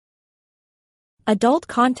Adult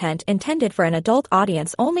content intended for an adult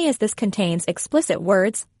audience only, as this contains explicit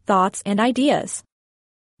words, thoughts, and ideas.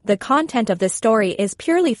 The content of this story is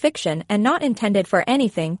purely fiction and not intended for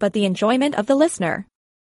anything but the enjoyment of the listener.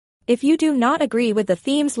 If you do not agree with the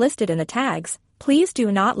themes listed in the tags, please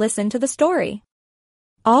do not listen to the story.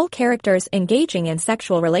 All characters engaging in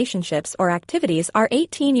sexual relationships or activities are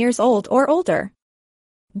 18 years old or older.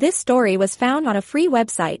 This story was found on a free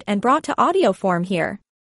website and brought to audio form here.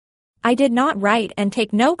 I did not write and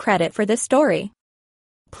take no credit for this story.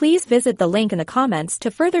 Please visit the link in the comments to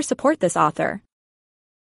further support this author.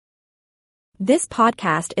 This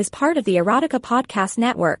podcast is part of the Erotica Podcast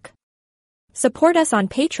Network. Support us on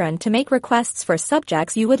Patreon to make requests for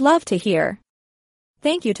subjects you would love to hear.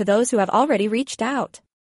 Thank you to those who have already reached out.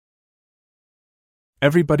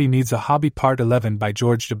 Everybody Needs a Hobby Part 11 by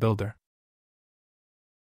George the Builder.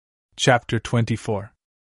 Chapter 24.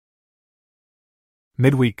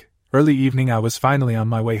 Midweek, early evening, I was finally on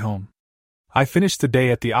my way home. I finished the day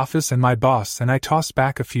at the office and my boss and I tossed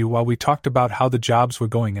back a few while we talked about how the jobs were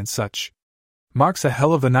going and such. Mark's a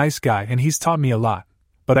hell of a nice guy and he's taught me a lot,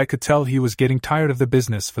 but I could tell he was getting tired of the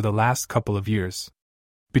business for the last couple of years.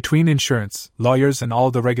 Between insurance, lawyers, and all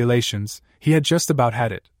the regulations, he had just about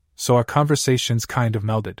had it, so our conversations kind of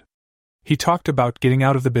melded. He talked about getting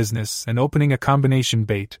out of the business and opening a combination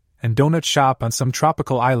bait and donut shop on some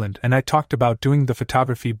tropical island, and I talked about doing the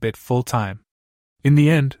photography bit full-time. In the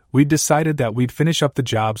end, we'd decided that we'd finish up the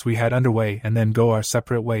jobs we had underway and then go our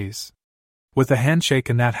separate ways. With a handshake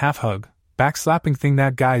and that half-hug, backslapping thing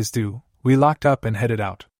that guys do, we locked up and headed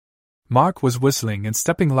out. Mark was whistling and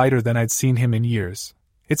stepping lighter than I'd seen him in years.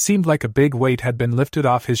 It seemed like a big weight had been lifted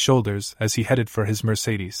off his shoulders as he headed for his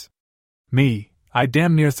Mercedes. Me, I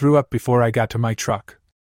damn near threw up before I got to my truck.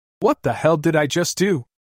 What the hell did I just do?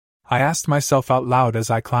 I asked myself out loud as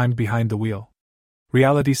I climbed behind the wheel.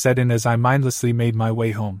 Reality set in as I mindlessly made my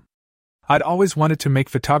way home. I'd always wanted to make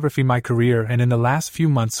photography my career, and in the last few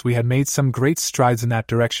months we had made some great strides in that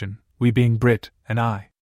direction, we being Britt and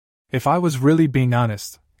I. If I was really being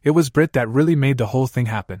honest, it was Britt that really made the whole thing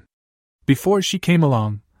happen. Before she came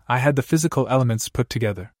along, I had the physical elements put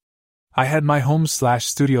together. I had my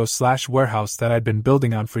home/studio/warehouse that I'd been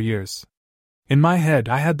building on for years. In my head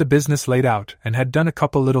I had the business laid out and had done a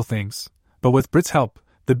couple little things, but with Britt's help,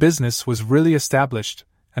 the business was really established,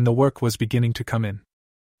 and the work was beginning to come in.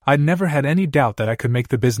 I'd never had any doubt that I could make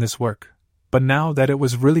the business work, but now that it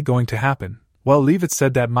was really going to happen, well, leave it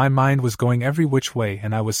said that my mind was going every which way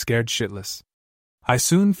and I was scared shitless. I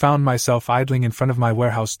soon found myself idling in front of my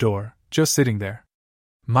warehouse door, just sitting there.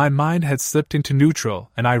 My mind had slipped into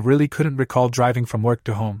neutral and I really couldn't recall driving from work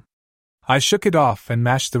to home. I shook it off and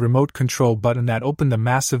mashed the remote control button that opened the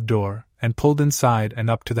massive door and pulled inside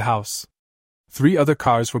and up to the house. 3 other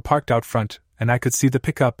cars were parked out front, and I could see the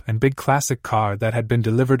pickup and big classic car that had been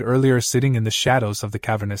delivered earlier sitting in the shadows of the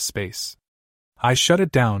cavernous space. I shut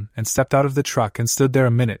it down and stepped out of the truck and stood there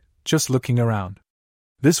a minute, just looking around.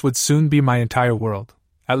 This would soon be my entire world,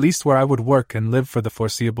 at least where I would work and live for the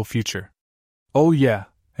foreseeable future. Oh yeah,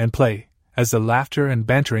 and play, as the laughter and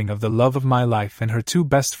bantering of the love of my life and her 2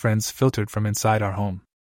 best friends filtered from inside our home.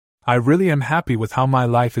 I really am happy with how my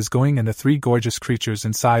life is going, and the 3 gorgeous creatures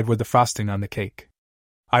inside were the frosting on the cake.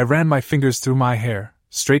 I ran my fingers through my hair,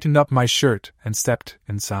 straightened up my shirt, and stepped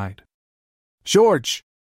inside. "George!"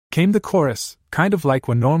 came the chorus, kind of like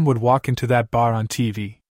when Norm would walk into that bar on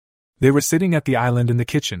TV. They were sitting at the island in the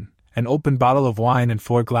kitchen, an open bottle of wine and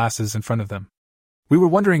 4 glasses in front of them. "We were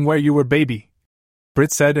wondering where you were, baby,"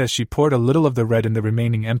 Britt said as she poured a little of the red in the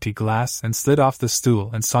remaining empty glass and slid off the stool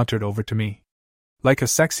and sauntered over to me. Like a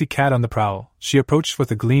sexy cat on the prowl, she approached with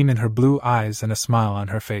a gleam in her blue eyes and a smile on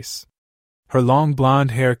her face. Her long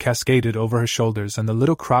blonde hair cascaded over her shoulders and the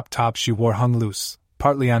little crop top she wore hung loose,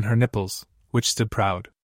 partly on her nipples, which stood proud.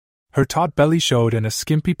 Her taut belly showed and a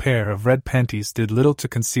skimpy pair of red panties did little to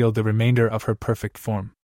conceal the remainder of her perfect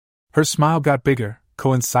form. Her smile got bigger,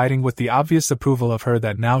 coinciding with the obvious approval of her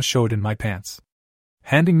that now showed in my pants.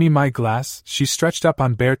 Handing me my glass, she stretched up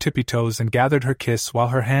on bare tippy toes and gathered her kiss while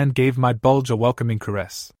her hand gave my bulge a welcoming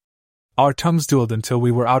caress. Our tongues dueled until we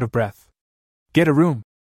were out of breath. "Get a room!"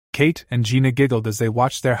 Kate and Gina giggled as they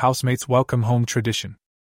watched their housemates' welcome home tradition.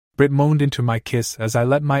 Britt moaned into my kiss as I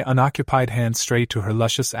let my unoccupied hand stray to her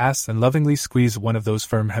luscious ass and lovingly squeezed one of those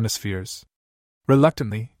firm hemispheres.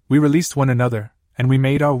 Reluctantly, we released one another, and we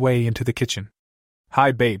made our way into the kitchen.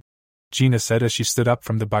 "Hi, babe," Gina said as she stood up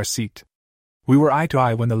from the bar seat. We were eye to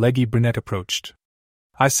eye when the leggy brunette approached.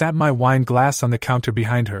 I sat my wine glass on the counter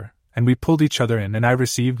behind her, and we pulled each other in and I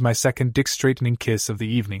received my second dick-straightening kiss of the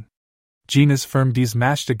evening. Gina's firm D's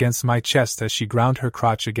mashed against my chest as she ground her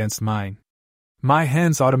crotch against mine. My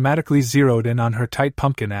hands automatically zeroed in on her tight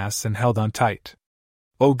pumpkin ass and held on tight.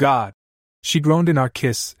 "Oh God!" she groaned in our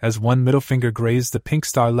kiss as one middle finger grazed the pink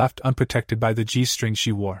star left unprotected by the G-string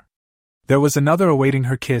she wore. There was another awaiting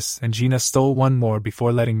her kiss, and Gina stole one more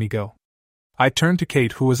before letting me go. I turned to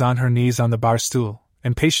Kate, who was on her knees on the bar stool,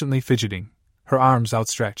 impatiently fidgeting, her arms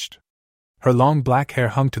outstretched. Her long black hair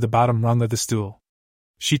hung to the bottom rung of the stool.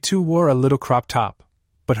 She too wore a little crop top,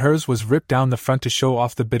 but hers was ripped down the front to show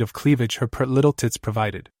off the bit of cleavage her pert little tits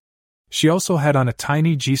provided. She also had on a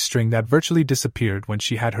tiny G-string that virtually disappeared when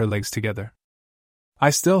she had her legs together. I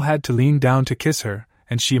still had to lean down to kiss her,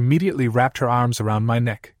 and she immediately wrapped her arms around my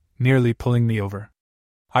neck, nearly pulling me over.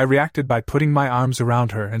 I reacted by putting my arms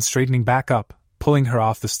around her and straightening back up, pulling her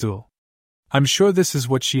off the stool. I'm sure this is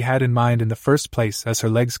what she had in mind in the first place as her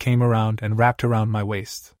legs came around and wrapped around my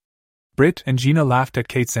waist. Britt and Gina laughed at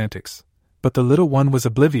Kate's antics, but the little one was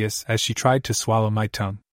oblivious as she tried to swallow my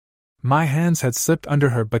tongue. My hands had slipped under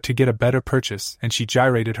her but to get a better purchase, and she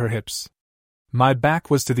gyrated her hips. My back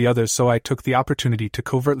was to the others, so I took the opportunity to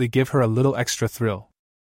covertly give her a little extra thrill.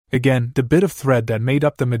 Again, the bit of thread that made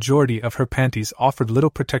up the majority of her panties offered little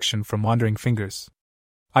protection from wandering fingers.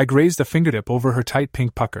 I grazed a fingertip over her tight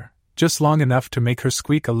pink pucker, just long enough to make her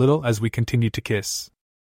squeak a little as we continued to kiss.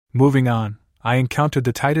 Moving on, I encountered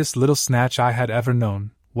the tightest little snatch I had ever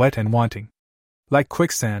known, wet and wanting. Like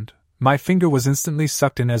quicksand, my finger was instantly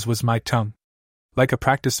sucked in, as was my tongue. Like a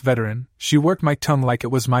practiced veteran, she worked my tongue like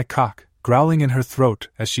it was my cock, growling in her throat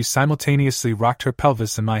as she simultaneously rocked her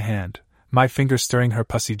pelvis in my hand, my finger stirring her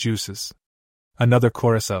pussy juices. Another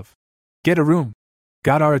chorus of, "Get a room!"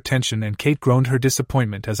 got our attention, and Kate groaned her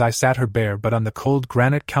disappointment as I sat her bare butt on the cold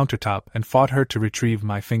granite countertop and fought her to retrieve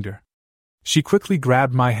my finger. She quickly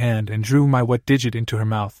grabbed my hand and drew my wet digit into her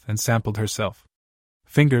mouth and sampled herself.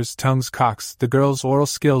 Fingers, tongues, cocks, the girl's oral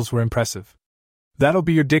skills were impressive. "That'll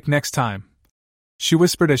be your dick next time," she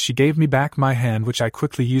whispered as she gave me back my hand, which I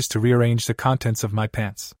quickly used to rearrange the contents of my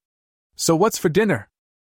pants. "So what's for dinner?"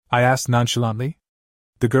 I asked nonchalantly.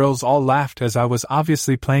 The girls all laughed as I was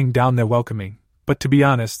obviously playing down their welcoming, but to be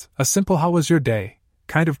honest, a simple "how was your day"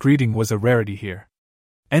 kind of greeting was a rarity here.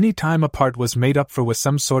 Any time apart was made up for with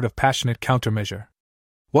some sort of passionate countermeasure.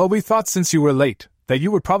 "Well, we thought since you were late, that you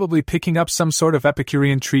were probably picking up some sort of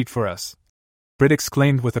Epicurean treat for us," Britt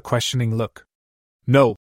exclaimed with a questioning look.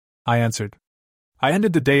 "No," I answered. "I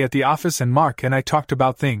ended the day at the office and Mark and I talked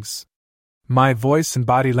about things." My voice and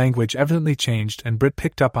body language evidently changed, and Britt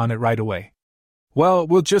picked up on it right away. "Well,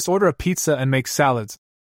 we'll just order a pizza and make salads,"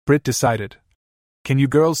 Britt decided. "Can you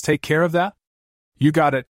girls take care of that?" "You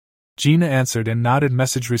got it," Gina answered and nodded,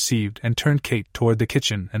 message received, and turned Kate toward the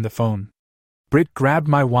kitchen and the phone. Britt grabbed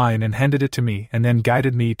my wine and handed it to me and then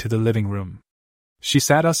guided me to the living room. She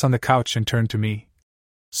sat us on the couch and turned to me.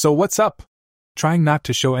 "So what's up?" trying not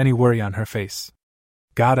to show any worry on her face.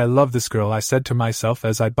 "God, I love this girl," I said to myself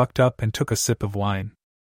as I bucked up and took a sip of wine.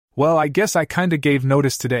 "Well, I guess I kinda gave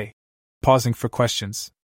notice today," pausing for questions.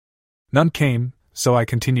 None came, so I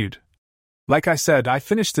continued. "Like I said, I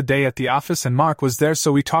finished the day at the office and Mark was there,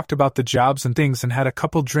 so we talked about the jobs and things and had a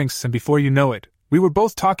couple drinks, and before you know it, we were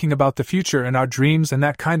both talking about the future and our dreams and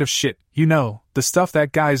that kind of shit, you know, the stuff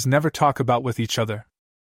that guys never talk about with each other.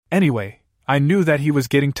 Anyway, I knew that he was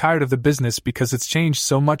getting tired of the business because it's changed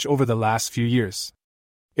so much over the last few years.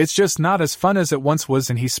 It's just not as fun as it once was,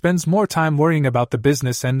 and he spends more time worrying about the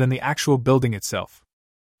business end than the actual building itself.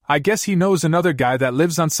 I guess he knows another guy that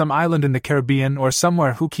lives on some island in the Caribbean or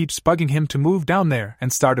somewhere who keeps bugging him to move down there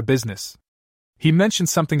and start a business. He mentioned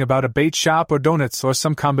something about a bait shop or donuts or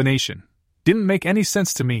some combination. Didn't make any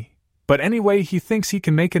sense to me, but anyway, he thinks he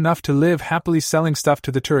can make enough to live happily selling stuff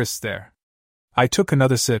to the tourists there." I took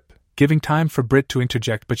another sip, giving time for Britt to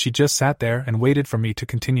interject, but she just sat there and waited for me to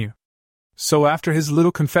continue. "So after his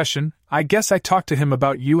little confession, I guess I talked to him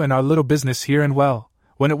about you and our little business here, and well,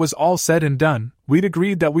 when it was all said and done, we'd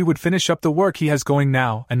agreed that we would finish up the work he has going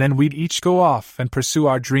now, and then we'd each go off and pursue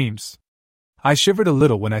our dreams." I shivered a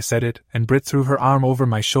little when I said it, and Britt threw her arm over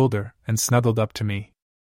my shoulder and snuggled up to me.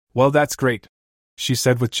 "Well, that's great," she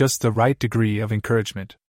said with just the right degree of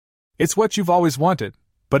encouragement. "It's what you've always wanted,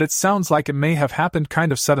 but it sounds like it may have happened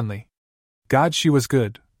kind of suddenly." God, she was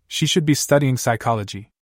good. She should be studying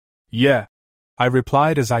psychology. "Yeah," I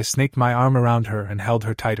replied as I snaked my arm around her and held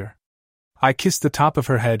her tighter. I kissed the top of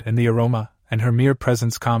her head, and the aroma and her mere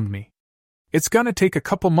presence calmed me. "It's gonna take a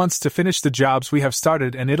couple months to finish the jobs we have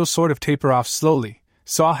started, and it'll sort of taper off slowly,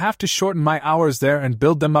 so I'll have to shorten my hours there and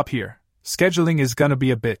build them up here. Scheduling is gonna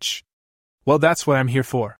be a bitch." "Well, that's what I'm here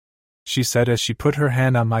for," she said as she put her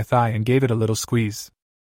hand on my thigh and gave it a little squeeze.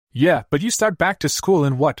 "Yeah, but you start back to school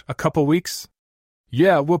in what, a couple weeks?"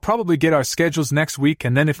 "Yeah, we'll probably get our schedules next week,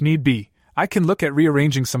 and then if need be, I can look at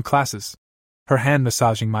rearranging some classes. Her hand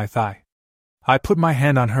massaging my thigh. I put my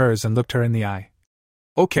hand on hers and looked her in the eye.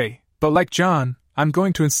 Okay, but like John, I'm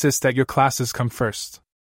going to insist that your classes come first.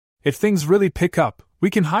 If things really pick up, we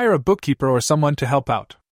can hire a bookkeeper or someone to help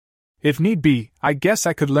out. If need be, I guess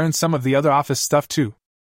I could learn some of the other office stuff too.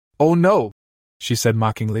 Oh no, she said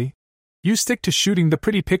mockingly. You stick to shooting the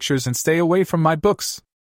pretty pictures and stay away from my books.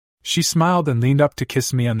 She smiled and leaned up to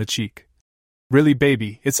kiss me on the cheek. Really,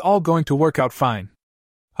 baby, it's all going to work out fine.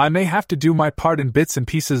 I may have to do my part in bits and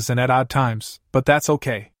pieces and at odd times, but that's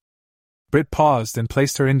okay. Britt paused and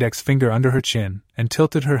placed her index finger under her chin and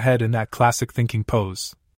tilted her head in that classic thinking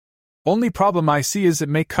pose. Only problem I see is it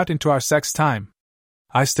may cut into our sex time.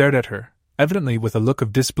 I stared at her, evidently with a look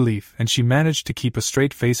of disbelief, and she managed to keep a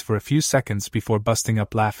straight face for a few seconds before busting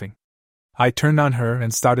up laughing. I turned on her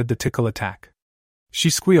and started the tickle attack. She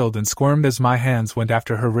squealed and squirmed as my hands went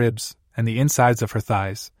after her ribs and the insides of her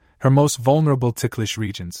thighs, her most vulnerable ticklish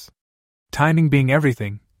regions. Timing being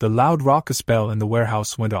everything, the loud raucous bell in the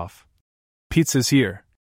warehouse went off. Pizza's here,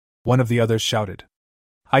 one of the others shouted.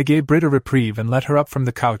 I gave Britt a reprieve and let her up from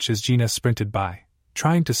the couch as Gina sprinted by,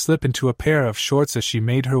 trying to slip into a pair of shorts as she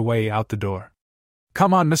made her way out the door.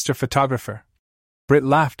 Come on, Mr. Photographer. Britt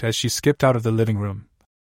laughed as she skipped out of the living room.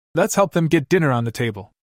 Let's help them get dinner on the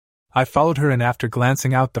table. I followed her in after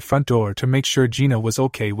glancing out the front door to make sure Gina was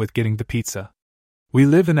okay with getting the pizza. We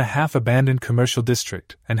live in a half-abandoned commercial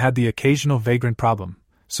district and had the occasional vagrant problem,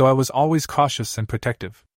 so I was always cautious and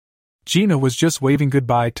protective. Gina was just waving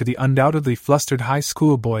goodbye to the undoubtedly flustered high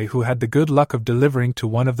school boy who had the good luck of delivering to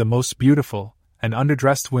one of the most beautiful and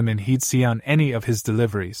underdressed women he'd see on any of his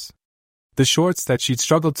deliveries. The shorts that she'd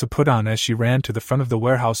struggled to put on as she ran to the front of the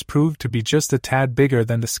warehouse proved to be just a tad bigger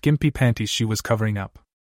than the skimpy panties she was covering up.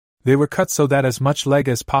 They were cut so that as much leg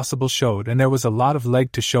as possible showed, and there was a lot of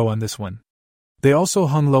leg to show on this one. They also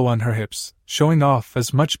hung low on her hips, showing off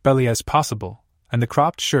as much belly as possible, and the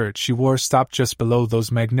cropped shirt she wore stopped just below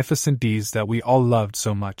those magnificent D's that we all loved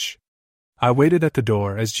so much. I waited at the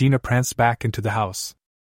door as Gina pranced back into the house.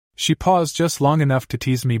 She paused just long enough to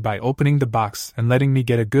tease me by opening the box and letting me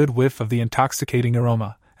get a good whiff of the intoxicating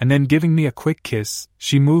aroma, and then giving me a quick kiss,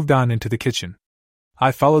 she moved on into the kitchen.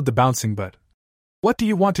 I followed the bouncing butt. What do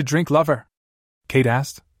you want to drink, lover? Kate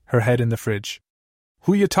asked, her head in the fridge.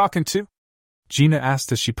 Who you talking to? Gina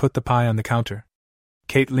asked as she put the pie on the counter.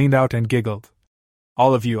 Kate leaned out and giggled.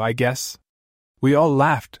 All of you, I guess. We all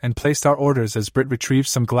laughed and placed our orders as Britt retrieved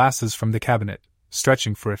some glasses from the cabinet,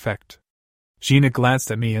 stretching for effect. Gina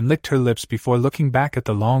glanced at me and licked her lips before looking back at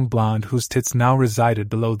the long blonde whose tits now resided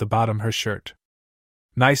below the bottom of her shirt.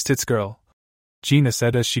 Nice tits, girl, Gina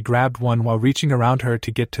said as she grabbed one while reaching around her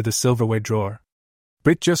to get to the silverware drawer.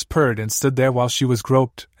 Britt just purred and stood there while she was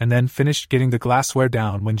groped and then finished getting the glassware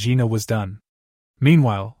down when Gina was done.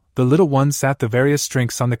 Meanwhile, the little one sat the various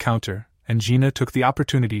drinks on the counter, and Gina took the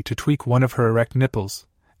opportunity to tweak one of her erect nipples,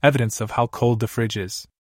 evidence of how cold the fridge is.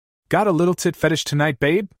 Got a little tit fetish tonight,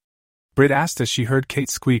 babe? Britt asked as she heard Kate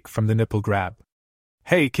squeak from the nipple grab.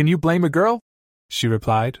 Hey, can you blame a girl? She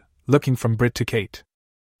replied, looking from Britt to Kate.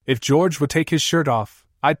 If George would take his shirt off,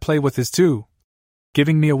 I'd play with his too.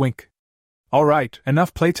 Giving me a wink. All right,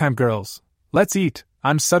 enough playtime, girls. Let's eat,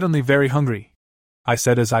 I'm suddenly very hungry, I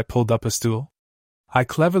said as I pulled up a stool. I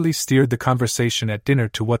cleverly steered the conversation at dinner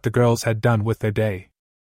to what the girls had done with their day.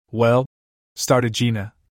 Well, started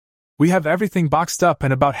Gina. We have everything boxed up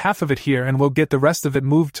and about half of it here, and we'll get the rest of it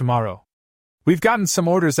moved tomorrow. We've gotten some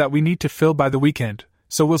orders that we need to fill by the weekend,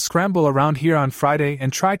 so we'll scramble around here on Friday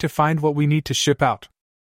and try to find what we need to ship out.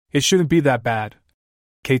 It shouldn't be that bad,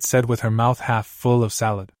 Kate said with her mouth half full of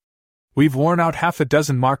salad. We've worn out half a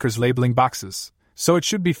dozen markers labeling boxes, so it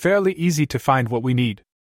should be fairly easy to find what we need.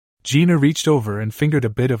 Gina reached over and fingered a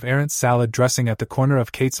bit of errant salad dressing at the corner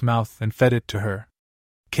of Kate's mouth and fed it to her.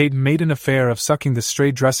 Kate made an affair of sucking the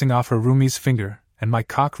stray dressing off her roomie's finger, and my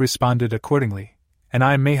cock responded accordingly, and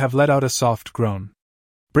I may have let out a soft groan.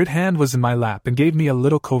 Britt's hand was in my lap and gave me a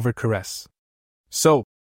little covert caress. So,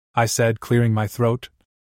 I said, clearing my throat,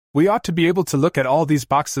 we ought to be able to look at all these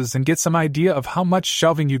boxes and get some idea of how much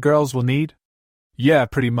shelving you girls will need? Yeah,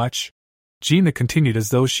 pretty much, Gina continued as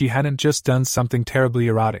though she hadn't just done something terribly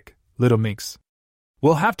erotic, little minx.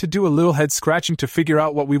 We'll have to do a little head-scratching to figure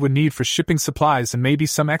out what we would need for shipping supplies and maybe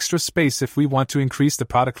some extra space if we want to increase the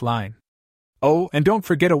product line. Oh, and don't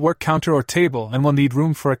forget a work counter or table, and we'll need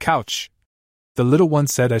room for a couch, the little one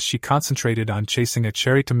said as she concentrated on chasing a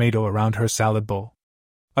cherry tomato around her salad bowl.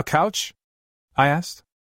 A couch? I asked.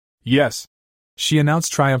 Yes, she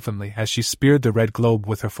announced triumphantly as she speared the red globe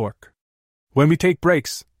with her fork. When we take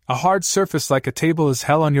breaks, a hard surface like a table is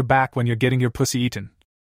hell on your back when you're getting your pussy eaten.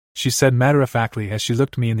 she said matter-of-factly as she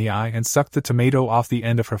looked me in the eye and sucked the tomato off the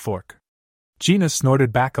end of her fork. Gina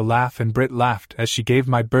snorted back a laugh and Britt laughed as she gave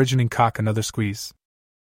my burgeoning cock another squeeze.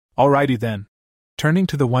 Alrighty then. Turning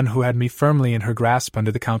to the one who had me firmly in her grasp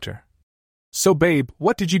under the counter. So babe,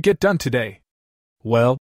 what did you get done today?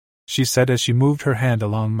 Well, she said as she moved her hand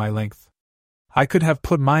along my length. I could have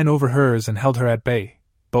put mine over hers and held her at bay,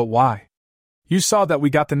 but why? You saw that we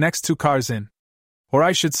got the next 2 cars in. Or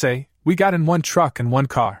I should say, we got in 1 truck and 1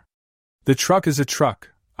 car. The truck is a truck,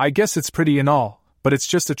 I guess it's pretty and all, but it's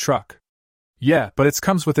just a truck. Yeah, but it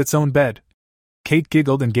comes with its own bed. Kate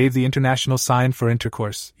giggled and gave the international sign for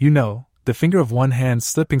intercourse, you know, the finger of one hand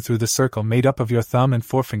slipping through the circle made up of your thumb and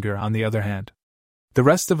forefinger on the other hand. The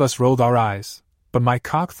rest of us rolled our eyes, but my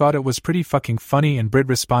cock thought it was pretty fucking funny and Britt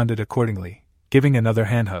responded accordingly, giving another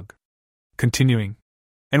hand hug. Continuing.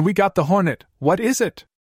 And we got the Hornet, what is it?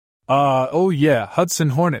 Oh yeah, Hudson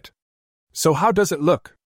Hornet. So how does it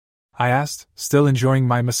look? I asked, still enjoying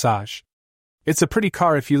my massage. It's a pretty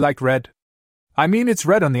car if you like red. I mean it's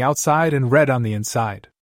red on the outside and red on the inside.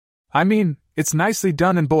 I mean, it's nicely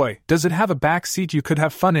done and boy, does it have a back seat you could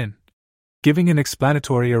have fun in. Giving an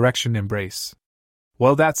explanatory erection embrace.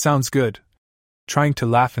 Well that sounds good. Trying to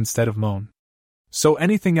laugh instead of moan. So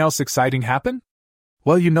anything else exciting happen?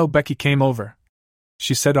 Well you know Becky came over.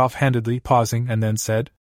 She said offhandedly, pausing, and then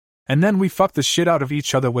said. And then we fucked the shit out of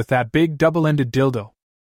each other with that big double-ended dildo.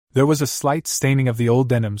 There was a slight staining of the old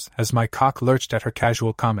denims as my cock lurched at her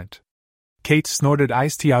casual comment. Kate snorted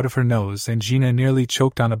iced tea out of her nose and Gina nearly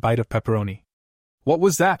choked on a bite of pepperoni. What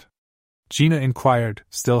was that? Gina inquired,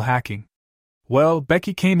 still hacking. Well,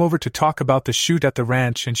 Becky came over to talk about the shoot at the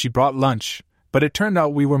ranch and she brought lunch, but it turned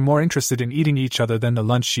out we were more interested in eating each other than the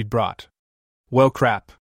lunch she'd brought. Well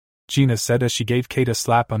crap, Gina said as she gave Kate a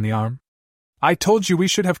slap on the arm. I told you we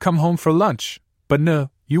should have come home for lunch, but no,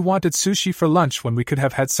 you wanted sushi for lunch when we could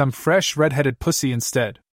have had some fresh red-headed pussy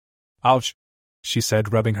instead. Ouch, she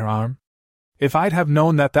said, rubbing her arm. If I'd have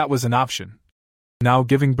known that that was an option. Now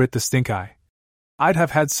giving Britt the stink eye. I'd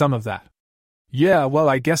have had some of that. Yeah, well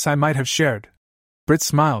I guess I might have shared. Britt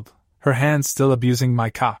smiled, her hand still abusing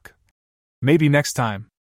my cock. Maybe next time.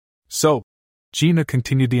 So, Gina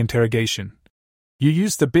continued the interrogation. You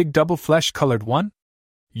used the big double flesh-colored one?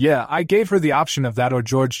 Yeah, I gave her the option of that or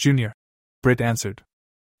George Jr., Britt answered.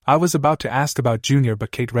 I was about to ask about Jr.,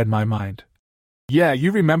 but Kate read my mind. Yeah,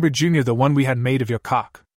 you remember Jr., the one we had made of your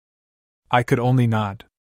cock. I could only nod.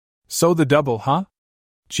 So the double, huh?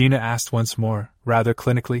 Gina asked once more, rather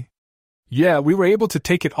clinically. Yeah, we were able to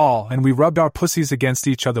take it all and we rubbed our pussies against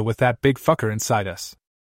each other with that big fucker inside us.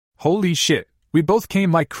 Holy shit, we both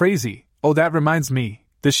came like crazy. Oh, that reminds me,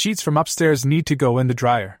 the sheets from upstairs need to go in the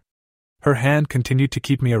dryer. Her hand continued to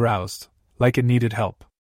keep me aroused, like it needed help.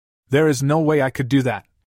 There is no way I could do that.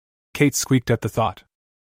 Kate squeaked at the thought.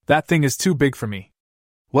 That thing is too big for me.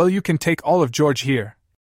 Well, you can take all of George here.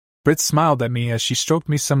 Britt smiled at me as she stroked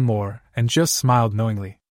me some more, and just smiled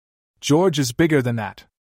knowingly. George is bigger than that.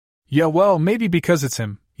 Yeah, well, maybe because it's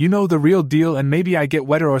him, you know, the real deal, and maybe I get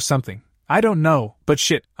wetter or something. I don't know, but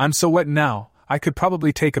shit, I'm so wet now, I could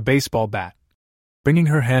probably take a baseball bat. Bringing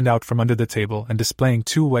her hand out from under the table and displaying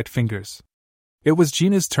 2 wet fingers. It was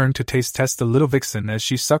Gina's turn to taste-test the little vixen as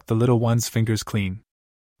she sucked the little one's fingers clean.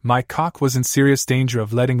 My cock was in serious danger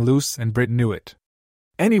of letting loose and Britt knew it.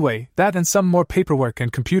 Anyway, that and some more paperwork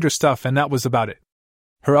and computer stuff and that was about it.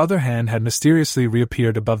 Her other hand had mysteriously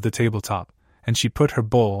reappeared above the tabletop, and she put her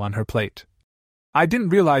bowl on her plate. I didn't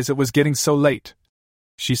realize it was getting so late,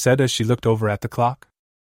 she said as she looked over at the clock.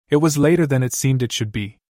 It was later than it seemed it should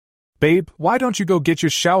be. Babe, why don't you go get your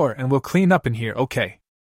shower and we'll clean up in here, okay?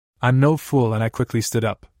 I'm no fool and I quickly stood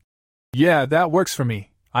up. Yeah, that works for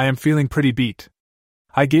me, I am feeling pretty beat.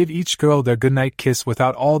 I gave each girl their goodnight kiss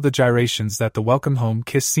without all the gyrations that the welcome home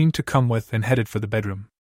kiss seemed to come with and headed for the bedroom.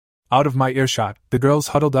 Out of my earshot, the girls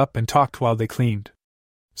huddled up and talked while they cleaned.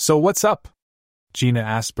 So what's up? Gina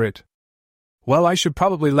asked Britt. Well, I should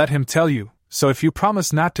probably let him tell you, so if you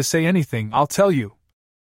promise not to say anything, I'll tell you,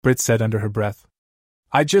 Britt said under her breath.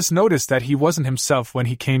 I just noticed that he wasn't himself when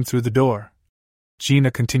he came through the door.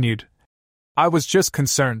 Gina continued. I was just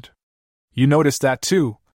concerned. You noticed that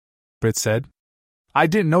too, Britt said. I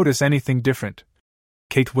didn't notice anything different,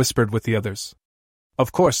 Kate whispered with the others.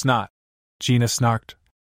 Of course not, Gina snarked.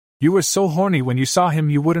 You were so horny when you saw him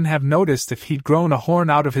you wouldn't have noticed if he'd grown a horn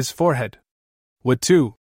out of his forehead. Would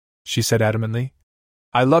too, she said adamantly.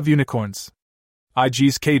 I love unicorns.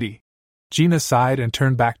 Geez, Katie. Gina sighed and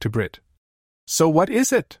turned back to Britt. So what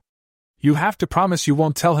is it? You have to promise you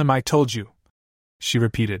won't tell him I told you, she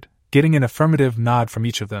repeated, getting an affirmative nod from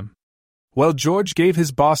each of them. Well, George gave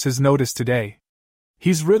his boss his notice today.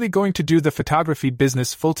 He's really going to do the photography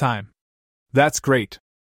business full-time. That's great.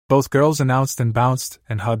 Both girls announced and bounced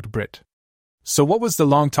and hugged Britt. So what was the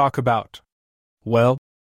long talk about? Well,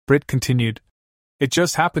 Britt continued, it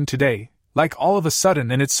just happened today, like all of a sudden,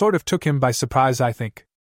 and it sort of took him by surprise, I think.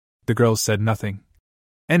 The girls said nothing.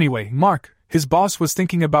 Anyway, Mark, his boss was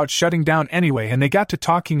thinking about shutting down anyway, and they got to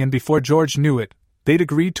talking, and before George knew it, they'd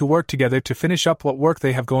agreed to work together to finish up what work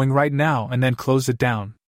they have going right now and then close it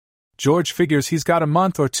down. George figures he's got a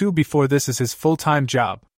month or two before this is his full-time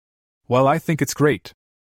job. Well, I think it's great.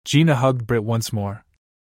 Gina hugged Britt once more.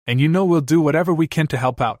 And you know we'll do whatever we can to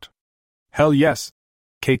help out. Hell yes,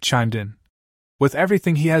 Kate chimed in. With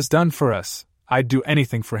everything he has done for us, I'd do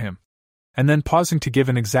anything for him. And then pausing to give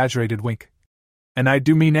an exaggerated wink. And I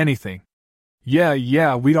do mean anything.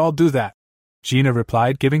 Yeah, we'd all do that, Gina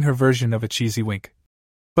replied, giving her version of a cheesy wink.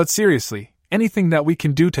 But seriously, anything that we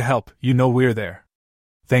can do to help, you know we're there.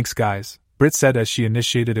 Thanks, guys, Britt said as she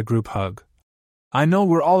initiated a group hug. I know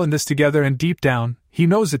we're all in this together, and deep down, he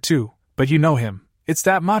knows it too, but you know him. It's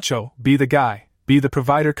that macho, be the guy, be the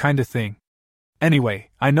provider kind of thing.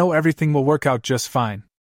 Anyway, I know everything will work out just fine.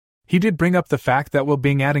 He did bring up the fact that we'll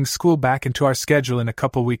be adding school back into our schedule in a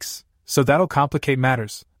couple weeks, so that'll complicate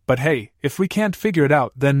matters, but hey, if we can't figure it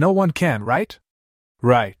out, then no one can, right?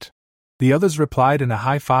 Right. The others replied in a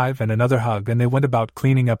high five and another hug, and they went about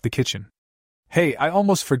cleaning up the kitchen. Hey, I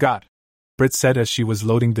almost forgot, Britt said as she was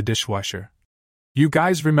loading the dishwasher. You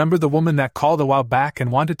guys remember the woman that called a while back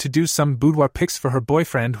and wanted to do some boudoir pics for her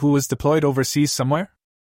boyfriend who was deployed overseas somewhere?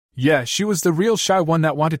 Yeah, she was the real shy one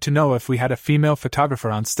that wanted to know if we had a female photographer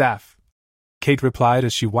on staff. Kate replied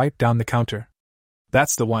as she wiped down the counter.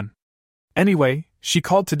 That's the one. Anyway, she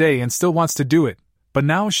called today and still wants to do it, but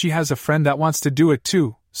now she has a friend that wants to do it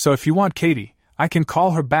too, so if you want Katie, I can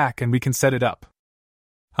call her back and we can set it up.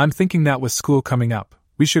 I'm thinking that with school coming up,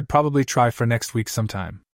 we should probably try for next week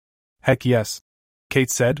sometime. Heck yes, Kate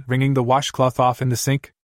said, wringing the washcloth off in the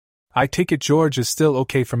sink. I take it George is still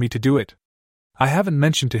okay for me to do it. I haven't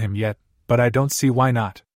mentioned to him yet, but I don't see why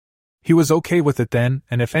not. He was okay with it then,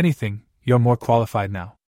 and if anything, you're more qualified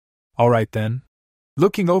now. Alright then.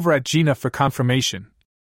 Looking over at Gina for confirmation.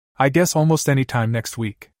 I guess almost any time next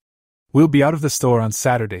week. We'll be out of the store on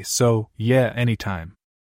Saturday, so, yeah, anytime.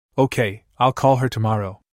 Okay, I'll call her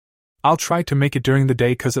tomorrow. I'll try to make it during the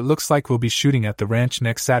day 'cause it looks like we'll be shooting at the ranch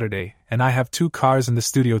next Saturday, and I have 2 cars in the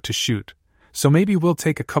studio to shoot, so maybe we'll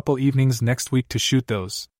take a couple evenings next week to shoot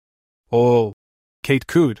those. Oh, Kate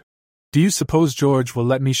cooed. Do you suppose George will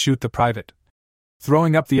let me shoot the private?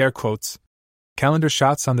 Throwing up the air quotes. Calendar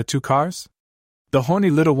shots on the 2 cars? The horny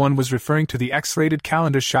little one was referring to the X-rated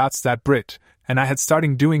calendar shots that Britt and I had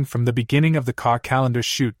started doing from the beginning of the car calendar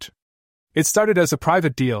shoot. It started as a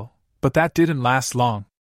private deal, but that didn't last long.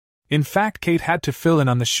 In fact, Kate had to fill in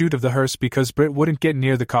on the shoot of the hearse because Britt wouldn't get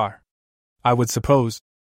near the car. I would suppose,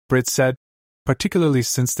 Britt said, particularly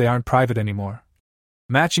since they aren't private anymore.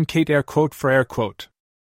 Matching Kate air quote for air quote.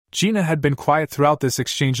 Gina had been quiet throughout this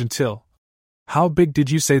exchange until, how big did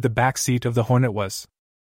you say the back seat of the Hornet was?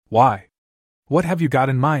 Why? What have you got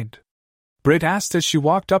in mind? Britt asked as she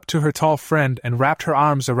walked up to her tall friend and wrapped her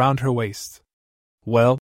arms around her waist.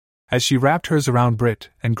 Well, as she wrapped hers around Britt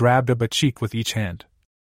and grabbed a butt cheek with each hand.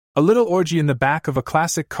 A little orgy in the back of a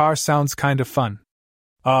classic car sounds kind of fun.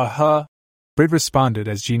 Uh-huh, Britt responded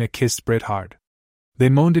as Gina kissed Britt hard. They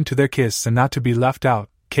moaned into their kiss, and not to be left out,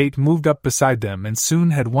 Kate moved up beside them and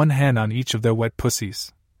soon had one hand on each of their wet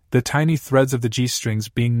pussies, the tiny threads of the G-strings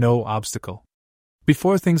being no obstacle.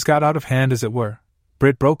 Before things got out of hand, as it were,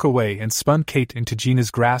 Britt broke away and spun Kate into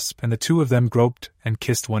Gina's grasp, and the 2 of them groped and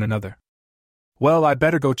kissed one another. Well, I'd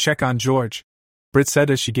better go check on George, Britt said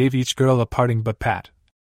as she gave each girl a parting butt pat.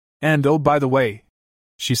 And oh, by the way,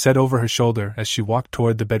 she said over her shoulder as she walked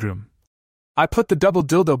toward the bedroom, I put the double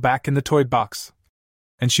dildo back in the toy box.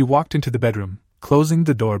 And she walked into the bedroom, closing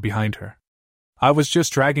the door behind her. I was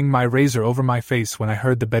just dragging my razor over my face when I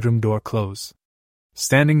heard the bedroom door close.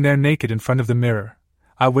 Standing there naked in front of the mirror,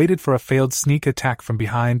 I waited for a failed sneak attack from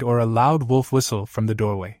behind or a loud wolf whistle from the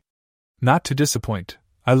doorway. Not to disappoint,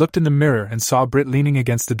 I looked in the mirror and saw Britt leaning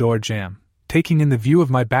against the door jamb, taking in the view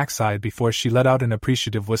of my backside before she let out an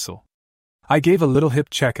appreciative whistle. I gave a little hip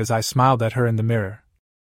check as I smiled at her in the mirror.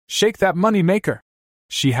 Shake that money maker!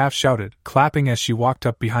 She half shouted, clapping as she walked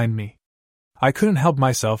up behind me. I couldn't help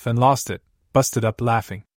myself and lost it, busted up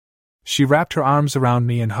laughing. She wrapped her arms around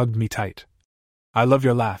me and hugged me tight. I love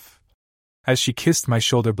your laugh. As she kissed my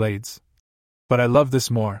shoulder blades. But I love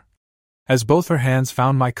this more. As both her hands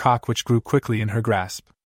found my cock, which grew quickly in her grasp.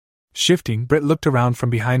 Shifting, Britt looked around from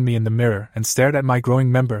behind me in the mirror and stared at my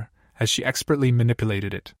growing member as she expertly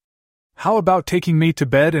manipulated it. How about taking me to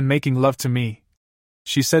bed and making love to me?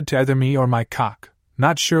 she said to either me or my cock,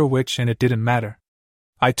 not sure which, and it didn't matter.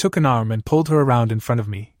 I took an arm and pulled her around in front of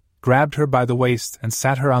me, grabbed her by the waist and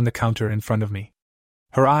sat her on the counter in front of me.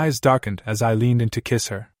 Her eyes darkened as I leaned in to kiss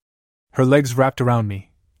her. Her legs wrapped around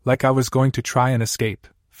me, like I was going to try and escape,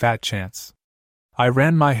 fat chance. I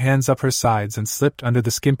ran my hands up her sides and slipped under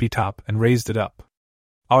the skimpy top and raised it up.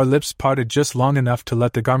 Our lips parted just long enough to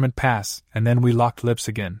let the garment pass, and then we locked lips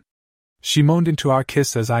again. She moaned into our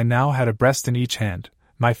kiss as I now had a breast in each hand,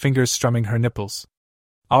 my fingers strumming her nipples.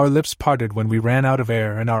 Our lips parted when we ran out of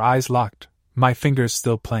air and our eyes locked, my fingers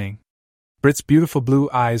still playing. Brit's beautiful blue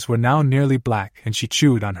eyes were now nearly black and she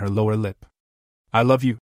chewed on her lower lip. "I love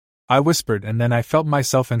you," I whispered, and then I felt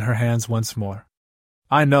myself in her hands once more.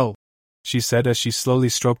 "I know," she said as she slowly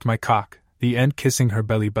stroked my cock, the end kissing her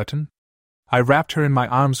belly button. I wrapped her in my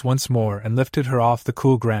arms once more and lifted her off the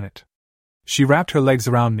cool granite. She wrapped her legs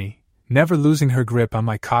around me, never losing her grip on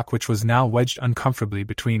my cock, which was now wedged uncomfortably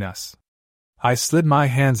between us. I slid my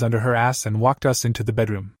hands under her ass and walked us into the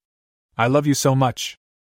bedroom. "I love you so much,"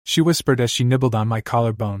 she whispered as she nibbled on my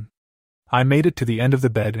collarbone. I made it to the end of the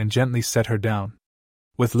bed and gently set her down.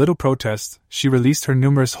 With little protest, she released her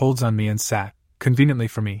numerous holds on me and sat, conveniently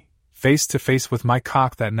for me, face to face with my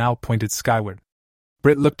cock that now pointed skyward.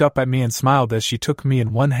 Brit looked up at me and smiled as she took me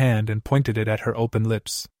in one hand and pointed it at her open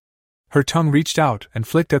lips. Her tongue reached out and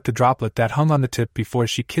flicked at the droplet that hung on the tip before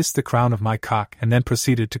she kissed the crown of my cock and then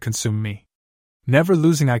proceeded to consume me. Never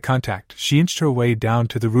losing eye contact, she inched her way down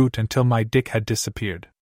to the root until my dick had disappeared.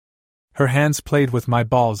 Her hands played with my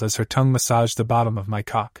balls as her tongue massaged the bottom of my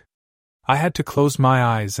cock. I had to close my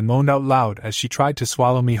eyes and moaned out loud as she tried to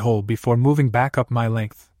swallow me whole before moving back up my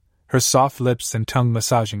length, her soft lips and tongue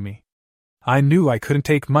massaging me. I knew I couldn't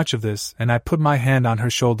take much of this, and I put my hand on her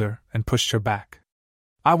shoulder and pushed her back.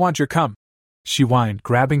 "I want your cum," she whined,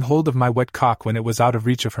 grabbing hold of my wet cock when it was out of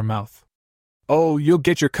reach of her mouth. "Oh, you'll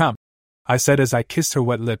get your cum," I said as I kissed her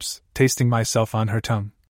wet lips, tasting myself on her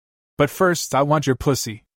tongue. "But first, I want your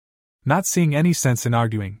pussy." Not seeing any sense in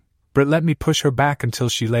arguing, Brit let me push her back until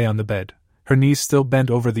she lay on the bed, her knees still bent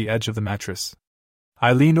over the edge of the mattress.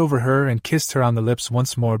 I leaned over her and kissed her on the lips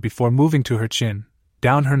once more before moving to her chin,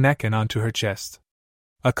 down her neck and onto her chest.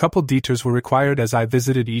 A couple detours were required as I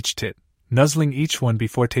visited each tit, nuzzling each one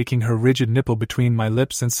before taking her rigid nipple between my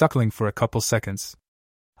lips and suckling for a couple seconds.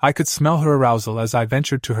 I could smell her arousal as I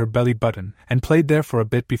ventured to her belly button and played there for a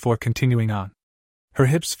bit before continuing on. Her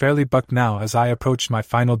hips fairly bucked now as I approached my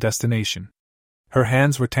final destination. Her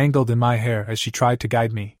hands were tangled in my hair as she tried to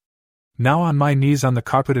guide me. Now on my knees on the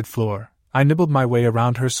carpeted floor, I nibbled my way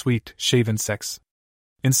around her sweet, shaven sex.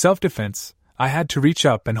 In self-defense, I had to reach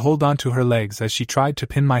up and hold on to her legs as she tried to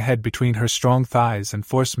pin my head between her strong thighs and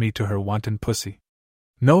force me to her wanton pussy.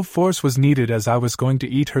 No force was needed as I was going to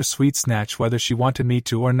eat her sweet snatch whether she wanted me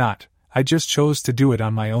to or not. I just chose to do it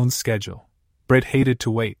on my own schedule. Brit hated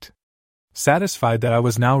to wait. Satisfied that I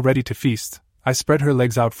was now ready to feast, I spread her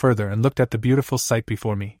legs out further and looked at the beautiful sight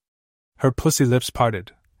before me. Her pussy lips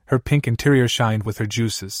parted, her pink interior shined with her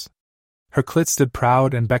juices. Her clit stood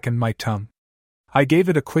proud and beckoned my tongue. I gave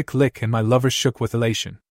it a quick lick and my lover shook with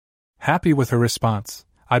elation. Happy with her response,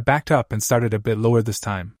 I backed up and started a bit lower this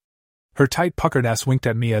time. Her tight puckered ass winked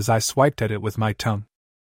at me as I swiped at it with my tongue.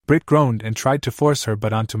 Brit groaned and tried to force her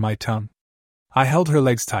butt onto my tongue. I held her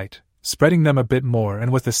legs tight, spreading them a bit more,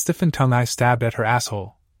 and with a stiffened tongue I stabbed at her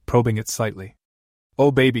asshole, probing it slightly.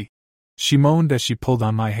 "Oh baby," she moaned as she pulled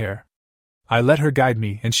on my hair. I let her guide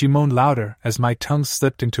me and she moaned louder as my tongue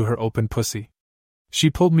slipped into her open pussy. She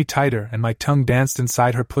pulled me tighter and my tongue danced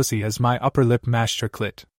inside her pussy as my upper lip mashed her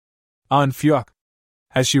clit. "On fuck,"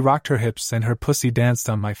 as she rocked her hips and her pussy danced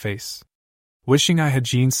on my face. Wishing I had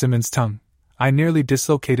Gene Simmons' tongue, I nearly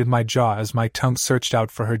dislocated my jaw as my tongue searched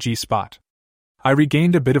out for her G-spot. I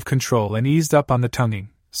regained a bit of control and eased up on the tonguing,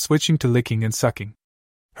 switching to licking and sucking.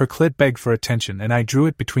 Her clit begged for attention and I drew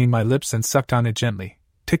it between my lips and sucked on it gently,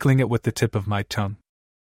 tickling it with the tip of my tongue.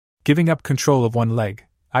 Giving up control of one leg,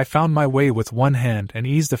 I found my way with one hand and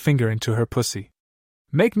eased a finger into her pussy.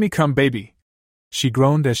 "Make me come, baby," she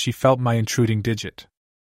groaned as she felt my intruding digit.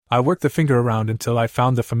 I worked the finger around until I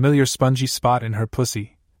found the familiar spongy spot in her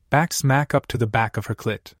pussy, back smack up to the back of her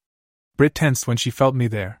clit. Brit tensed when she felt me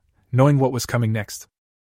there, knowing what was coming next.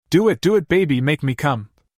 Do it, baby, make me come."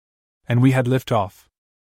 And we had lift off.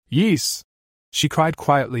 "Yees," she cried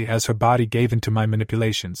quietly as her body gave into my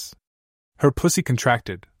manipulations. Her pussy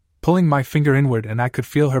contracted, pulling my finger inward, and I could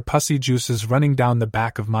feel her pussy juices running down the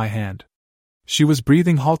back of my hand. She was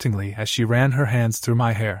breathing haltingly as she ran her hands through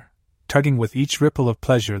my hair, tugging with each ripple of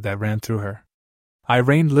pleasure that ran through her. I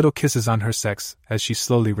rained little kisses on her sex as she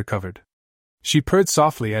slowly recovered. She purred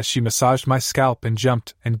softly as she massaged my scalp and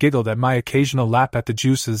jumped and giggled at my occasional lap at the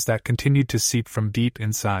juices that continued to seep from deep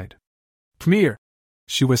inside. "Come here,"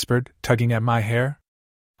 she whispered, tugging at my hair.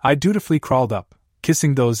 I dutifully crawled up,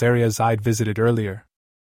 kissing those areas I'd visited earlier.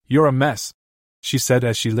 "You're a mess," she said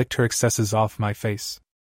as she licked her excesses off my face.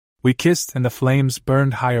 We kissed and the flames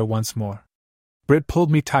burned higher once more. Britt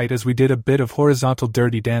pulled me tight as we did a bit of horizontal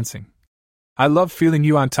dirty dancing. "I love feeling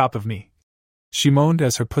you on top of me," she moaned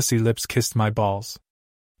as her pussy lips kissed my balls.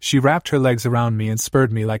 She wrapped her legs around me and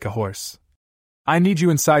spurred me like a horse. "I need you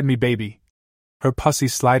inside me, baby," her pussy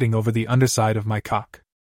sliding over the underside of my cock.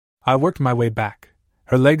 I worked my way back,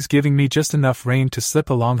 her legs giving me just enough rein to slip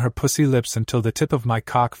along her pussy lips until the tip of my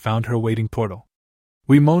cock found her waiting portal.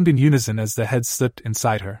 We moaned in unison as the head slipped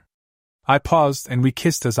inside her. I paused and we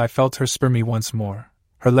kissed as I felt her spur me once more,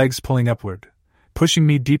 her legs pulling upward, pushing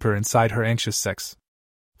me deeper inside her anxious sex.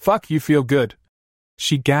 "Fuck, you feel good,"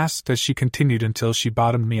 she gasped as she continued until she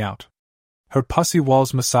bottomed me out. Her pussy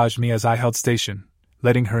walls massaged me as I held station,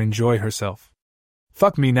 letting her enjoy herself.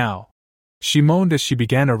 "Fuck me now," she moaned as she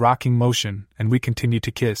began a rocking motion, and we continued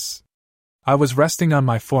to kiss. I was resting on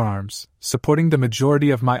my forearms, supporting the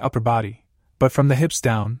majority of my upper body, but from the hips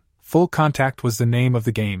down, full contact was the name of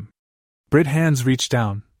the game. Britt's hands reached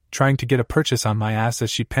down, trying to get a purchase on my ass as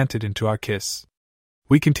she panted into our kiss.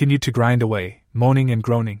 We continued to grind away, moaning and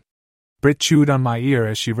groaning. Britt chewed on my ear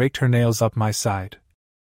as she raked her nails up my side.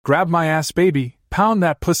 "Grab my ass, baby, pound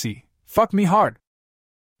that pussy, fuck me hard."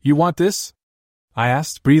 "You want this?" I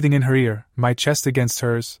asked, breathing in her ear, my chest against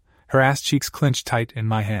hers, her ass cheeks clenched tight in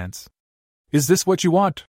my hands. "Is this what you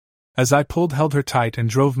want?" As I held her tight and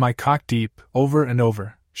drove my cock deep, over and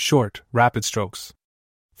over, short, rapid strokes.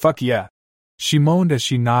 "Fuck yeah," she moaned as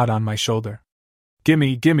she gnawed on my shoulder.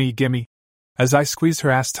 "Gimme, gimme, gimme," as I squeezed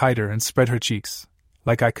her ass tighter and spread her cheeks,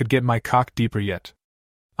 like I could get my cock deeper yet.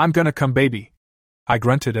 "I'm gonna come, baby," I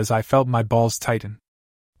grunted as I felt my balls tighten.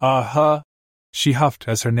 "Uh-huh," she huffed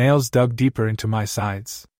as her nails dug deeper into my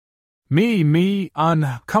sides.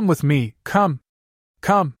 Come with me, come.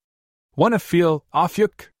 Wanna feel off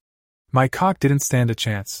yuk?" My cock didn't stand a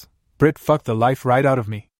chance. Britt fucked the life right out of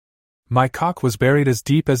me. My cock was buried as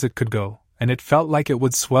deep as it could go, and it felt like it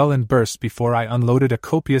would swell and burst before I unloaded a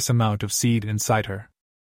copious amount of seed inside her.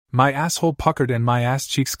 My asshole puckered and my ass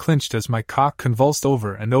cheeks clenched as my cock convulsed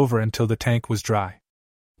over and over until the tank was dry.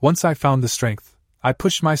 Once I found the strength, I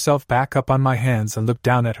pushed myself back up on my hands and looked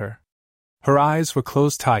down at her. Her eyes were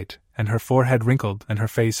closed tight, and her forehead wrinkled and her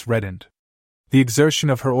face reddened. The exertion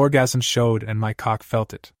of her orgasm showed and my cock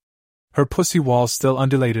felt it. Her pussy walls still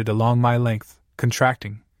undulated along my length,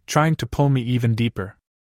 contracting, trying to pull me even deeper.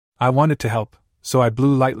 I wanted to help, so I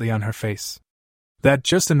blew lightly on her face. That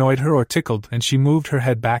just annoyed her or tickled, and she moved her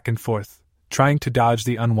head back and forth, trying to dodge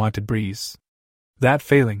the unwanted breeze. That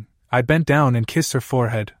failing, I bent down and kissed her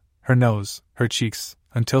forehead, her nose, her cheeks,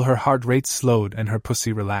 until her heart rate slowed and her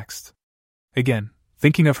pussy relaxed. Again,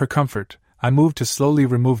 thinking of her comfort, I moved to slowly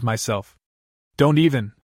remove myself. "Don't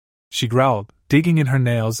even," she growled, digging in her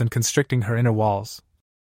nails and constricting her inner walls.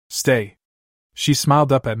 "Stay." She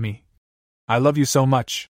smiled up at me. "I love you so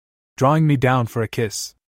much," drawing me down for a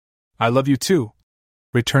kiss. "I love you too,"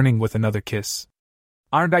 returning with another kiss.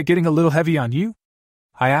 "Aren't I getting a little heavy on you?"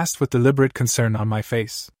 I asked with deliberate concern on my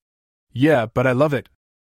face. "Yeah, but I love it,"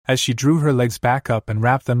 as she drew her legs back up and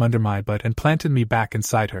wrapped them under my butt and planted me back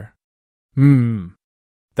inside her.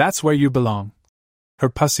 That's where you belong," her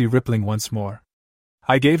pussy rippling once more.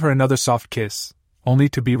 I gave her another soft kiss, only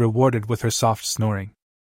to be rewarded with her soft snoring.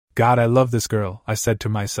 "God, I love this girl," I said to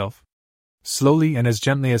myself. Slowly and as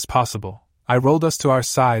gently as possible, I rolled us to our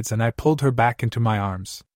sides and I pulled her back into my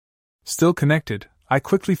arms. Still connected, I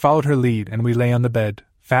quickly followed her lead and we lay on the bed,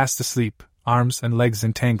 fast asleep, arms and legs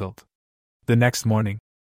entangled. The next morning.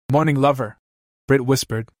 "Morning, lover," Britt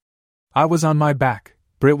whispered. I was on my back,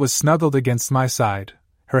 Britt was snuggled against my side,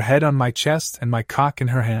 her head on my chest and my cock in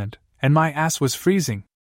her hand, and my ass was freezing.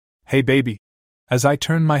 "Hey baby," as I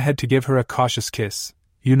turned my head to give her a cautious kiss,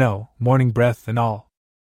 "you know, morning breath and all."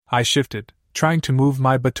 I shifted, trying to move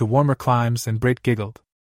my butt to warmer climes, and Britt giggled.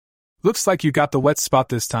 "Looks like you got the wet spot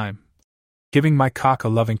this time," giving my cock a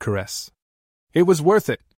loving caress. "It was worth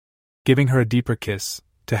it," giving her a deeper kiss.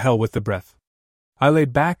 To hell with the breath. I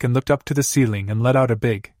laid back and looked up to the ceiling and let out a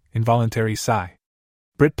big, involuntary sigh.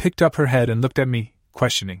 Britt picked up her head and looked at me,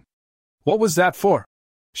 questioning. "What was that for?"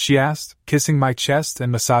 she asked, kissing my chest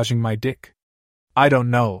and massaging my dick. "I don't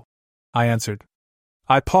know," I answered.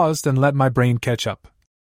 I paused and let my brain catch up.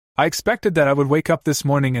 I expected that I would wake up this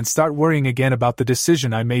morning and start worrying again about the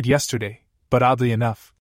decision I made yesterday, but oddly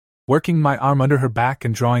enough, working my arm under her back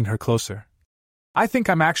and drawing her closer, I think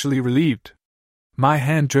I'm actually relieved. My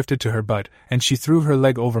hand drifted to her butt, and she threw her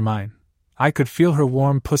leg over mine. I could feel her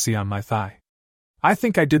warm pussy on my thigh. I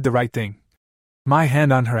think I did the right thing. My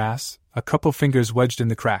hand on her ass, a couple fingers wedged in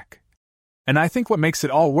the crack. And I think what makes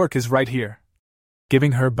it all work is right here.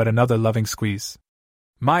 Giving her but another loving squeeze.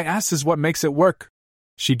 My ass is what makes it work,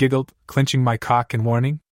 she giggled, clenching my cock in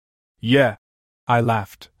warning. Yeah, I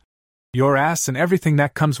laughed. Your ass and everything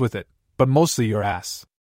that comes with it, but mostly your ass.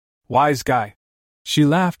 Wise guy. She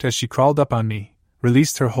laughed as she crawled up on me,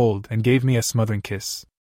 released her hold, and gave me a smothering kiss.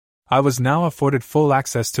 I was now afforded full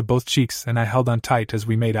access to both cheeks, and I held on tight as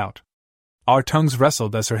we made out. Our tongues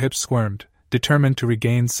wrestled as her hips squirmed, determined to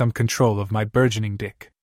regain some control of my burgeoning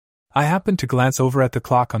dick. I happened to glance over at the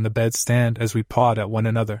clock on the bedstand as we pawed at one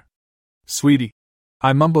another. Sweetie,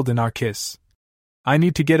 I mumbled in our kiss. I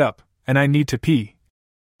need to get up, and I need to pee.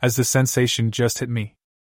 As the sensation just hit me.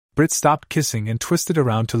 Britt stopped kissing and twisted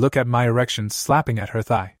around to look at my erection slapping at her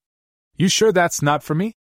thigh. You sure that's not for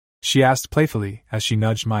me? She asked playfully as she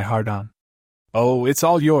nudged my hard-on. Oh, it's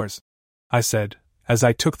all yours, I said, as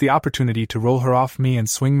I took the opportunity to roll her off me and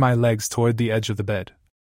swing my legs toward the edge of the bed.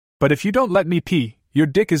 But if you don't let me pee, your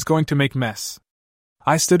dick is going to make mess.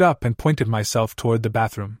 I stood up and pointed myself toward the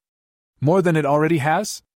bathroom. More than it already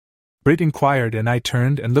has? Britt inquired, and I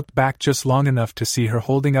turned and looked back just long enough to see her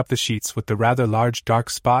holding up the sheets with the rather large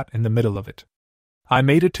dark spot in the middle of it. I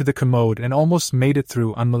made it to the commode and almost made it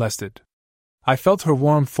through unmolested. I felt her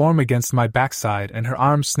warm form against my backside and her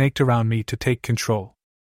arms snaked around me to take control.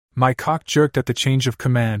 My cock jerked at the change of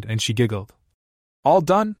command and she giggled. All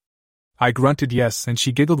done? I grunted yes, and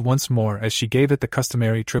she giggled once more as she gave it the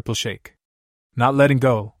customary triple shake. Not letting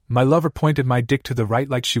go, my lover pointed my dick to the right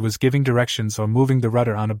like she was giving directions or moving the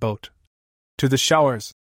rudder on a boat. To the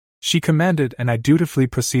showers, she commanded, and I dutifully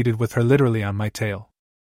proceeded with her literally on my tail.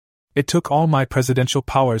 It took all my presidential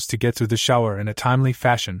powers to get through the shower in a timely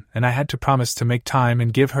fashion, and I had to promise to make time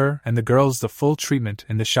and give her and the girls the full treatment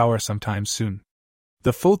in the shower sometime soon.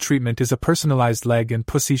 The full treatment is a personalized leg and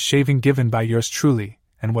pussy shaving given by yours truly,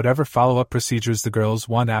 and whatever follow-up procedures the girls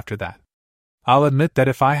want after that. I'll admit that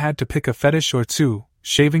if I had to pick a fetish or two,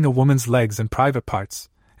 shaving a woman's legs and private parts,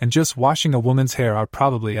 and just washing a woman's hair are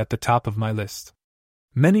probably at the top of my list.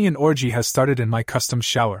 Many an orgy has started in my custom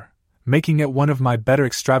shower, making it one of my better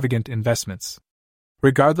extravagant investments.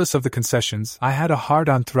 Regardless of the concessions, I had a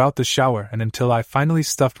hard-on throughout the shower and until I finally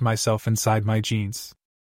stuffed myself inside my jeans.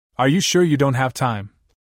 Are you sure you don't have time?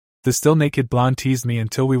 The still-naked blonde teased me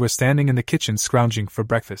until we were standing in the kitchen scrounging for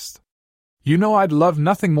breakfast. You know I'd love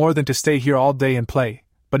nothing more than to stay here all day and play,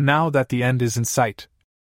 but now that the end is in sight.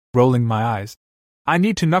 Rolling my eyes. I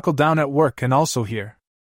need to knuckle down at work and also here.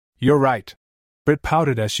 You're right. Britt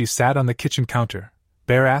pouted as she sat on the kitchen counter,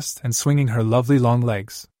 bare-assed and swinging her lovely long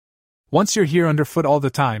legs. Once you're here underfoot all the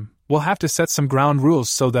time, we'll have to set some ground rules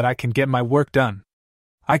so that I can get my work done.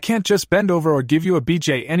 I can't just bend over or give you a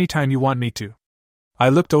BJ anytime you want me to. I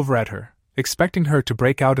looked over at her, expecting her to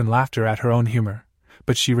break out in laughter at her own humor,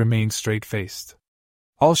 but she remained straight-faced.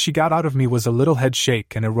 All she got out of me was a little head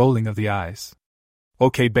shake and a rolling of the eyes.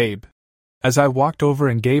 Okay, babe. As I walked over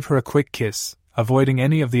and gave her a quick kiss, avoiding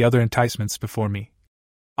any of the other enticements before me.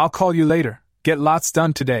 I'll call you later, get lots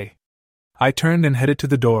done today. I turned and headed to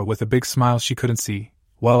the door with a big smile she couldn't see.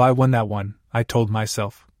 Well, I won that one, I told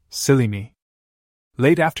myself. Silly me.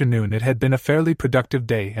 Late afternoon, it had been a fairly productive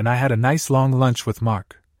day and I had a nice long lunch with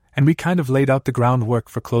Mark, and we kind of laid out the groundwork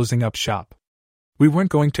for closing up shop. We weren't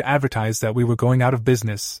going to advertise that we were going out of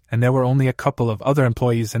business, and there were only a couple of other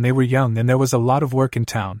employees and they were young and there was a lot of work in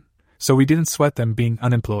town, so we didn't sweat them being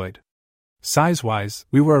unemployed. Size-wise,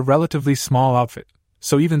 we were a relatively small outfit,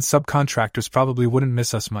 so even subcontractors probably wouldn't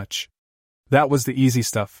miss us much. That was the easy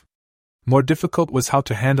stuff. More difficult was how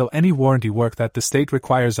to handle any warranty work that the state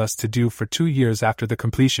requires us to do for 2 years after the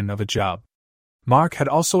completion of a job. Mark had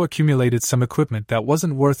also accumulated some equipment that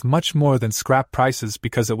wasn't worth much more than scrap prices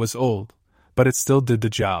because it was old, but it still did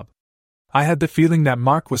the job. I had the feeling that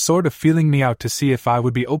Mark was sort of feeling me out to see if I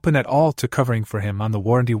would be open at all to covering for him on the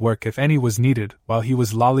warranty work if any was needed while he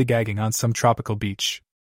was lollygagging on some tropical beach.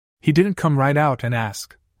 He didn't come right out and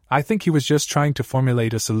ask. I think he was just trying to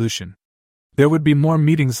formulate a solution. There would be more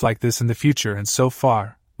meetings like this in the future, and so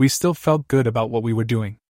far, we still felt good about what we were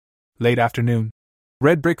doing. Late afternoon.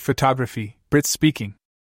 Red Brick Photography, Britt speaking.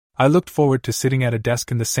 I looked forward to sitting at a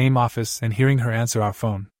desk in the same office and hearing her answer our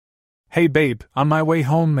phone. Hey babe, on my way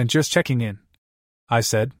home and just checking in, I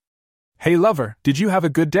said. Hey lover, did you have a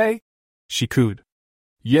good day? She cooed.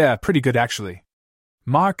 Yeah, pretty good actually.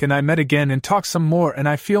 Mark and I met again and talked some more and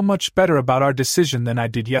I feel much better about our decision than I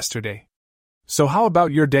did yesterday. So how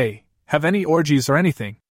about your day? Have any orgies or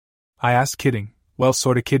anything? I asked, kidding. Well,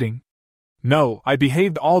 sorta kidding. No, I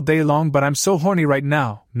behaved all day long, but I'm so horny right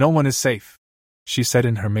now, no one is safe, she said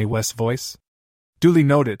in her Mae West voice. Duly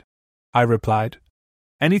noted, I replied.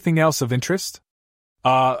 Anything else of interest?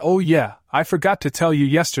 Oh yeah, I forgot to tell you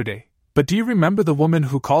yesterday, but do you remember the woman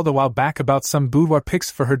who called a while back about some boudoir pics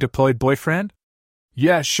for her deployed boyfriend?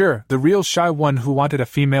 Yeah, sure, the real shy one who wanted a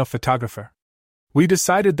female photographer. We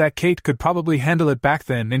decided that Kate could probably handle it back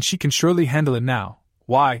then and she can surely handle it now.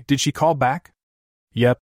 Why, did she call back?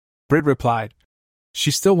 Yep, Britt replied.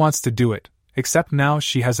 She still wants to do it, except now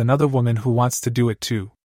she has another woman who wants to do it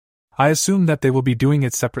too. I assume that they will be doing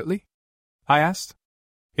it separately? I asked.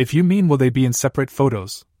 If you mean will they be in separate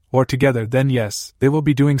photos, or together, then yes, they will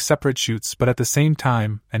be doing separate shoots but at the same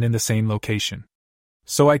time and in the same location.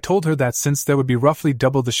 So I told her that since there would be roughly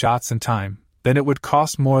double the shots and time, then it would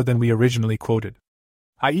cost more than we originally quoted.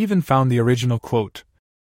 I even found the original quote,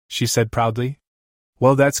 she said proudly.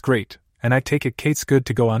 Well, that's great, and I take it Kate's good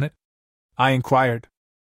to go on it? I inquired.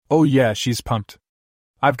 Oh yeah, she's pumped.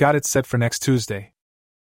 I've got it set for next Tuesday.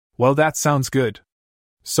 Well, that sounds good.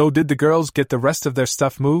 So did the girls get the rest of their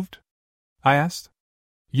stuff moved? I asked.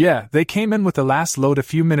 Yeah, they came in with the last load a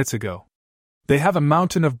few minutes ago. They have a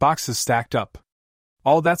mountain of boxes stacked up.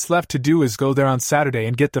 All that's left to do is go there on Saturday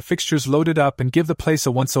and get the fixtures loaded up and give the place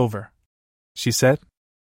a once-over, she said.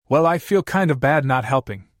 Well, I feel kind of bad not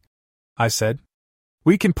helping, I said.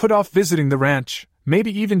 We can put off visiting the ranch,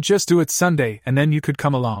 maybe even just do it Sunday and then you could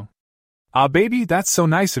come along. Ah, baby, that's so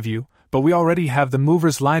nice of you, but we already have the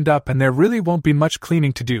movers lined up and there really won't be much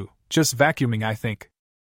cleaning to do, just vacuuming, I think.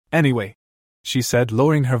 Anyway, she said,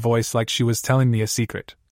 lowering her voice like she was telling me a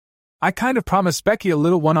secret. I kind of promised Becky a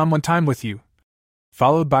little one-on-one time with you.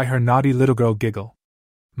 Followed by her naughty little girl giggle.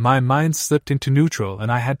 My mind slipped into neutral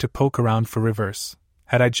and I had to poke around for reverse.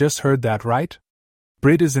 Had I just heard that right?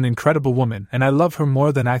 Britt is an incredible woman and I love her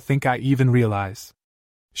more than I think I even realize.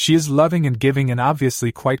 She is loving and giving and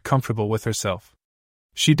obviously quite comfortable with herself.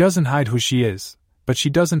 She doesn't hide who she is, but she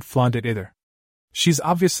doesn't flaunt it either. She's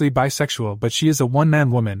obviously bisexual, but she is a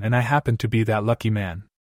one-man woman and I happen to be that lucky man.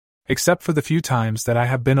 Except for the few times that I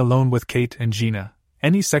have been alone with Kate and Gina,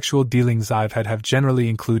 any sexual dealings I've had have generally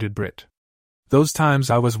included Britt. Those times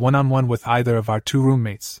I was one-on-one with either of our two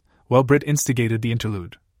roommates, well, Britt instigated the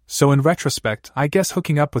interlude, so in retrospect, I guess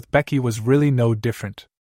hooking up with Becky was really no different.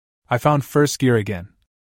 I found first gear again.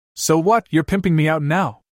 So what, you're pimping me out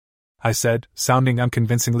now? I said, sounding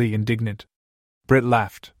unconvincingly indignant. Britt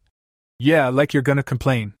laughed. Yeah, like you're gonna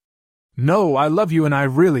complain. No, I love you and I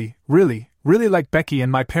really like Becky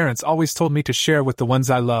and my parents always told me to share with the ones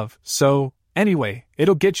I love, so, anyway,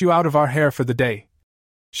 it'll get you out of our hair for the day.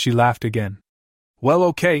 She laughed again. Well,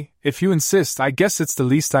 okay, if you insist, I guess it's the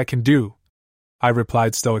least I can do, I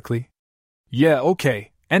replied stoically. Yeah,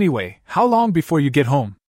 okay, anyway, how long before you get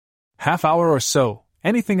home? Half hour or so,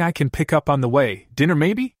 anything I can pick up on the way, dinner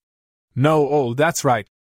maybe? No, oh, that's right.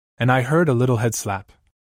 And I heard a little head slap.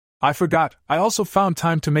 I forgot, I also found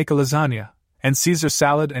time to make a lasagna, and Caesar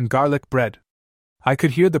salad and garlic bread. I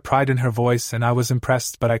could hear the pride in her voice and I was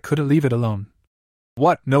impressed, but I couldn't leave it alone.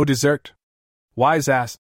 What, no dessert? Wise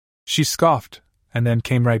ass. She scoffed, and then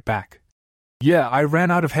came right back. Yeah, I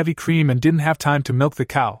ran out of heavy cream and didn't have time to milk the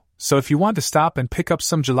cow, so if you want to stop and pick up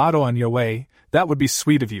some gelato on your way, that would be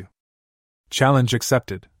sweet of you. Challenge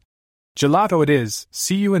accepted. Gelato it is,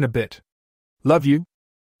 see you in a bit. Love you?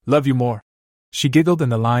 Love you more. She giggled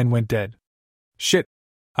and the line went dead. Shit,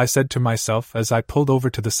 I said to myself as I pulled over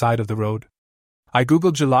to the side of the road. I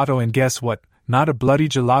googled gelato and guess what, not a bloody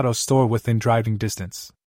gelato store within driving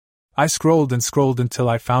distance. I scrolled and scrolled until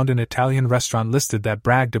I found an Italian restaurant listed that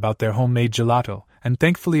bragged about their homemade gelato, and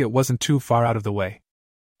thankfully it wasn't too far out of the way.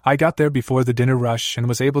 I got there before the dinner rush and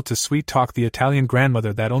was able to sweet-talk the Italian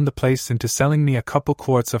grandmother that owned the place into selling me a couple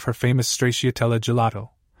quarts of her famous stracciatella gelato,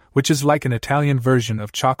 which is like an Italian version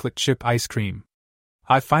of chocolate chip ice cream.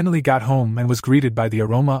 I finally got home and was greeted by the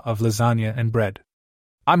aroma of lasagna and bread.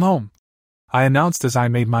 I'm home, I announced as I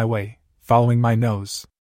made my way, following my nose.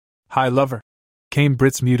 Hi, lover, came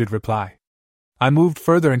Britt's muted reply. I moved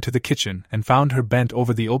further into the kitchen and found her bent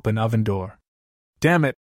over the open oven door. Damn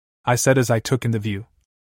it, I said as I took in the view.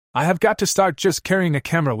 I have got to start just carrying a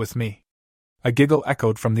camera with me. A giggle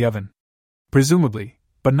echoed from the oven. Presumably,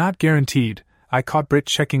 but not guaranteed, I caught Britt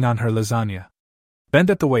checking on her lasagna. Bent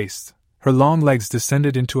at the waist, her long legs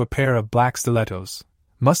descended into a pair of black stilettos,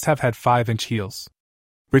 must have had 5-inch heels.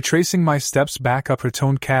 Retracing my steps back up her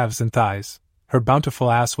toned calves and thighs, her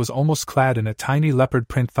bountiful ass was almost clad in a tiny leopard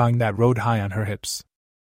print thong that rode high on her hips.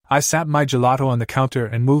 I sat my gelato on the counter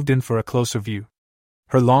and moved in for a closer view.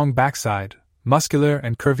 Her long backside, muscular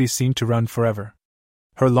and curvy, seemed to run forever.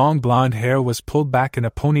 Her long blonde hair was pulled back in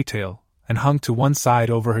a ponytail and hung to one side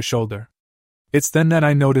over her shoulder. It's then that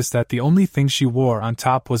I noticed that the only thing she wore on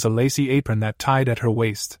top was a lacy apron that tied at her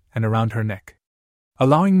waist and around her neck.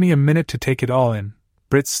 Allowing me a minute to take it all in,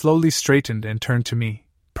 Brit slowly straightened and turned to me,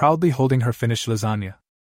 proudly holding her finished lasagna.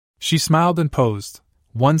 She smiled and posed,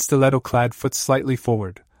 one stiletto-clad foot slightly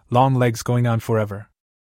forward, long legs going on forever.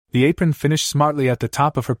 The apron finished smartly at the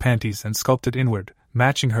top of her panties and sculpted inward,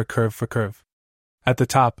 matching her curve for curve. At the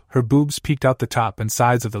top, her boobs peeked out the top and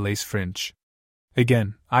sides of the lace fringe.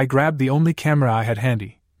 Again, I grabbed the only camera I had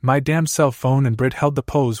handy, my damn cell phone, and Brit held the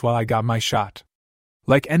pose while I got my shot.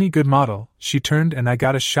 Like any good model, she turned and I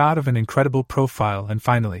got a shot of an incredible profile and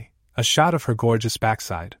finally, a shot of her gorgeous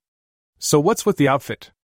backside. "So what's with the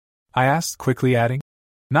outfit?" I asked, quickly adding,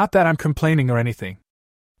 "Not that I'm complaining or anything."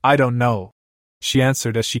 "I don't know," she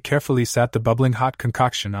answered as she carefully sat the bubbling hot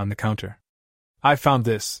concoction on the counter. "I found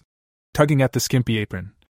this," tugging at the skimpy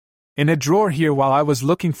apron, "in a drawer here while I was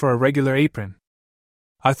looking for a regular apron."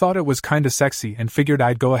 I thought it was kinda sexy and figured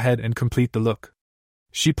I'd go ahead and complete the look.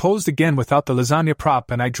 She posed again without the lasagna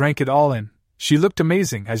prop and I drank it all in. She looked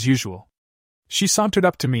amazing, as usual. She sauntered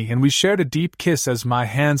up to me and we shared a deep kiss as my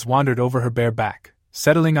hands wandered over her bare back,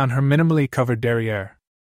 settling on her minimally covered derriere.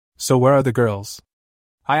 "So where are the girls?"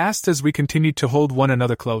 I asked as we continued to hold one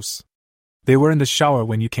another close. "They were in the shower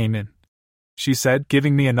when you came in," she said,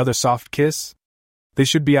 giving me another soft kiss. "They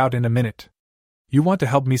should be out in a minute. You want to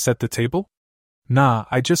help me set the table?" "Nah,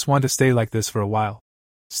 I just want to stay like this for a while."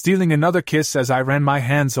 Stealing another kiss as I ran my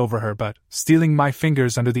hands over her but stealing my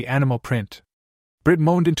fingers under the animal print. Brit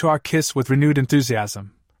moaned into our kiss with renewed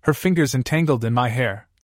enthusiasm, her fingers entangled in my hair.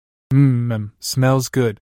 Smells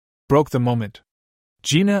good," broke the moment.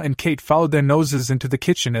 Gina and Kate followed their noses into the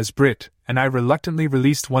kitchen as Brit and I reluctantly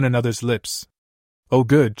released one another's lips. "Oh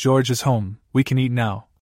good, George is home, we can eat now."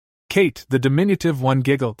 Kate, the diminutive one,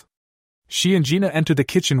 giggled. She and Gina entered the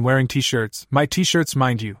kitchen wearing t-shirts, my t-shirts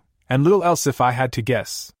mind you, and little else if I had to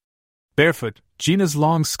guess. Barefoot, Gina's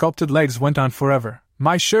long sculpted legs went on forever,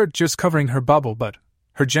 my shirt just covering her bubble butt,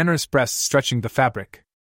 her generous breasts stretching the fabric.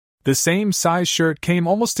 The same size shirt came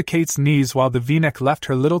almost to Kate's knees while the v-neck left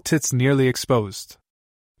her little tits nearly exposed.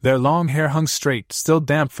 Their long hair hung straight, still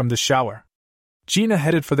damp from the shower. Gina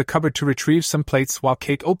headed for the cupboard to retrieve some plates while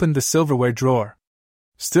Kate opened the silverware drawer.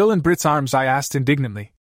 Still in Brit's arms, I asked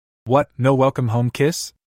indignantly, "What, no welcome home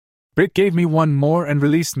kiss?" Brit gave me one more and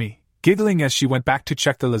released me, giggling as she went back to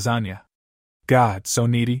check the lasagna. "God, so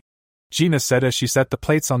needy," Gina said as she set the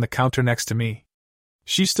plates on the counter next to me.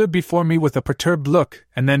 She stood before me with a perturbed look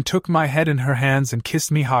and then took my head in her hands and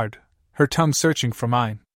kissed me hard, her tongue searching for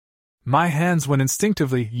mine. My hands went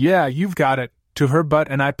instinctively, "Yeah, you've got it," to her butt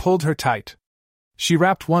and I pulled her tight. She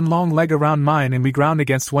wrapped one long leg around mine and we ground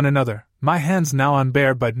against one another, my hands now on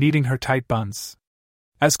bare but needing her tight buns.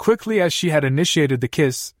 As quickly as she had initiated the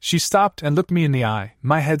kiss, she stopped and looked me in the eye,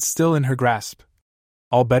 my head still in her grasp.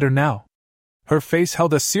 "All better now?" Her face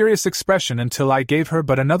held a serious expression until I gave her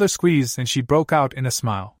but another squeeze and she broke out in a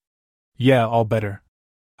smile. "Yeah, all better,"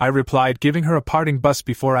 I replied, giving her a parting buss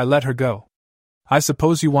before I let her go. "I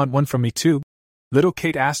suppose you want one from me too?" little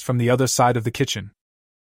Kate asked from the other side of the kitchen.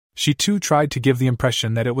 She too tried to give the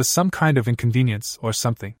impression that it was some kind of inconvenience or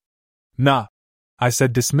something. "Nah," I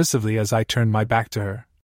said dismissively as I turned my back to her.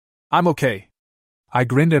 "I'm okay." I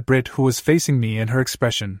grinned at Brit, who was facing me, and her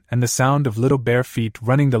expression and the sound of little bare feet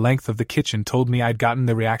running the length of the kitchen told me I'd gotten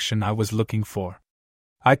the reaction I was looking for.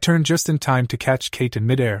 I turned just in time to catch Kate in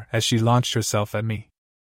midair as she launched herself at me.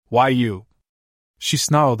 "Why you?" she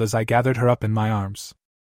snarled as I gathered her up in my arms.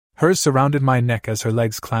 Hers surrounded my neck as her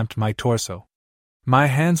legs clamped my torso. My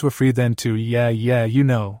hands were free then to,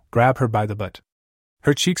 grab her by the butt.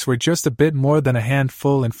 Her cheeks were just a bit more than a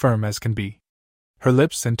handful and firm as can be. Her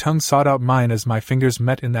lips and tongue sought out mine as my fingers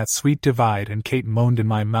met in that sweet divide, and Kate moaned in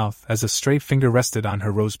my mouth as a stray finger rested on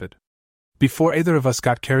her rosebud. Before either of us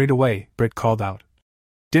got carried away, Brit called out,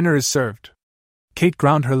 "Dinner is served." Kate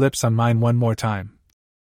ground her lips on mine one more time.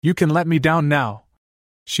 "You can let me down now,"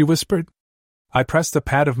 she whispered. I pressed the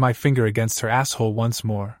pad of my finger against her asshole once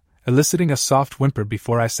more, eliciting a soft whimper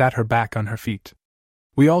before I sat her back on her feet.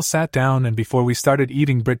 We all sat down, and before we started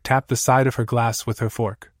eating, Brit tapped the side of her glass with her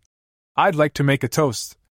fork. "I'd like to make a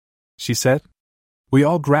toast," she said. We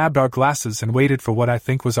all grabbed our glasses and waited for what I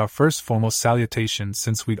think was our first formal salutation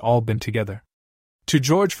since we'd all been together. To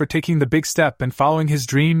George for taking the big step and following his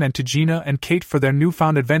dream, and to Gina and Kate for their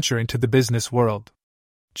newfound adventure into the business world.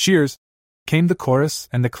 "Cheers," came the chorus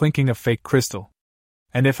and the clinking of fake crystal.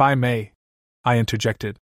 "And if I may," I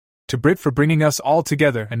interjected, "to Brit for bringing us all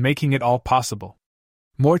together and making it all possible."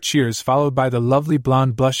 More cheers followed by the lovely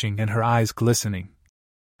blonde blushing and her eyes glistening.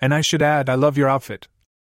 "And I should add, I love your outfit,"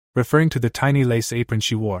 referring to the tiny lace apron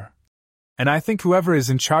she wore. and I think whoever is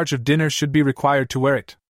in charge of dinner should be required to wear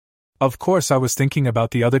it. Of course, I was thinking about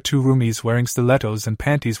the other two roomies wearing stilettos and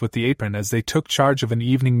panties with the apron as they took charge of an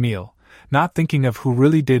evening meal, not thinking of who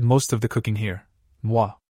really did most of the cooking here.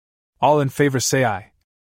 Moi. All in favor say aye.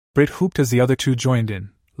 Brit whooped as the other two joined in,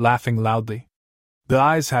 laughing loudly. The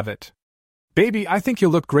ayes have it. Baby, I think you'll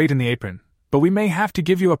look great in the apron, but we may have to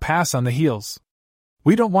give you a pass on the heels.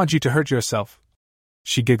 We don't want you to hurt yourself.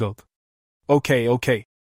 She giggled. Okay.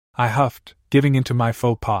 I huffed, giving in to my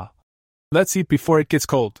faux pas. Let's eat before it gets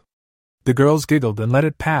cold. The girls giggled and let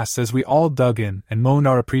it pass as we all dug in and moaned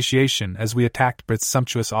our appreciation as we attacked Brit's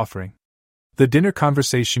sumptuous offering. The dinner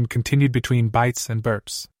conversation continued between bites and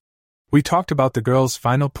burps. We talked about the girls'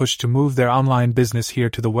 final push to move their online business here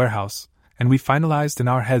to the warehouse, and we finalized in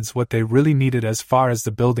our heads what they really needed as far as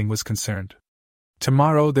the building was concerned.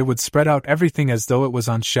 Tomorrow they would spread out everything as though it was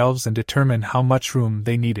on shelves and determine how much room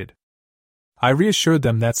they needed. I reassured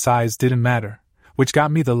them that size didn't matter, which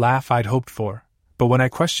got me the laugh I'd hoped for, but when I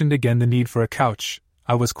questioned again the need for a couch,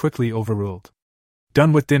 I was quickly overruled.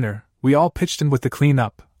 Done with dinner, we all pitched in with the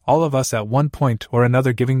clean-up, all of us at one point or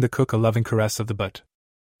another giving the cook a loving caress of the butt.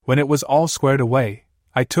 When it was all squared away,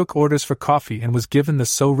 I took orders for coffee and was given the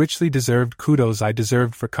so richly deserved kudos I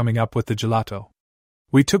deserved for coming up with the gelato.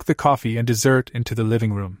 We took the coffee and dessert into the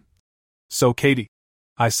living room. So Katie,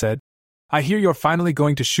 I said, I hear you're finally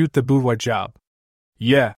going to shoot the boudoir job.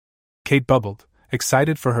 Yeah, Kate bubbled,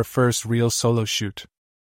 excited for her first real solo shoot.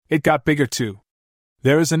 It got bigger too.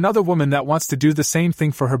 There is another woman that wants to do the same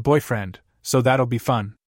thing for her boyfriend, so that'll be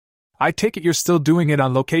fun. I take it you're still doing it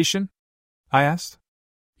on location? I asked.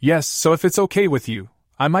 Yes, so if it's okay with you,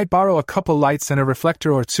 I might borrow a couple lights and a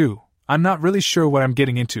reflector or two. I'm not really sure what I'm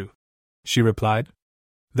getting into, she replied.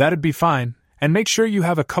 That'd be fine, and make sure you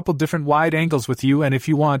have a couple different wide angles with you, and if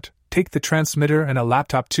you want, take the transmitter and a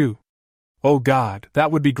laptop too. Oh God, that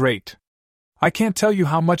would be great. I can't tell you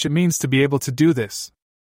how much it means to be able to do this.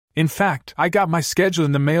 In fact, I got my schedule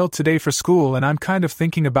in the mail today for school and I'm kind of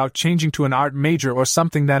thinking about changing to an art major or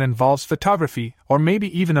something that involves photography, or maybe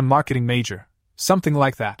even a marketing major, something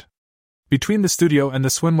like that. Between the studio and the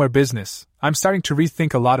swimwear business, I'm starting to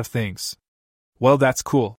rethink a lot of things. Well, that's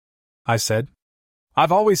cool, I said.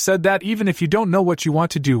 I've always said that even if you don't know what you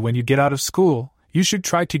want to do when you get out of school, you should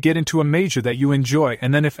try to get into a major that you enjoy,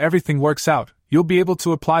 and then if everything works out, you'll be able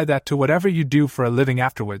to apply that to whatever you do for a living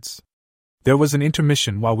afterwards. There was an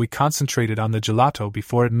intermission while we concentrated on the gelato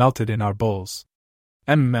before it melted in our bowls.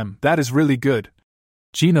 That is really good.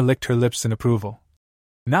 Gina licked her lips in approval.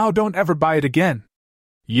 Now don't ever buy it again.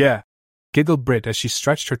 Yeah, giggled Brit as she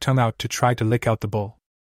stretched her tongue out to try to lick out the bowl.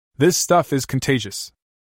 This stuff is contagious.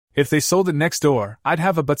 If they sold it next door, I'd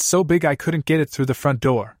have a butt so big I couldn't get it through the front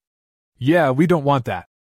door. Yeah, we don't want that,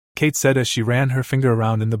 Kate said as she ran her finger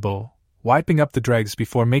around in the bowl, wiping up the dregs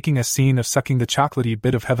before making a scene of sucking the chocolatey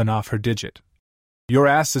bit of heaven off her digit. Your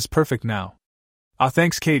ass is perfect now. Ah,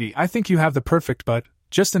 thanks, Katie, I think you have the perfect butt,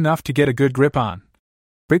 just enough to get a good grip on.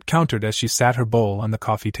 Brit countered as she sat her bowl on the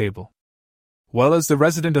coffee table. Well, as the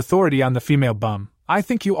resident authority on the female bum, I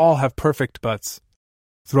think you all have perfect butts.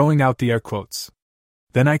 Throwing out the air quotes.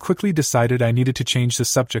 Then I quickly decided I needed to change the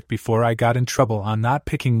subject before I got in trouble on not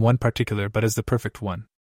picking one particular but as the perfect one.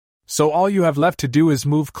 So all you have left to do is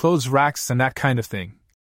move clothes racks and that kind of thing.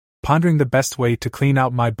 Pondering the best way to clean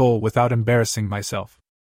out my bowl without embarrassing myself.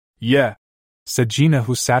 Yeah, said Gina,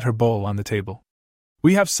 who sat her bowl on the table.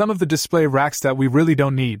 We have some of the display racks that we really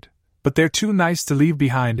don't need, but they're too nice to leave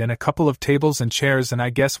behind, and a couple of tables and chairs, and I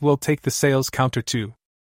guess we'll take the sales counter too.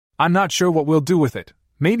 I'm not sure what we'll do with it.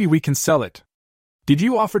 Maybe we can sell it. Did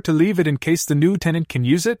you offer to leave it in case the new tenant can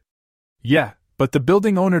use it? Yeah, but the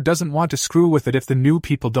building owner doesn't want to screw with it if the new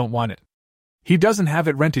people don't want it. He doesn't have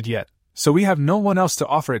it rented yet, so we have no one else to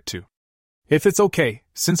offer it to. If it's okay,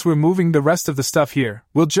 since we're moving the rest of the stuff here,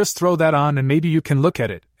 we'll just throw that on and maybe you can look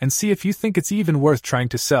at it and see if you think it's even worth trying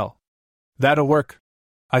to sell. That'll work,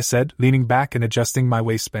 I said, leaning back and adjusting my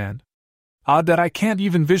waistband. Odd that I can't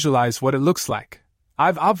even visualize what it looks like.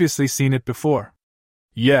 I've obviously seen it before.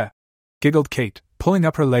 Yeah, giggled Kate, pulling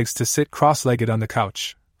up her legs to sit cross-legged on the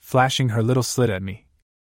couch, flashing her little slit at me.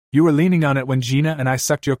 You were leaning on it when Gina and I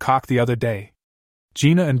sucked your cock the other day.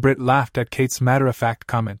 Gina and Brit laughed at Kate's matter-of-fact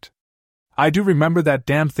comment. I do remember that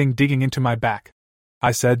damn thing digging into my back,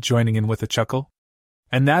 I said, joining in with a chuckle.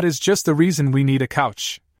 And that is just the reason we need a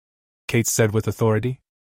couch, Kate said with authority.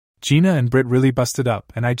 Gina and Brit really busted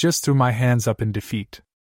up and I just threw my hands up in defeat.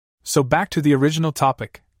 So back to the original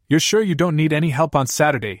topic. You're sure you don't need any help on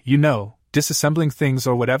Saturday, disassembling things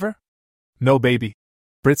or whatever? No, baby,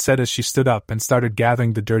 Brit said as she stood up and started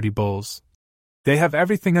gathering the dirty bowls. They have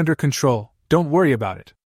everything under control, don't worry about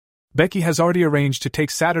it. Becky has already arranged to take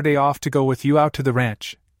Saturday off to go with you out to the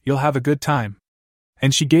ranch. You'll have a good time.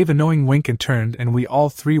 And she gave a knowing wink and turned, and we all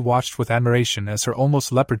three watched with admiration as her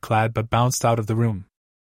almost leopard-clad butt bounced out of the room.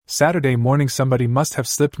 Saturday morning somebody must have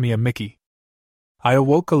slipped me a Mickey. I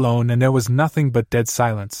awoke alone and there was nothing but dead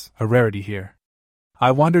silence, a rarity here.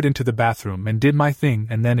 I wandered into the bathroom and did my thing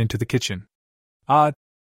and then into the kitchen. Odd,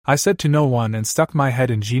 I said to no one and stuck my head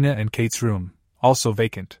in Gina and Kate's room, also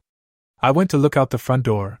vacant. I went to look out the front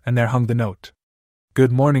door and there hung the note.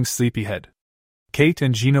 Good morning, sleepyhead. Kate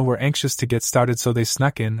and Gina were anxious to get started so they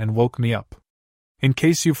snuck in and woke me up. In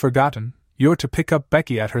case you've forgotten, you're to pick up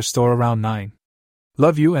Becky at her store around 9.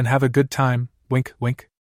 Love you and have a good time, wink wink.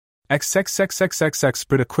 XXXXXX.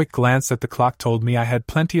 But a quick glance at the clock told me I had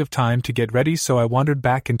plenty of time to get ready, so I wandered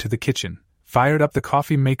back into the kitchen, fired up the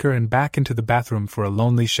coffee maker and back into the bathroom for a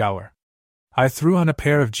lonely shower. I threw on a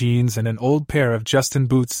pair of jeans and an old pair of Justin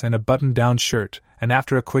boots and a button-down shirt, and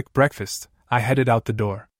after a quick breakfast, I headed out the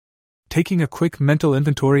door. Taking a quick mental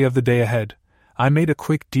inventory of the day ahead, I made a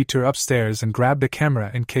quick detour upstairs and grabbed a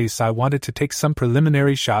camera in case I wanted to take some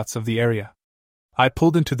preliminary shots of the area. I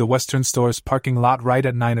pulled into the Western Store's parking lot right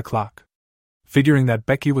at 9 o'clock. Figuring that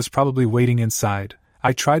Becky was probably waiting inside,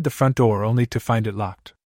 I tried the front door only to find it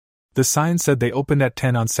locked. The sign said they opened at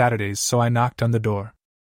 10 on Saturdays, so I knocked on the door.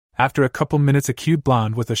 After a couple minutes, a cute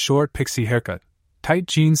blonde with a short pixie haircut, tight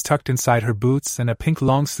jeans tucked inside her boots and a pink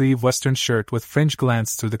long-sleeve Western shirt with fringe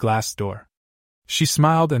glanced through the glass door. She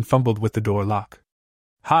smiled and fumbled with the door lock.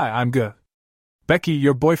 Hi, I'm good. Becky,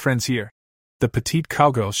 your boyfriend's here. The petite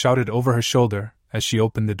cowgirl shouted over her shoulder as she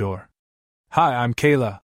opened the door. Hi, I'm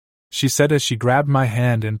Kayla, she said as she grabbed my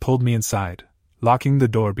hand and pulled me inside, locking the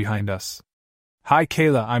door behind us. Hi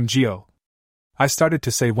Kayla, I'm Gio. I started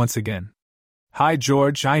to say once again. Hi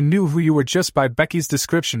George, I knew who you were just by Becky's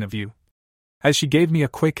description of you. As she gave me a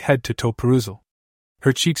quick head-to-toe perusal.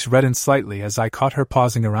 Her cheeks reddened slightly as I caught her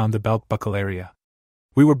pausing around the belt buckle area.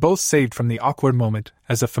 We were both saved from the awkward moment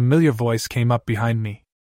as a familiar voice came up behind me.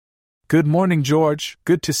 Good morning, George,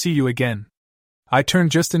 good to see you again. I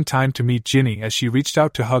turned just in time to meet Ginny as she reached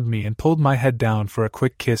out to hug me and pulled my head down for a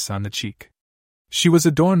quick kiss on the cheek. She was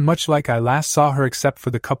adorned much like I last saw her except for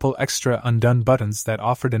the couple extra undone buttons that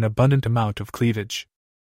offered an abundant amount of cleavage.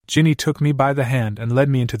 Ginny took me by the hand and led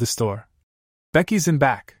me into the store. Becky's in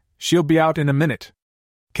back, she'll be out in a minute.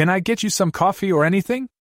 Can I get you some coffee or anything?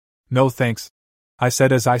 No thanks, I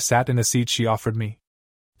said as I sat in a seat she offered me.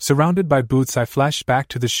 Surrounded by boots, I flashed back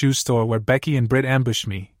to the shoe store where Becky and Britt ambushed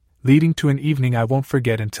me, leading to an evening I won't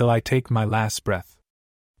forget until I take my last breath.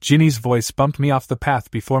 Ginny's voice bumped me off the path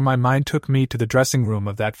before my mind took me to the dressing room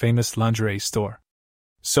of that famous lingerie store.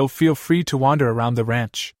 So feel free to wander around the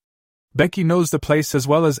ranch. Becky knows the place as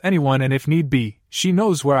well as anyone, and if need be, she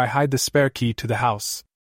knows where I hide the spare key to the house.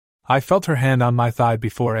 I felt her hand on my thigh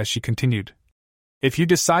before as she continued. If you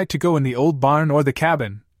decide to go in the old barn or the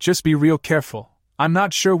cabin, just be real careful. I'm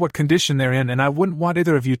not sure what condition they're in and I wouldn't want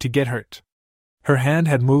either of you to get hurt. Her hand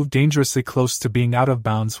had moved dangerously close to being out of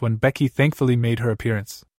bounds when Becky thankfully made her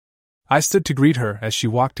appearance. I stood to greet her as she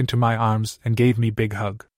walked into my arms and gave me a big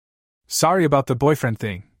hug. Sorry about the boyfriend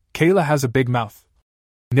thing, Kayla has a big mouth.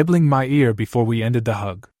 Nibbling my ear before we ended the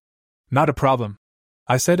hug. Not a problem,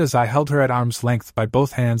 I said as I held her at arm's length by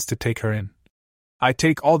both hands to take her in. I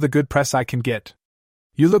take all the good press I can get.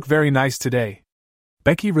 You look very nice today.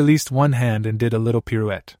 Becky released one hand and did a little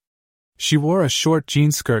pirouette. She wore a short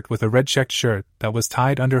jean skirt with a red checked shirt that was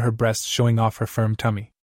tied under her breast, showing off her firm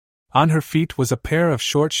tummy. On her feet was a pair of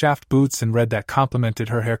short shaft boots in red that complemented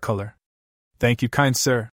her hair color. Thank you, kind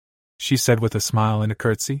sir, she said with a smile and a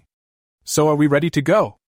curtsy. So are we ready to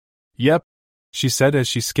go? Yep, she said as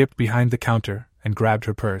she skipped behind the counter and grabbed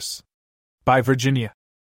her purse. Bye, Virginia,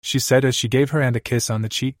 she said as she gave her hand a kiss on the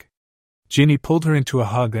cheek. Ginny pulled her into a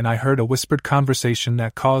hug and I heard a whispered conversation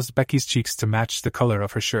that caused Becky's cheeks to match the color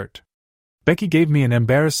of her shirt. Becky gave me an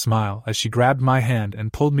embarrassed smile as she grabbed my hand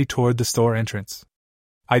and pulled me toward the store entrance.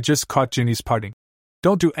 I just caught Ginny's parting.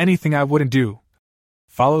 Don't do anything I wouldn't do.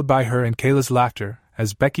 Followed by her and Kayla's laughter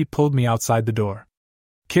as Becky pulled me outside the door.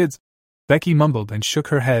 Kids, Becky mumbled and shook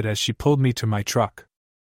her head as she pulled me to my truck.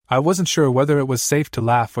 I wasn't sure whether it was safe to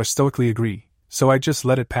laugh or stoically agree, so I just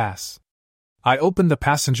let it pass. I opened the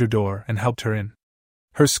passenger door and helped her in.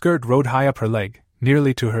 Her skirt rode high up her leg,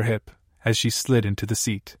 nearly to her hip, as she slid into the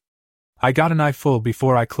seat. I got an eyeful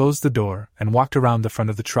before I closed the door and walked around the front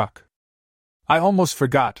of the truck. I almost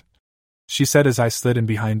forgot, she said as I slid in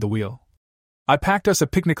behind the wheel. I packed us a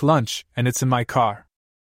picnic lunch and it's in my car.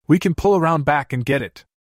 We can pull around back and get it.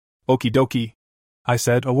 Okie dokie, I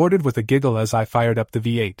said, awarded with a giggle as I fired up the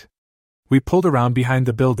V8. We pulled around behind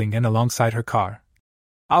the building and alongside her car.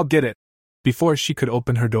 I'll get it, before she could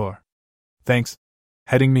open her door. Thanks.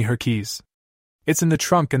 Handing me her keys. It's in the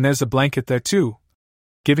trunk and there's a blanket there too.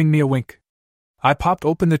 Giving me a wink. I popped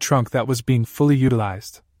open the trunk that was being fully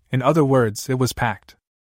utilized. In other words, it was packed.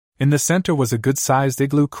 In the center was a good-sized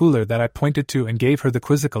igloo cooler that I pointed to and gave her the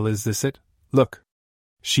quizzical "Is this it? Look."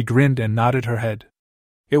 She grinned and nodded her head.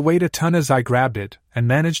 It weighed a ton as I grabbed it and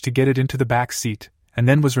managed to get it into the back seat, and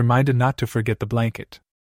then was reminded not to forget the blanket.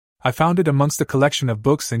 I found it amongst a collection of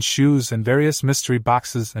books and shoes and various mystery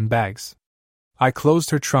boxes and bags. I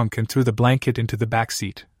closed her trunk and threw the blanket into the back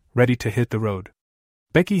seat, ready to hit the road.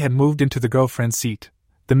 Becky had moved into the girlfriend seat,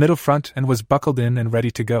 the middle front, and was buckled in and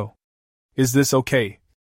ready to go. "Is this okay?"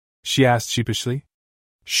 she asked sheepishly.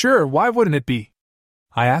 "Sure, why wouldn't it be?"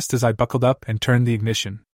 I asked as I buckled up and turned the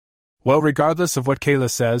ignition. "Well, regardless of what Kayla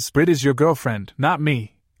says, Britt is your girlfriend, not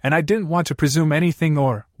me, and I didn't want to presume anything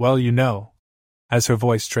or, well, you know," as her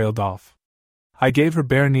voice trailed off. I gave her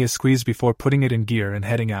bare knee a squeeze before putting it in gear and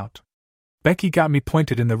heading out. Becky got me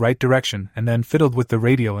pointed in the right direction and then fiddled with the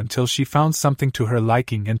radio until she found something to her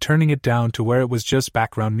liking and turning it down to where it was just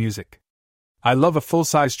background music. "I love a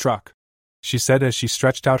full-size truck," she said as she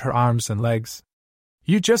stretched out her arms and legs.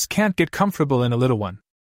 "You just can't get comfortable in a little one,"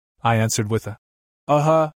 I answered with a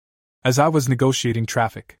uh-huh, as I was negotiating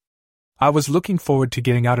traffic. I was looking forward to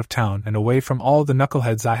getting out of town and away from all the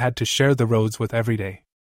knuckleheads I had to share the roads with every day.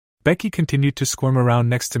 Becky continued to squirm around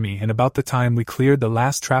next to me, and about the time we cleared the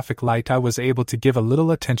last traffic light I was able to give a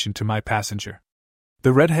little attention to my passenger.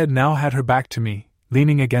 The redhead now had her back to me,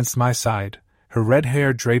 leaning against my side, her red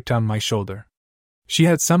hair draped on my shoulder. She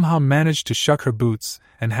had somehow managed to shuck her boots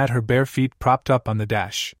and had her bare feet propped up on the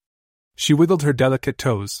dash. She wiggled her delicate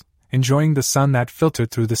toes, enjoying the sun that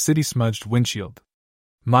filtered through the city-smudged windshield.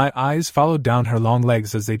 My eyes followed down her long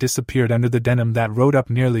legs as they disappeared under the denim that rode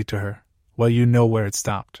up nearly to her. Well, you know where it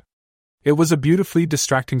stopped. It was a beautifully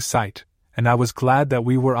distracting sight, and I was glad that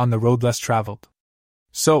we were on the road less traveled.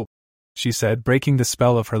 "So," she said, breaking the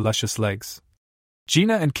spell of her luscious legs,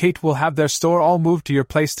 "Gina and Kate will have their store all moved to your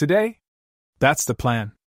place today?" "That's the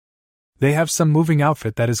plan. They have some moving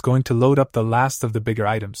outfit that is going to load up the last of the bigger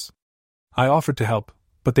items." I offered to help,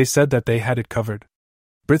 but they said that they had it covered.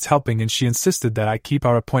 Britt's helping and she insisted that I keep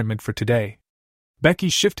our appointment for today. Becky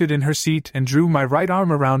shifted in her seat and drew my right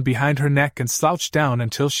arm around behind her neck and slouched down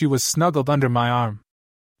until she was snuggled under my arm.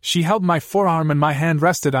 She held my forearm and my hand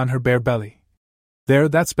rested on her bare belly. "There,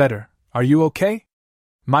 that's better. Are you okay?"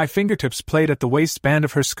 My fingertips played at the waistband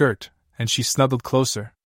of her skirt, and she snuggled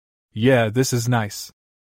closer. "Yeah, this is nice,"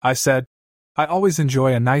 I said. "I always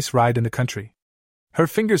enjoy a nice ride in the country." Her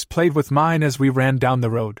fingers played with mine as we ran down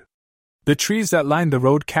the road. The trees that lined the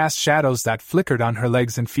road cast shadows that flickered on her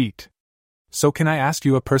legs and feet. "So can I ask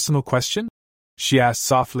you a personal question?" she asked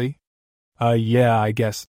softly. Yeah, I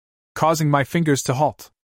guess," causing my fingers to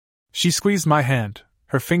halt. She squeezed my hand,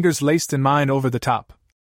 her fingers laced in mine over the top.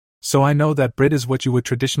 "So I know that Britt is what you would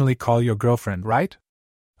traditionally call your girlfriend, right?"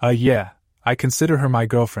 Yeah, I consider her my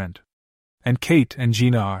girlfriend. And Kate and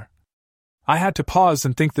Gina are." I had to pause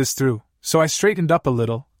and think this through, so I straightened up a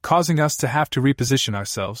little, causing us to have to reposition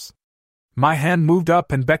ourselves. My hand moved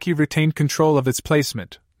up and Becky retained control of its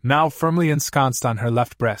placement, now firmly ensconced on her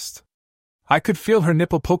left breast. I could feel her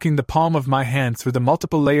nipple poking the palm of my hand through the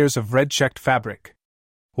multiple layers of red-checked fabric.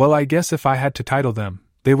 Well, I guess if I had to title them,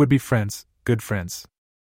 they would be friends, good friends.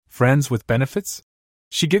 Friends with benefits?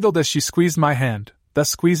 She giggled as she squeezed my hand, thus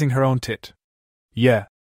squeezing her own tit. Yeah.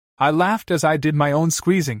 I laughed as I did my own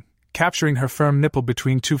squeezing, capturing her firm nipple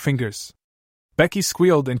between two fingers. Becky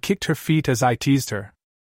squealed and kicked her feet as I teased her.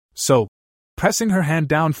 "So," pressing her hand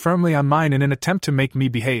down firmly on mine in an attempt to make me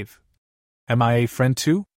behave. "Am I a friend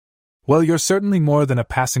too?" "Well, you're certainly more than a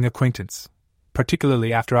passing acquaintance,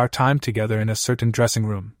 particularly after our time together in a certain dressing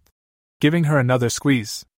room." Giving her another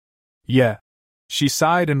squeeze. "Yeah." She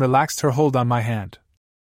sighed and relaxed her hold on my hand.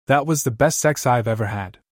 "That was the best sex I've ever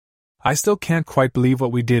had. I still can't quite believe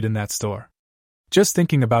what we did in that store. Just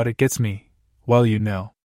thinking about it gets me, well, you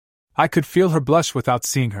know." I could feel her blush without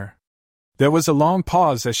seeing her. There was a long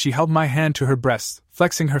pause as she held my hand to her breast,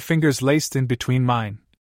 flexing her fingers laced in between mine.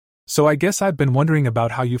 "So I guess I've been wondering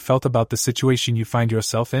about how you felt about the situation you find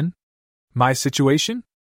yourself in?" "My situation?"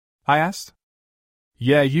 I asked.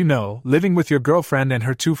 "Yeah, you know, living with your girlfriend and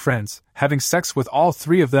her two friends, having sex with all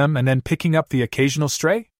three of them and then picking up the occasional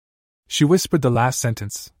stray?" She whispered the last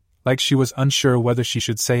sentence, like she was unsure whether she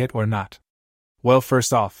should say it or not. "Well,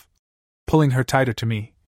 first off," pulling her tighter to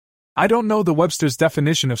me, "I don't know the Webster's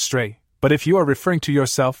definition of stray, but if you are referring to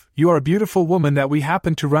yourself, you are a beautiful woman that we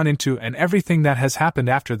happened to run into, and everything that has happened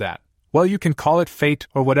after that, well, you can call it fate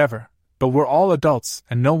or whatever, but we're all adults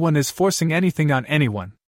and no one is forcing anything on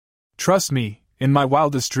anyone. Trust me, in my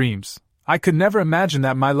wildest dreams, I could never imagine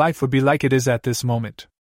that my life would be like it is at this moment.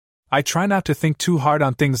 I try not to think too hard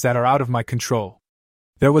on things that are out of my control.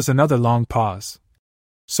 There was another long pause.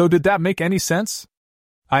 So did that make any sense?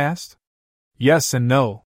 I asked. Yes and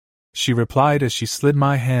no, she replied as she slid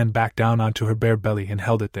my hand back down onto her bare belly and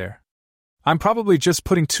held it there. I'm probably just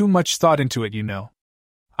putting too much thought into it, you know.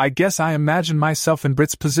 I guess I imagine myself in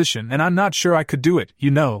Brit's position and I'm not sure I could do it, you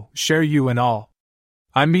know, share you and all.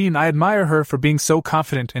 I mean, I admire her for being so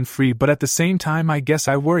confident and free, but at the same time I guess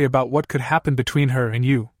I worry about what could happen between her and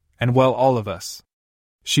you, and well, all of us.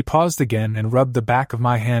 She paused again and rubbed the back of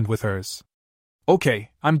my hand with hers.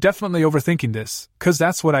 Okay, I'm definitely overthinking this, 'cause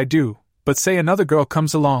that's what I do, but say another girl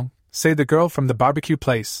comes along, say the girl from the barbecue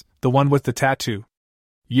place, the one with the tattoo.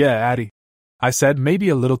 Yeah, Addie, I said, maybe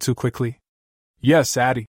a little too quickly. Yes,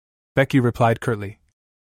 Addie, Becky replied curtly.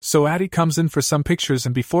 So Addie comes in for some pictures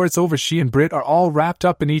and before it's over she and Brit are all wrapped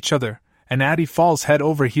up in each other, and Addie falls head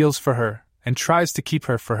over heels for her, and tries to keep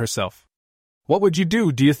her for herself. What would you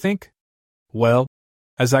do, do you think? Well,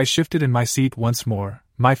 as I shifted in my seat once more,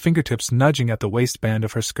 my fingertips nudging at the waistband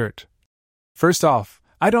of her skirt. First off,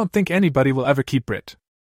 I don't think anybody will ever keep Brit.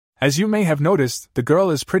 As you may have noticed, the girl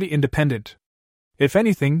is pretty independent. If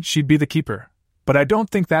anything, she'd be the keeper, but I don't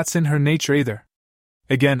think that's in her nature either.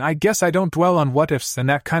 Again, I guess I don't dwell on what-ifs and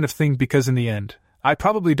that kind of thing because in the end, I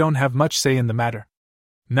probably don't have much say in the matter.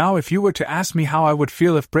 Now if you were to ask me how I would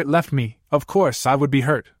feel if Brit left me, of course I would be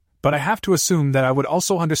hurt, but I have to assume that I would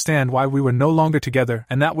also understand why we were no longer together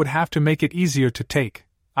and that would have to make it easier to take,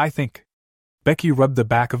 I think. Becky rubbed the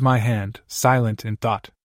back of my hand, silent in thought.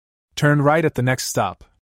 Turn right at the next stop,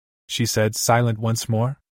 she said, silent once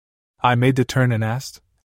more. I made the turn and asked,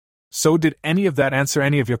 So did any of that answer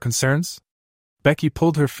any of your concerns? Becky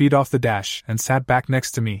pulled her feet off the dash and sat back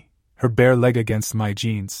next to me, her bare leg against my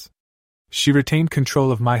jeans. She retained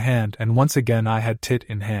control of my hand and once again I had tit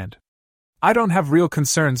in hand. I don't have real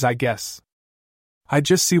concerns, I guess. I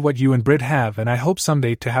just see what you and Brit have and I hope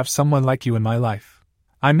someday to have someone like you in my life.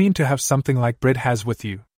 I mean to have something like Brit has with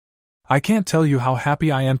you. I can't tell you how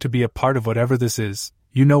happy I am to be a part of whatever this is,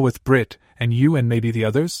 you know, with Brit, and you and maybe the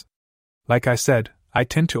others? Like I said, I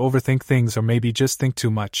tend to overthink things or maybe just think too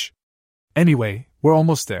much. Anyway, we're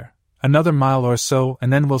almost there. Another mile or so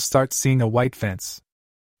and then we'll start seeing a white fence.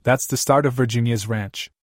 That's the start of Virginia's ranch.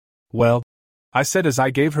 Well, I said as I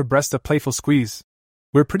gave her breast a playful squeeze,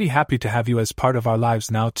 we're pretty happy to have you as part of our lives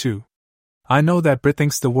now too. I know that Brit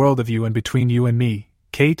thinks the world of you and between you and me,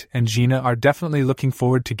 Kate and Gina are definitely looking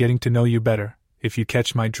forward to getting to know you better, if you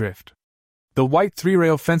catch my drift. The white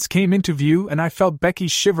three-rail fence came into view and I felt Becky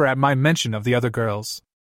shiver at my mention of the other girls.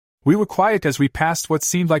 We were quiet as we passed what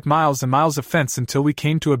seemed like miles and miles of fence until we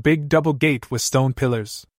came to a big double gate with stone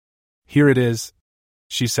pillars. Here it is,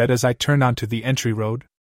 she said as I turned onto the entry road.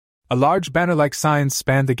 A large banner-like sign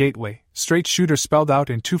spanned the gateway, Straight Shooter spelled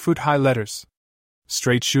out in 2-foot-high letters.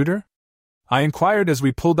 Straight Shooter? I inquired as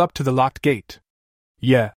we pulled up to the locked gate.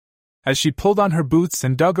 Yeah, as she pulled on her boots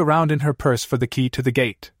and dug around in her purse for the key to the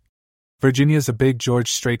gate. Virginia's a big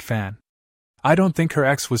George Strait fan. I don't think her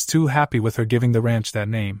ex was too happy with her giving the ranch that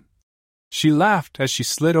name. She laughed as she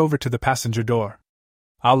slid over to the passenger door.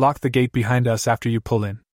 I'll lock the gate behind us after you pull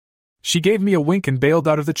in. She gave me a wink and bailed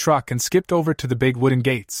out of the truck and skipped over to the big wooden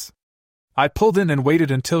gates. I pulled in and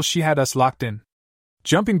waited until she had us locked in.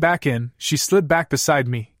 Jumping back in, she slid back beside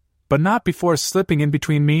me, but not before slipping in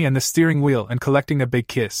between me and the steering wheel and collecting a big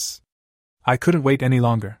kiss. I couldn't wait any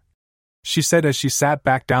longer, she said as she sat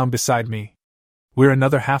back down beside me. We're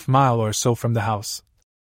another half mile or so from the house,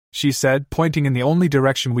 she said, pointing in the only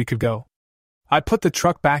direction we could go. I put the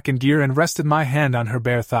truck back in gear and rested my hand on her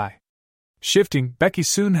bare thigh. Shifting, Becky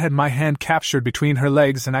soon had my hand captured between her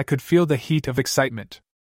legs and I could feel the heat of excitement.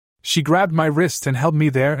 She grabbed my wrist and held me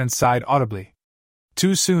there and sighed audibly.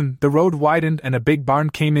 Too soon, the road widened and a big barn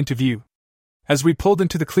came into view. As we pulled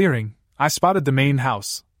into the clearing, I spotted the main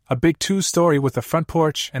house, a big 2-story with a front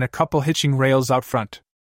porch and a couple hitching rails out front.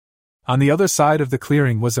 On the other side of the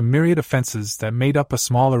clearing was a myriad of fences that made up a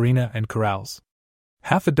small arena and corrals.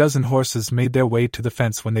 Half a dozen horses made their way to the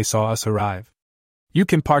fence when they saw us arrive. You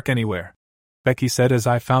can park anywhere, Becky said as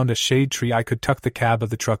I found a shade tree I could tuck the cab of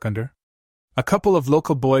the truck under. A couple of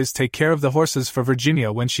local boys take care of the horses for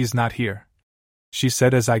Virginia when she's not here, she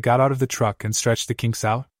said as I got out of the truck and stretched the kinks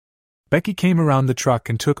out. Becky came around the truck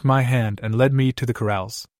and took my hand and led me to the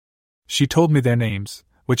corrals. She told me their names,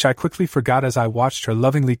 which I quickly forgot as I watched her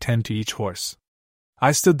lovingly tend to each horse.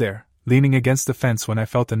 I stood there, leaning against the fence when I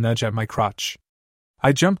felt a nudge at my crotch.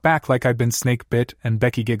 I jumped back like I'd been snake bit and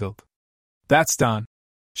Becky giggled. That's Don,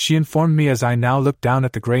 she informed me as I now looked down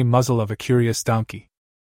at the gray muzzle of a curious donkey.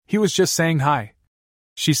 He was just saying hi.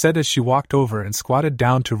 she said as she walked over and squatted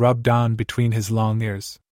down to rub Don between his long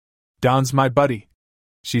ears. Don's my buddy,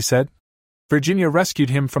 she said. Virginia rescued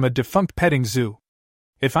him from a defunct petting zoo.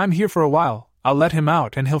 If I'm here for a while, I'll let him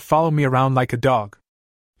out and he'll follow me around like a dog.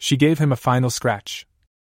 She gave him a final scratch.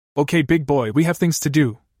 Okay, big boy, we have things to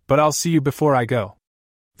do, but I'll see you before I go.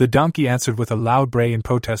 The donkey answered with a loud bray in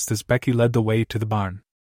protest as Becky led the way to the barn.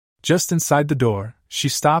 Just inside the door, she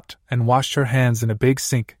stopped and washed her hands in a big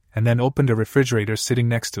sink and then opened a refrigerator sitting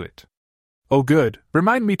next to it. Oh good,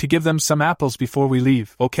 remind me to give them some apples before we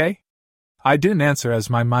leave, okay? I didn't answer as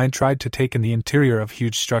my mind tried to take in the interior of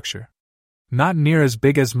huge structure. Not near as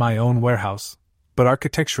big as my own warehouse, but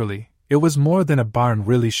architecturally, it was more than a barn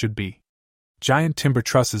really should be. Giant timber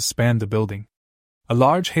trusses spanned the building. A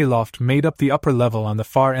large hayloft made up the upper level on the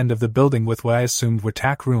far end of the building with what I assumed were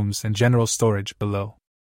tack rooms and general storage below.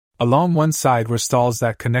 Along one side were stalls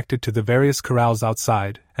that connected to the various corrals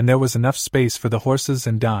outside, and there was enough space for the horses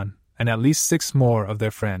and Don, and at least 6 more of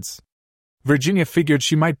their friends. Virginia figured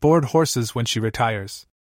she might board horses when she retires,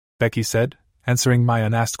 Becky said, answering my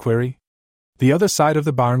unasked query. The other side of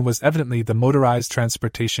the barn was evidently the motorized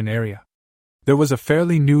transportation area. There was a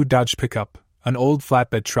fairly new Dodge pickup, an old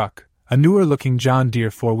flatbed truck, a newer-looking John Deere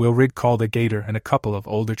 4-wheel rig called a Gator, and a couple of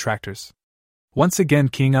older tractors. Once again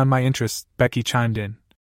keying on my interest, Becky chimed in.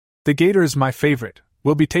 The Gator is my favorite,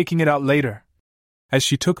 we'll be taking it out later. As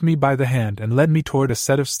she took me by the hand and led me toward a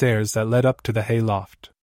set of stairs that led up to the hay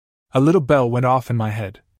loft. A little bell went off in my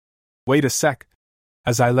head. Wait a sec.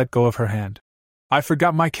 As I let go of her hand. I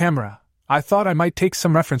forgot my camera. I thought I might take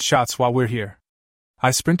some reference shots while we're here.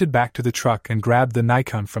 I sprinted back to the truck and grabbed the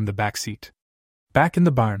Nikon from the back seat. Back in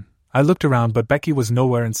the barn, I looked around but Becky was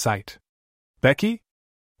nowhere in sight. Becky?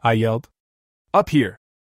 I yelled. Up here,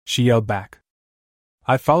 she yelled back.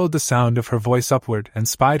 I followed the sound of her voice upward and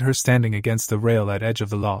spied her standing against the rail at edge of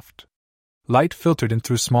the loft. Light filtered in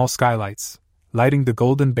through small skylights, lighting the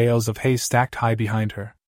golden bales of hay stacked high behind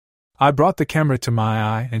her. I brought the camera to my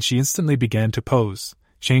eye and she instantly began to pose,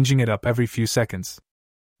 changing it up every few seconds.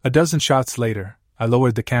 A dozen shots later, I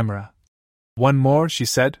lowered the camera. One more, she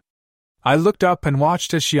said. I looked up and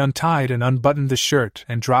watched as she untied and unbuttoned the shirt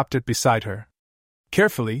and dropped it beside her.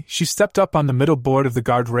 Carefully, she stepped up on the middle board of the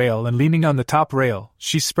guard rail and leaning on the top rail,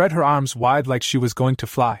 she spread her arms wide like she was going to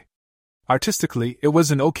fly. Artistically, it was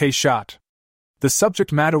an okay shot. The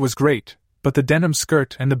subject matter was great, but the denim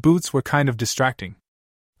skirt and the boots were kind of distracting.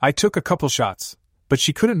 I took a couple shots, but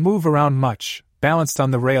she couldn't move around much, balanced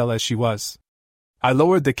on the rail as she was. I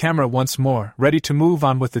lowered the camera once more, ready to move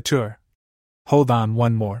on with the tour. Hold on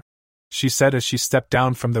one more, she said as she stepped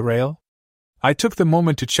down from the rail. I took the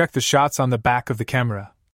moment to check the shots on the back of the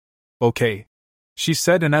camera. Okay, she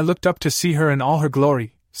said, and I looked up to see her in all her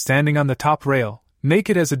glory, standing on the top rail,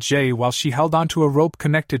 naked as a jay while she held onto a rope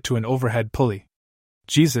connected to an overhead pulley.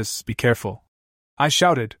 Jesus, be careful, I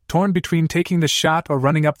shouted, torn between taking the shot or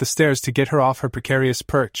running up the stairs to get her off her precarious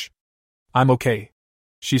perch. I'm okay,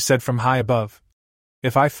 she said from high above.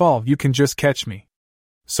 If I fall, you can just catch me.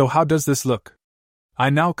 So how does this look?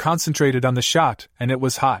 I now concentrated on the shot, and it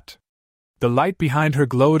was hot. The light behind her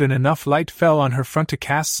glowed and enough light fell on her front to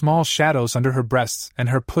cast small shadows under her breasts, and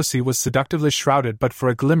her pussy was seductively shrouded but for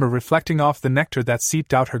a glimmer reflecting off the nectar that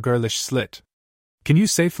seeped out her girlish slit. Can you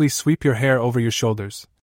safely sweep your hair over your shoulders?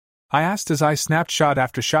 I asked as I snapped shot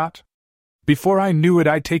after shot. Before I knew it,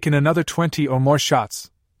 I'd taken another 20 or more shots,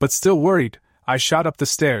 but still worried, I shot up the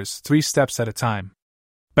stairs, 3 steps at a time.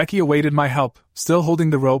 Becky awaited my help, still holding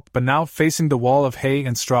the rope but now facing the wall of hay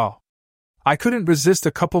and straw. I couldn't resist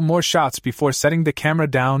a couple more shots before setting the camera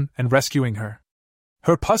down and rescuing her.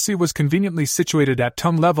 Her pussy was conveniently situated at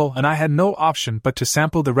tongue level and I had no option but to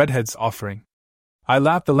sample the redhead's offering. I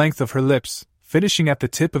lapped the length of her lips, finishing at the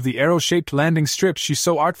tip of the arrow-shaped landing strip she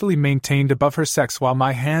so artfully maintained above her sex while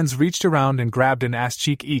my hands reached around and grabbed an ass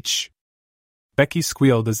cheek each. Becky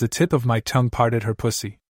squealed as the tip of my tongue parted her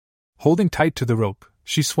pussy. Holding tight to the rope,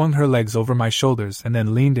 she swung her legs over my shoulders and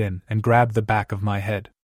then leaned in and grabbed the back of my head.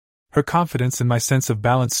 Her confidence in my sense of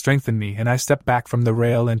balance strengthened me and I stepped back from the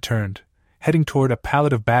rail and turned, heading toward a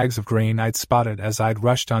pallet of bags of grain I'd spotted as I'd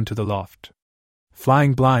rushed onto the loft.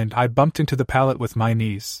 Flying blind, I bumped into the pallet with my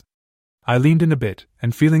knees. I leaned in a bit,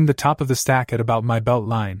 and feeling the top of the stack at about my belt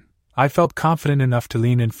line, I felt confident enough to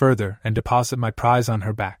lean in further and deposit my prize on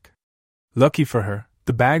her back. Lucky for her,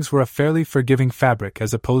 the bags were a fairly forgiving fabric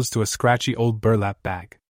as opposed to a scratchy old burlap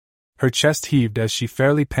bag. Her chest heaved as she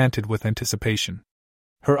fairly panted with anticipation.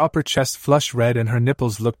 Her upper chest flushed red and her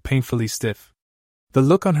nipples looked painfully stiff. The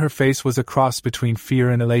look on her face was a cross between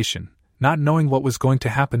fear and elation, not knowing what was going to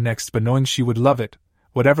happen next but knowing she would love it,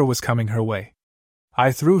 whatever was coming her way.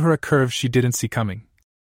 I threw her a curve she didn't see coming.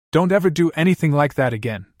 Don't ever do anything like that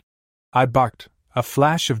again. I barked. A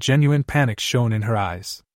flash of genuine panic shone in her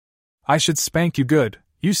eyes. I should spank you good.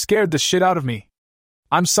 You scared the shit out of me.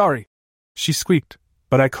 I'm sorry, she squeaked,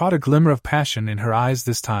 but I caught a glimmer of passion in her eyes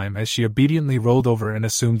this time as she obediently rolled over and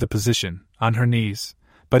assumed the position, on her knees,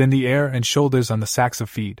 but in the air and shoulders on the sacks of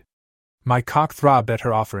feed. My cock throbbed at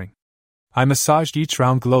her offering. I massaged each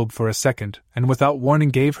round globe for a second, and without warning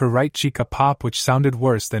gave her right cheek a pop which sounded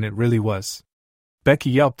worse than it really was. Becky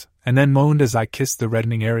yelped, and then moaned as I kissed the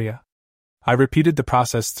reddening area. I repeated the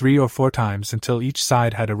process 3 or 4 times until each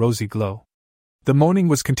side had a rosy glow. The moaning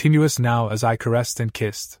was continuous now as I caressed and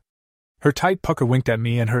kissed. Her tight pucker winked at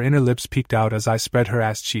me and her inner lips peeked out as I spread her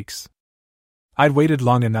ass cheeks. I'd waited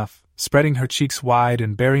long enough, spreading her cheeks wide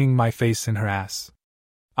and burying my face in her ass.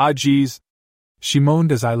 Ah geez, she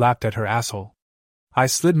moaned as I lapped at her asshole. I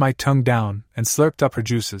slid my tongue down and slurped up her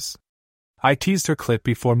juices. I teased her clit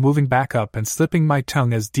before moving back up and slipping my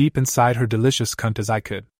tongue as deep inside her delicious cunt as I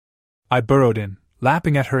could. I burrowed in,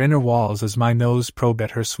 lapping at her inner walls as my nose probed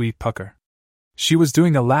at her sweet pucker. She was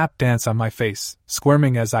doing a lap dance on my face,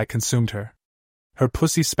 squirming as I consumed her. Her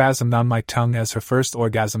pussy spasmed on my tongue as her first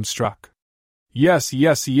orgasm struck. Yes,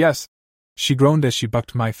 yes, yes, she groaned as she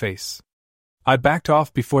bucked my face. I backed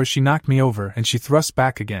off before she knocked me over and she thrust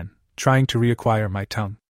back again, trying to reacquire my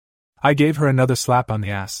tongue. I gave her another slap on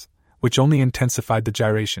the ass, which only intensified the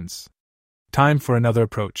gyrations. Time for another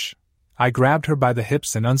approach. I grabbed her by the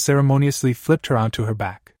hips and unceremoniously flipped her onto her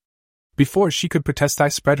back. Before she could protest, I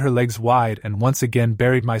spread her legs wide and once again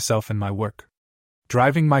buried myself in my work.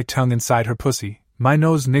 Driving my tongue inside her pussy, my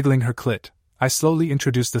nose niggling her clit, I slowly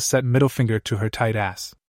introduced the set middle finger to her tight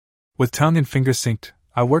ass. With tongue and finger synced,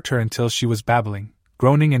 I worked her until she was babbling,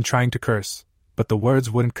 groaning and trying to curse, but the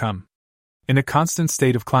words wouldn't come. In a constant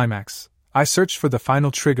state of climax, I searched for the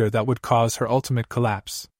final trigger that would cause her ultimate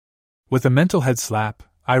collapse. With a mental head slap,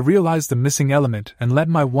 I realized the missing element and let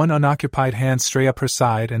my one unoccupied hand stray up her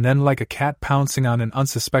side, and then, like a cat pouncing on an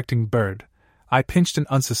unsuspecting bird, I pinched an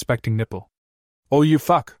unsuspecting nipple. "Oh, you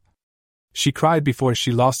fuck!" she cried before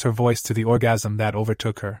she lost her voice to the orgasm that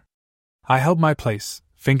overtook her. I held my place,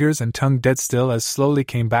 fingers and tongue dead still as slowly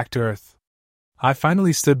came back to earth. I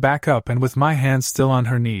finally stood back up and with my hands still on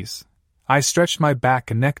her knees, I stretched my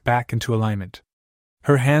back and neck back into alignment.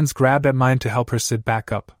 Her hands grabbed at mine to help her sit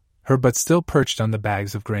back up, her butt still perched on the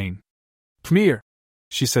bags of grain. "Come here,"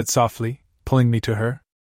 she said softly, pulling me to her.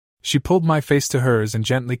 She pulled my face to hers and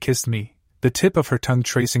gently kissed me, the tip of her tongue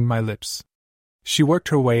tracing my lips. She worked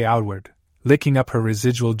her way outward, licking up her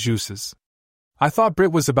residual juices. "I thought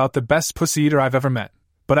Britt was about the best pussy eater I've ever met,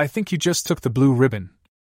 but I think you just took the blue ribbon."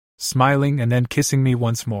 Smiling and then kissing me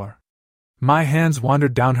once more. My hands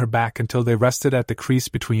wandered down her back until they rested at the crease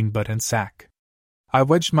between butt and sack. I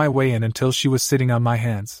wedged my way in until she was sitting on my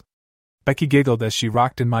hands. Becky giggled as she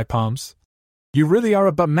rocked in my palms. "You really are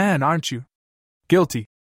a butt man, aren't you?" "Guilty,"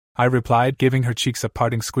 I replied, giving her cheeks a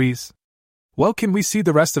parting squeeze. "Well, can we see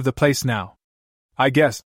the rest of the place now?" "I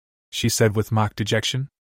guess," she said with mock dejection.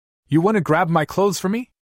 "You want to grab my clothes for me?"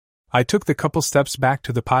 I took the couple steps back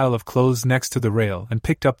to the pile of clothes next to the rail and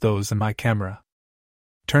picked up those and my camera.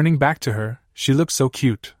 Turning back to her, she looked so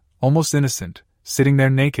cute, almost innocent, sitting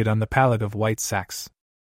there naked on the pallet of white sacks.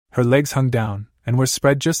 Her legs hung down, and were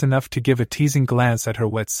spread just enough to give a teasing glance at her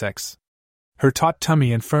wet sex. Her taut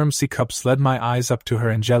tummy and firm C-cups led my eyes up to her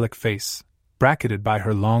angelic face, bracketed by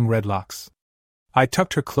her long red locks. I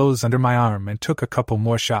tucked her clothes under my arm and took a couple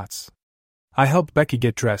more shots. I helped Becky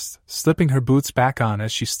get dressed, slipping her boots back on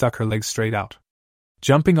as she stuck her legs straight out.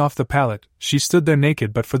 Jumping off the pallet, she stood there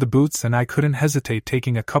naked but for the boots, and I couldn't hesitate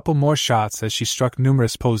taking a couple more shots as she struck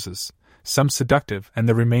numerous poses, some seductive and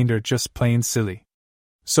the remainder just plain silly.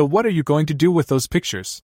 "So what are you going to do with those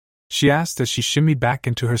pictures?" she asked as she shimmied back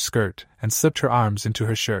into her skirt and slipped her arms into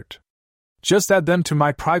her shirt. "Just add them to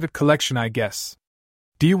my private collection, I guess.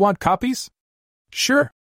 Do you want copies?"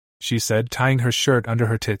 "Sure," she said, tying her shirt under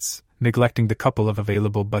her tits, neglecting the couple of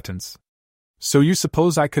available buttons. "So you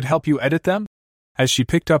suppose I could help you edit them?" As she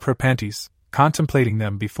picked up her panties, contemplating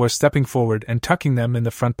them before stepping forward and tucking them in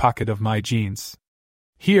the front pocket of my jeans.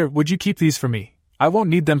 "Here, would you keep these for me? I won't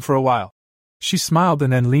need them for a while." She smiled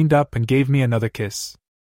and then leaned up and gave me another kiss.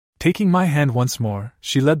 Taking my hand once more,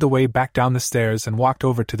 she led the way back down the stairs and walked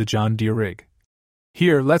over to the John Deere rig.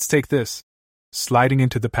 "Here, let's take this," sliding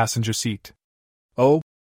into the passenger seat. "Oh,"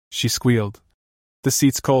 she squealed. "The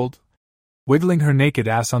seat's cold?" Wiggling her naked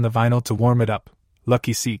ass on the vinyl to warm it up.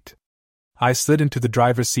 Lucky seat. I slid into the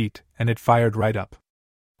driver's seat, and it fired right up.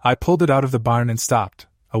 I pulled it out of the barn and stopped,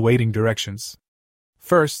 awaiting directions.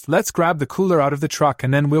 "First, let's grab the cooler out of the truck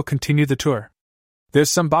and then we'll continue the tour. There's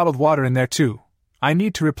some bottled water in there too. I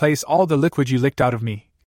need to replace all the liquid you licked out of me."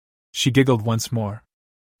 She giggled once more.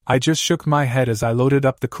 I just shook my head as I loaded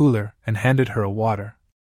up the cooler and handed her a water.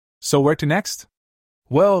 So where to next?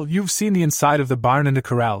 Well, you've seen the inside of the barn and the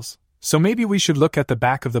corrals, so maybe we should look at the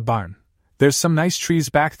back of the barn. There's some nice trees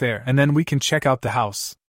back there, and then we can check out the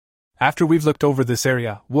house. After we've looked over this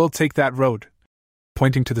area, we'll take that road,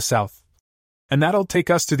 pointing to the south. And that'll take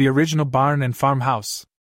us to the original barn and farmhouse.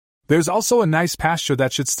 There's also a nice pasture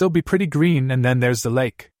that should still be pretty green, and then there's the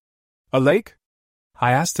lake. A lake?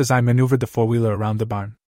 I asked as I maneuvered the four-wheeler around the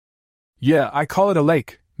barn. Yeah, I call it a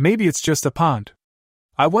lake. Maybe it's just a pond.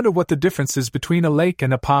 I wonder what the difference is between a lake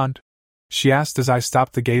and a pond, she asked as I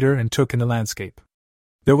stopped the gator and took in the landscape.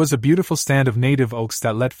 There was a beautiful stand of native oaks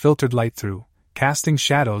that let filtered light through, casting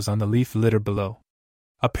shadows on the leaf litter below.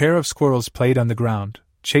 A pair of squirrels played on the ground,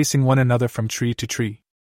 chasing one another from tree to tree.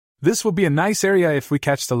 This will be a nice area if we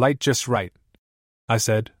catch the light just right, I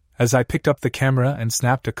said, as I picked up the camera and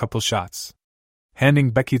snapped a couple shots.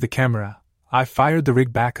 Handing Becky the camera, I fired the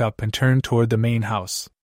rig back up and turned toward the main house.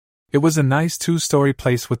 It was a nice two-story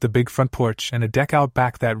place with the big front porch and a deck out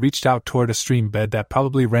back that reached out toward a stream bed that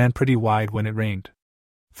probably ran pretty wide when it rained.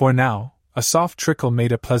 For now, a soft trickle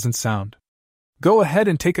made a pleasant sound. Go ahead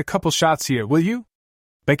and take a couple shots here, will you?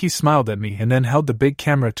 Becky smiled at me and then held the big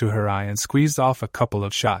camera to her eye and squeezed off a couple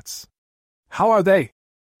of shots. How are they?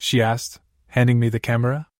 She asked, handing me the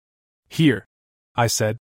camera. Here, I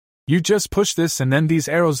said. You just push this and then these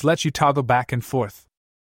arrows let you toggle back and forth.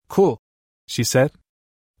 Cool, she said.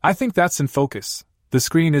 I think that's in focus. The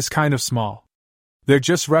screen is kind of small. They're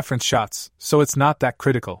just reference shots, so it's not that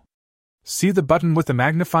critical. See the button with the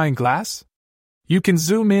magnifying glass? You can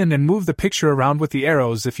zoom in and move the picture around with the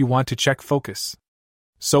arrows if you want to check focus.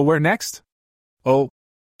 So where next? Oh,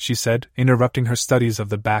 she said, interrupting her studies of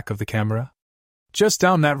the back of the camera. Just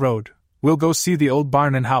down that road. We'll go see the old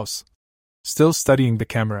barn and house. Still studying the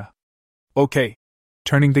camera. Okay.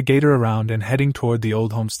 Turning the gator around and heading toward the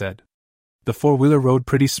old homestead. The four-wheeler rode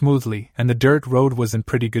pretty smoothly and the dirt road was in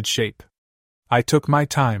pretty good shape. I took my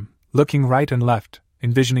time, looking right and left,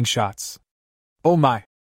 envisioning shots. Oh my!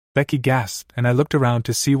 Becky gasped and I looked around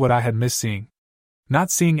to see what I had missed seeing. Not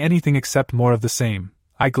seeing anything except more of the same,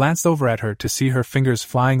 I glanced over at her to see her fingers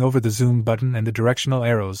flying over the zoom button and the directional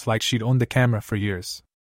arrows like she'd owned the camera for years.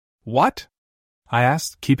 What? I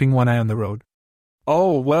asked, keeping one eye on the road.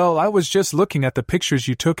 Oh, well, I was just looking at the pictures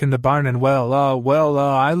you took in the barn and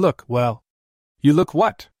I look, well. You look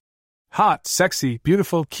what? Hot, sexy,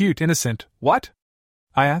 beautiful, cute, innocent, what?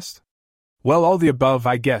 I asked. Well, all the above,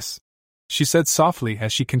 I guess, she said softly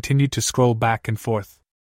as she continued to scroll back and forth.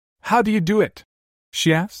 How do you do it?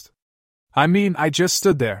 She asked. I mean, I just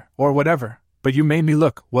stood there, or whatever, but you made me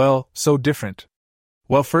look, well, so different.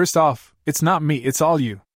 Well, first off, it's not me, it's all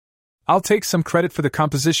you. I'll take some credit for the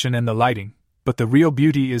composition and the lighting, but the real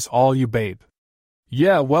beauty is all you, babe.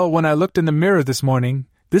 Yeah, well, when I looked in the mirror this morning,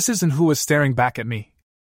 this isn't who was staring back at me,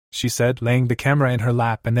 she said, laying the camera in her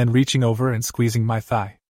lap and then reaching over and squeezing my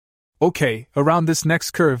thigh. Okay, around this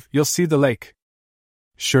next curve, you'll see the lake.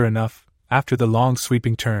 Sure enough, after the long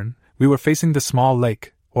sweeping turn, we were facing the small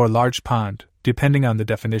lake, or large pond, depending on the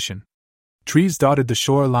definition. Trees dotted the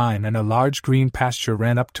shoreline and a large green pasture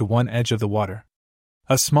ran up to one edge of the water.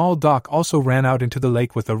 A small dock also ran out into the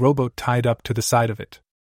lake with a rowboat tied up to the side of it.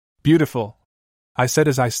 Beautiful, I said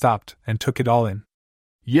as I stopped and took it all in.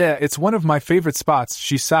 Yeah, it's one of my favorite spots,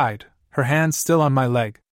 she sighed, her hand still on my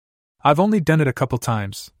leg. I've only done it a couple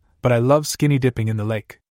times, but I love skinny dipping in the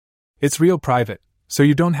lake. It's real private, so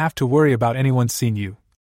you don't have to worry about anyone seeing you.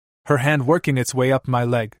 Her hand working its way up my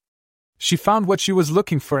leg. She found what she was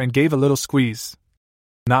looking for and gave a little squeeze.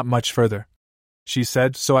 Not much further, she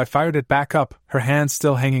said, so I fired it back up, her hand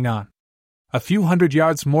still hanging on. A few 100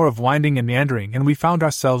 yards more of winding and meandering and we found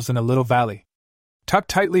ourselves in a little valley. Tucked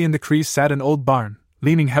tightly in the crease sat an old barn,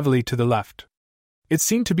 leaning heavily to the left. It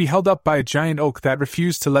seemed to be held up by a giant oak that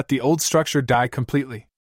refused to let the old structure die completely.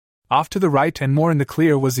 Off to the right and more in the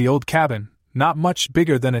clear was the old cabin, not much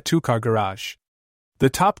bigger than a two-car garage. The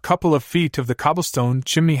top couple of feet of the cobblestone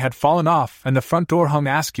chimney had fallen off and the front door hung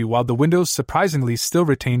askew while the windows surprisingly still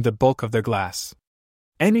retained the bulk of their glass.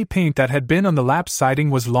 Any paint that had been on the lap siding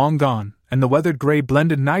was long gone, and the weathered gray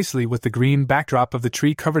blended nicely with the green backdrop of the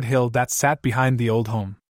tree-covered hill that sat behind the old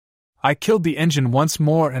home. I killed the engine once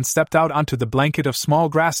more and stepped out onto the blanket of small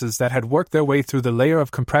grasses that had worked their way through the layer of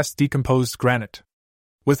compressed decomposed granite.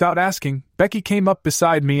 Without asking, Becky came up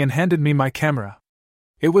beside me and handed me my camera.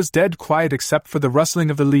 It was dead quiet except for the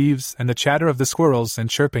rustling of the leaves and the chatter of the squirrels and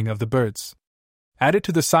chirping of the birds. Added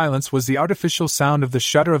to the silence was the artificial sound of the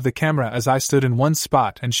shutter of the camera as I stood in one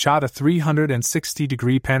spot and shot a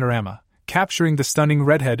 360-degree panorama, capturing the stunning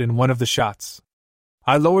redhead in one of the shots.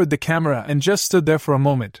 I lowered the camera and just stood there for a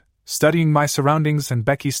moment, studying my surroundings, and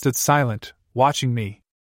Becky stood silent, watching me.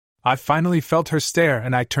 I finally felt her stare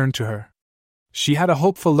and I turned to her. She had a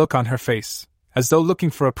hopeful look on her face, as though looking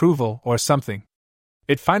for approval or something.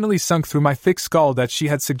 It finally sunk through my thick skull that she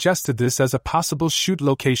had suggested this as a possible shoot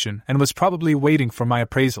location and was probably waiting for my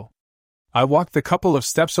appraisal. I walked the couple of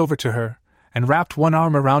steps over to her, and wrapped one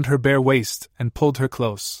arm around her bare waist and pulled her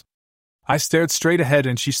close. I stared straight ahead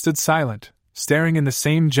and she stood silent, staring in the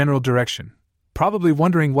same general direction, probably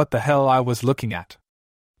wondering what the hell I was looking at.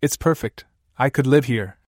 "It's perfect. I could live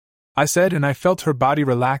here," I said, and I felt her body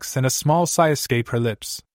relax and a small sigh escape her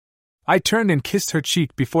lips. I turned and kissed her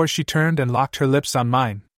cheek before she turned and locked her lips on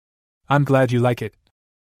mine. "I'm glad you like it,"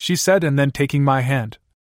 she said, and then taking my hand,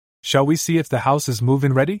 "Shall we see if the house is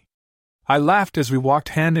move-in ready?" I laughed as we walked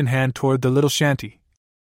hand in hand toward the little shanty.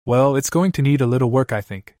 "Well, it's going to need a little work, I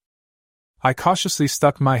think." I cautiously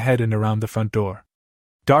stuck my head in around the front door.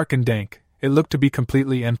 Dark and dank, it looked to be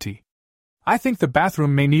completely empty. "I think the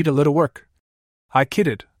bathroom may need a little work," I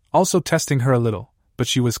kidded, also testing her a little, but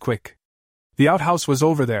she was quick. "The outhouse was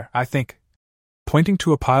over there, I think," pointing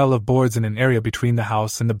to a pile of boards in an area between the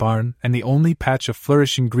house and the barn and the only patch of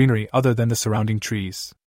flourishing greenery other than the surrounding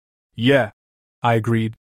trees. "Yeah," I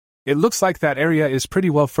agreed. "It looks like that area is pretty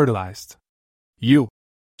well fertilized." "You,"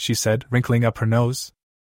 she said, wrinkling up her nose.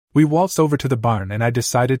 We waltzed over to the barn and I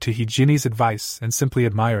decided to heed Ginny's advice and simply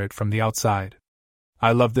admire it from the outside.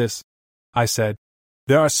 "I love this," I said.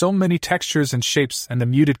 "There are so many textures and shapes and the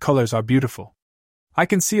muted colors are beautiful. I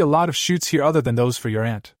can see a lot of shoots here other than those for your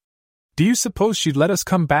aunt. Do you suppose she'd let us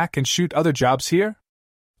come back and shoot other jobs here?"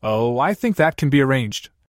 "Oh, I think that can be arranged,"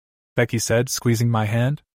 Becky said, squeezing my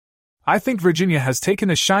hand. "I think Virginia has taken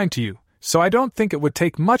a shine to you, so I don't think it would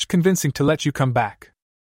take much convincing to let you come back."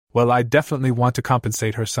 "Well, I definitely want to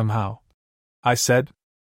compensate her somehow," I said.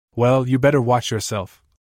 "Well, you better watch yourself,"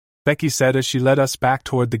 Becky said as she led us back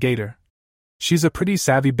toward the gator. She's a pretty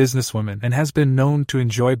savvy businesswoman and has been known to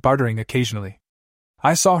enjoy bartering occasionally.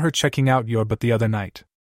 I saw her checking out your butt the other night.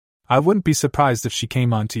 I wouldn't be surprised if she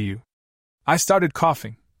came on to you. I started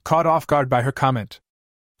coughing, caught off guard by her comment.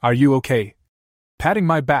 "Are you okay?" Patting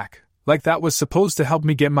my back, like that was supposed to help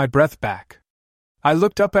me get my breath back. I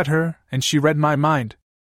looked up at her, and she read my mind.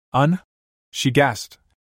 She gasped.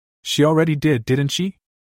 "She already did, didn't she?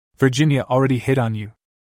 Virginia already hit on you.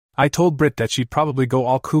 I told Britt that she'd probably go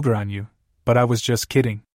all cougar on you, but I was just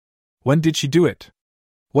kidding." "When did she do it?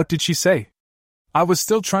 What did she say?" I was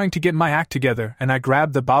still trying to get my act together, and I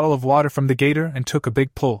grabbed the bottle of water from the gator and took a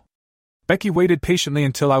big pull. Becky waited patiently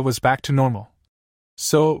until I was back to normal.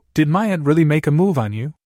 "So, did my aunt really make a move on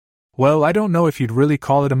you?" "Well, I don't know if you'd really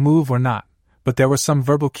call it a move or not, but there were some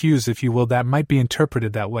verbal cues, if you will, that might be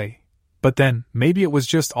interpreted that way. But then, maybe it was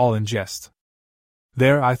just all in jest."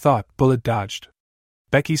 There, I thought, bullet dodged.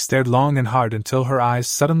 Becky stared long and hard until her eyes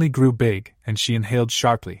suddenly grew big, and she inhaled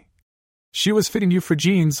sharply. "She was fitting you for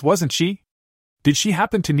jeans, wasn't she? Did she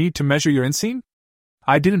happen to need to measure your inseam?"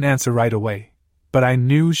 I didn't answer right away, but I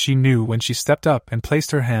knew she knew when she stepped up and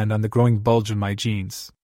placed her hand on the growing bulge in my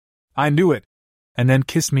jeans. "I knew it," and then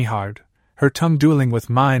kissed me hard, her tongue dueling with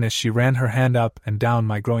mine as she ran her hand up and down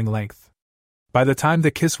my growing length. By the time the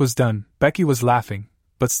kiss was done, Becky was laughing,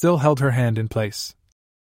 but still held her hand in place.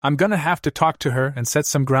 "I'm gonna have to talk to her and set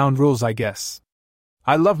some ground rules, I guess.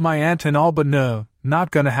 I love my aunt and all, but no, not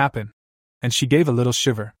gonna happen." And she gave a little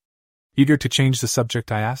shiver. Eager to change the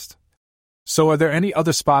subject, I asked. "So are there any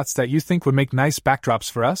other spots that you think would make nice backdrops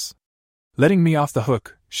for us?" Letting me off the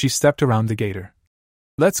hook, she stepped around the gator.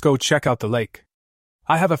 "Let's go check out the lake.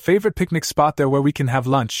 I have a favorite picnic spot there where we can have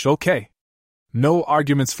lunch, okay?" "No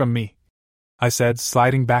arguments from me," I said,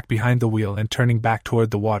 sliding back behind the wheel and turning back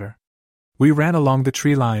toward the water. We ran along the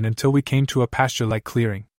tree line until we came to a pasture-like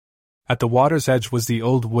clearing. At the water's edge was the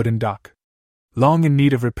old wooden dock. Long in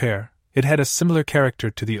need of repair, it had a similar character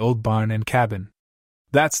to the old barn and cabin.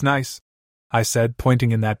 "That's nice," I said,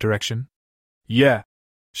 pointing in that direction. "Yeah."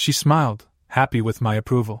 She smiled, happy with my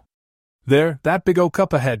approval. "There, that big oak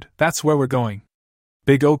up ahead, that's where we're going."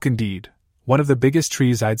 Big oak indeed, one of the biggest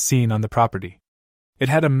trees I'd seen on the property. It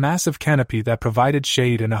had a massive canopy that provided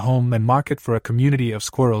shade and a home and market for a community of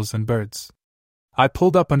squirrels and birds. I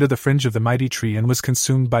pulled up under the fringe of the mighty tree and was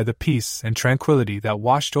consumed by the peace and tranquility that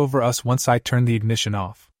washed over us once I turned the ignition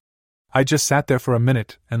off. I just sat there for a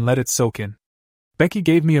minute and let it soak in. Becky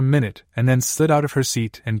gave me a minute and then slid out of her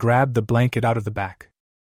seat and grabbed the blanket out of the back.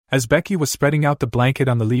 As Becky was spreading out the blanket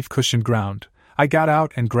on the leaf-cushioned ground, I got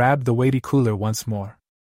out and grabbed the weighty cooler once more.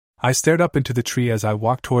 I stared up into the tree as I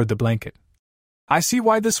walked toward the blanket. "I see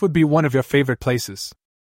why this would be one of your favorite places.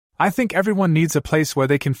 I think everyone needs a place where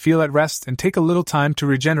they can feel at rest and take a little time to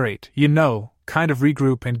regenerate, kind of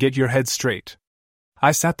regroup and get your head straight."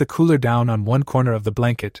 I sat the cooler down on one corner of the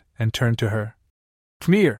blanket and turned to her.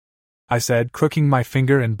 "Come here," I said, crooking my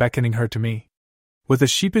finger and beckoning her to me. With a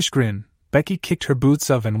sheepish grin, Becky kicked her boots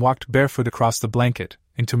off and walked barefoot across the blanket,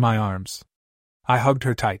 into my arms. I hugged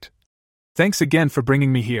her tight. "Thanks again for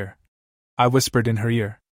bringing me here," I whispered in her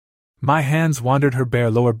ear. My hands wandered her bare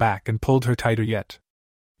lower back and pulled her tighter yet.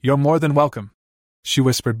 "You're more than welcome," she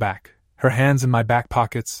whispered back, her hands in my back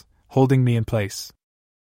pockets, holding me in place.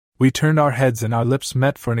 We turned our heads and our lips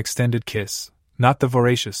met for an extended kiss, not the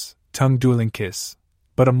voracious, tongue-dueling kiss,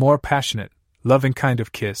 but a more passionate, loving kind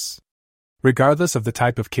of kiss. Regardless of the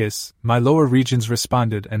type of kiss, my lower regions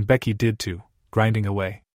responded and Becky did too, grinding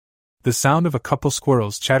away. The sound of a couple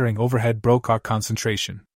squirrels chattering overhead broke our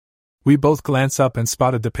concentration. We both glanced up and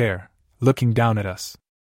spotted the pair, looking down at us.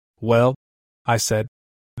 "Well," I said,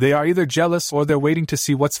 "they are either jealous or they're waiting to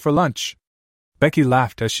see what's for lunch." Becky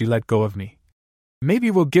laughed as she let go of me. "Maybe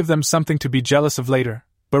we'll give them something to be jealous of later,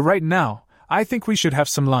 but right now, I think we should have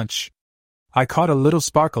some lunch." I caught a little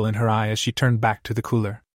sparkle in her eye as she turned back to the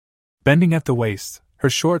cooler. Bending at the waist, her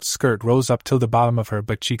short skirt rose up till the bottom of her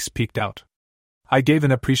butt cheeks peeked out. I gave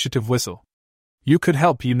an appreciative whistle. "You could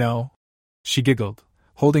help, you know," she giggled,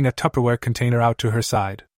 holding a Tupperware container out to her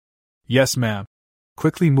side. "Yes, ma'am,"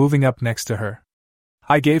 quickly moving up next to her.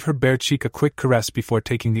 I gave her bare cheek a quick caress before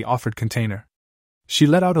taking the offered container. She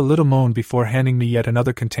let out a little moan before handing me yet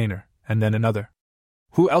another container, and then another.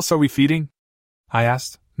 "Who else are we feeding?" I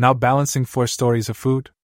asked, now balancing 4 stories of food.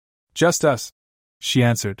 "Just us," she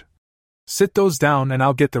answered. "Sit those down and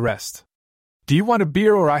I'll get the rest. Do you want a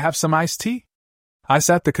beer or I have some iced tea?" I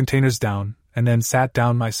sat the containers down, and then sat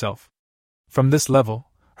down myself. From this level,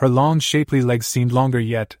 her long shapely legs seemed longer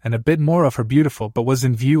yet, and a bit more of her beautiful but was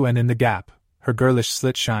in view, and in the gap, her girlish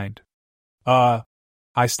slit shined. I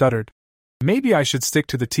stuttered. "Maybe I should stick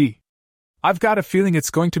to the tea. I've got a feeling it's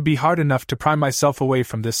going to be hard enough to pry myself away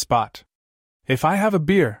from this spot. If I have a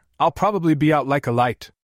beer, I'll probably be out like a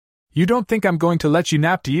light." "You don't think I'm going to let you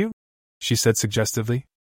nap, do you?" she said suggestively.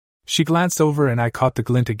 She glanced over and I caught the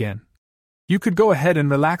glint again. "You could go ahead and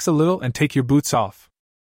relax a little and take your boots off."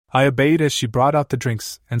 I obeyed as she brought out the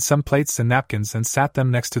drinks and some plates and napkins and sat them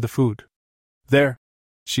next to the food. "There,"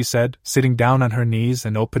 she said, sitting down on her knees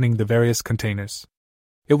and opening the various containers.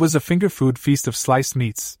 It was a finger food feast of sliced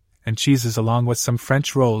meats and cheeses along with some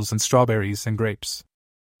French rolls and strawberries and grapes.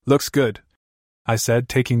 "Looks good," I said,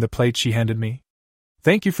 taking the plate she handed me.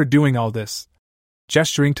 "Thank you for doing all this,"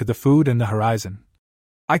 gesturing to the food and the horizon.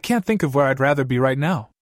 "I can't think of where I'd rather be right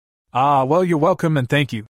now." "Ah, well, you're welcome and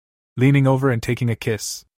thank you," leaning over and taking a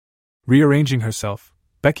kiss. Rearranging herself,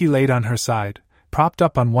 Becky laid on her side, propped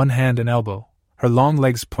up on one hand and elbow, her long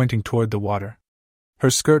legs pointing toward the water. Her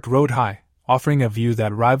skirt rode high, offering a view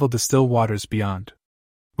that rivaled the still waters beyond.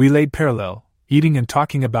 We laid parallel, eating and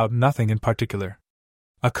talking about nothing in particular.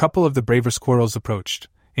 A couple of the braver squirrels approached,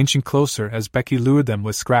 inching closer as Becky lured them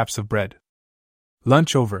with scraps of bread.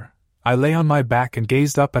 Lunch over, I lay on my back and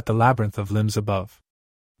gazed up at the labyrinth of limbs above.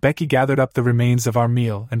 Becky gathered up the remains of our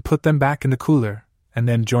meal and put them back in the cooler, and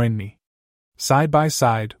then joined me. Side by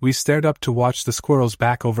side, we stared up to watch the squirrels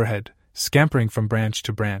back overhead, scampering from branch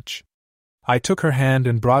to branch. I took her hand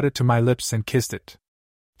and brought it to my lips and kissed it.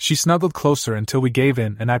 She snuggled closer until we gave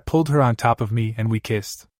in and I pulled her on top of me and we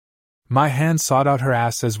kissed. My hand sought out her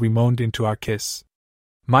ass as we moaned into our kiss.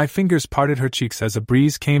 My fingers parted her cheeks as a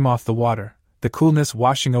breeze came off the water, the coolness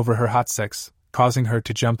washing over her hot sex, causing her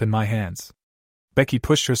to jump in my hands. Becky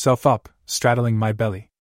pushed herself up, straddling my belly.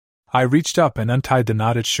 I reached up and untied the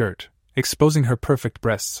knotted shirt, exposing her perfect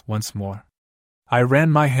breasts once more. I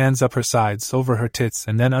ran my hands up her sides, over her tits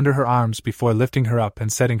and then under her arms before lifting her up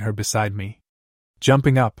and setting her beside me.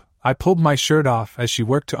 Jumping up, I pulled my shirt off as she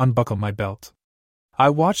worked to unbuckle my belt. I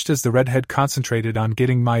watched as the redhead concentrated on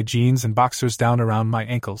getting my jeans and boxers down around my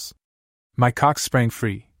ankles. My cock sprang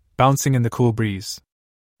free, bouncing in the cool breeze.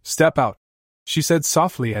 "Step out," she said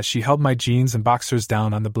softly as she held my jeans and boxers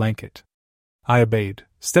down on the blanket. I obeyed,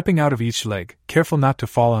 stepping out of each leg, careful not to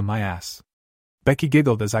fall on my ass. Becky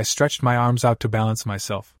giggled as I stretched my arms out to balance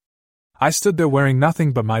myself. I stood there wearing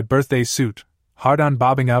nothing but my birthday suit, hard-on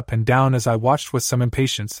bobbing up and down as I watched with some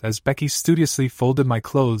impatience as Becky studiously folded my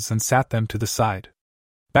clothes and sat them to the side.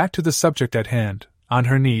 Back to the subject at hand, on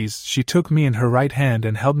her knees, she took me in her right hand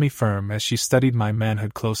and held me firm as she studied my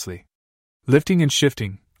manhood closely. Lifting and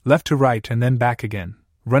shifting, left to right and then back again,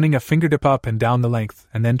 running a fingertip up and down the length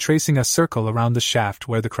and then tracing a circle around the shaft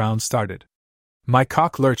where the crown started. My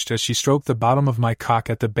cock lurched as she stroked the bottom of my cock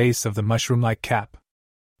at the base of the mushroom-like cap.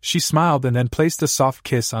 She smiled and then placed a soft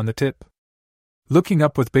kiss on the tip. Looking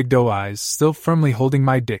up with big doe eyes still firmly holding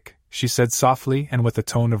my dick, she said softly and with a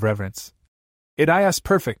tone of reverence, "It is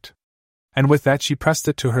perfect." And with that she pressed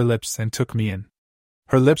it to her lips and took me in.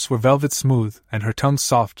 Her lips were velvet smooth and her tongue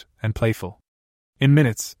soft and playful. In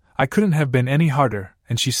minutes, I couldn't have been any harder,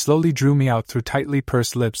 and she slowly drew me out through tightly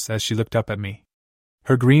pursed lips as she looked up at me.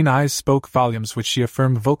 Her green eyes spoke volumes which she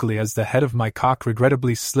affirmed vocally as the head of my cock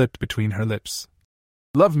regrettably slipped between her lips.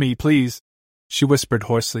 "Love me, please," she whispered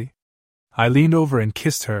hoarsely. I leaned over and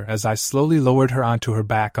kissed her as I slowly lowered her onto her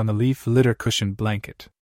back on the leaf litter cushioned blanket.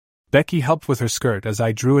 Becky helped with her skirt as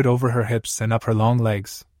I drew it over her hips and up her long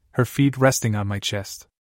legs, her feet resting on my chest.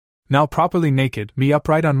 Now properly naked, me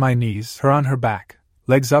upright on my knees, her on her back,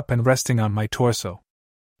 legs up and resting on my torso.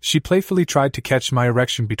 She playfully tried to catch my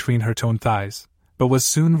erection between her toned thighs, but was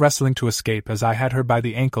soon wrestling to escape as I had her by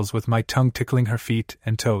the ankles with my tongue tickling her feet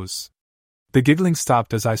and toes. The giggling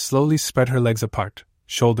stopped as I slowly spread her legs apart,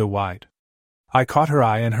 shoulder wide. I caught her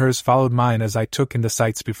eye and hers followed mine as I took in the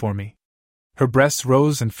sights before me. Her breasts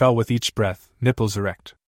rose and fell with each breath, nipples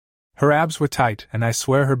erect. Her abs were tight, and I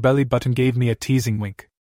swear her belly button gave me a teasing wink.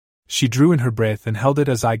 She drew in her breath and held it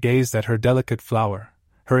as I gazed at her delicate flower,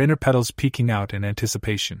 her inner petals peeking out in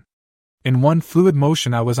anticipation. In one fluid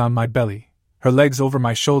motion I was on my belly, her legs over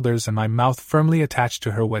my shoulders and my mouth firmly attached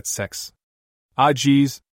to her wet sex. "Ah,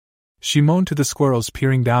 geez," she moaned to the squirrels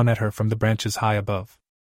peering down at her from the branches high above.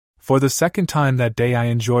 For the second time that day I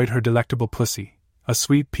enjoyed her delectable pussy, a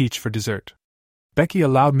sweet peach for dessert. Becky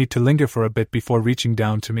allowed me to linger for a bit before reaching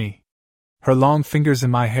down to me. Her long fingers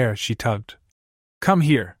in my hair she tugged. "Come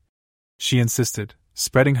here," she insisted,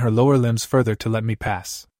 spreading her lower limbs further to let me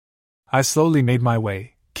pass. I slowly made my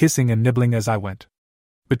way, kissing and nibbling as I went.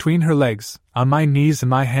 Between her legs, on my knees and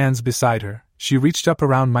my hands beside her, she reached up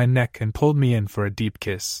around my neck and pulled me in for a deep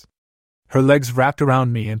kiss. Her legs wrapped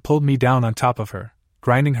around me and pulled me down on top of her,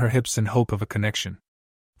 grinding her hips in hope of a connection.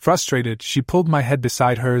 Frustrated, she pulled my head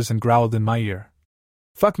beside hers and growled in my ear.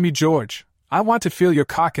 "Fuck me, George. I want to feel your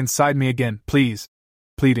cock inside me again, please."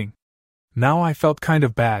 Pleading. Now I felt kind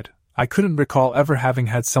of bad. I couldn't recall ever having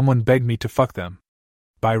had someone beg me to fuck them.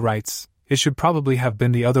 By rights, it should probably have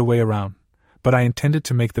been the other way around, but I intended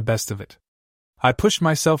to make the best of it. I pushed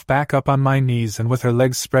myself back up on my knees and with her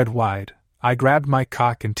legs spread wide, I grabbed my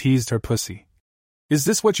cock and teased her pussy. "Is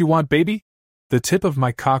this what you want, baby?" The tip of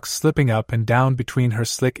my cock slipping up and down between her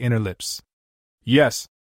slick inner lips. "Yes,"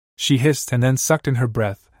 she hissed and then sucked in her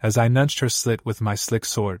breath as I nudged her slit with my slick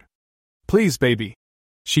sword. "Please, baby,"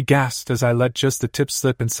 she gasped as I let just the tip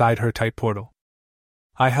slip inside her tight portal.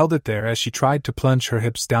 I held it there as she tried to plunge her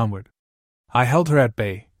hips downward. I held her at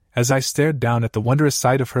bay, as I stared down at the wondrous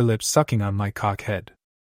sight of her lips sucking on my cock head.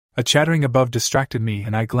 A chattering above distracted me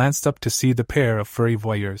and I glanced up to see the pair of furry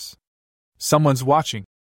voyeurs. "Someone's watching,"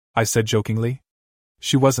 I said jokingly.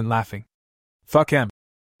 She wasn't laughing. "Fuck 'em,"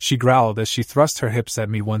 she growled as she thrust her hips at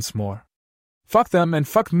me once more. "Fuck them and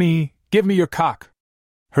fuck me, give me your cock."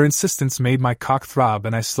 Her insistence made my cock throb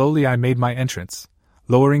and I made my entrance,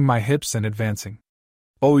 lowering my hips and advancing.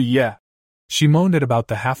 "Oh yeah," she moaned at about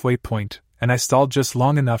the halfway point, and I stalled just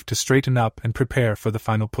long enough to straighten up and prepare for the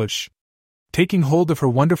final push. Taking hold of her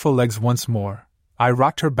wonderful legs once more, I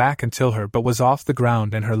rocked her back until her butt was off the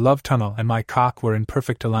ground and her love tunnel and my cock were in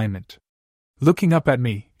perfect alignment. Looking up at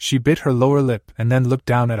me, she bit her lower lip and then looked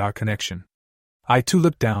down at our connection. I too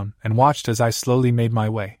looked down and watched as I slowly made my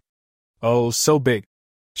way. "Oh, so big,"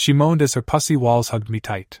 she moaned as her pussy walls hugged me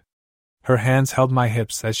tight. Her hands held my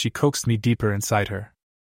hips as she coaxed me deeper inside her.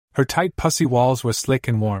 Her tight pussy walls were slick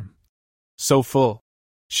and warm. "So full,"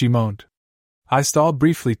 she moaned. I stalled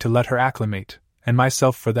briefly to let her acclimate, and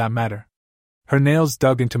myself for that matter. Her nails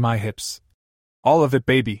dug into my hips. "All of it,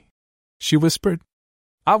 baby," she whispered.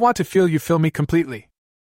 "I want to feel you fill me completely."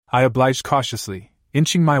 I obliged cautiously,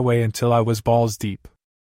 inching my way until I was balls deep.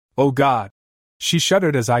 "Oh God!" She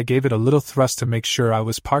shuddered as I gave it a little thrust to make sure I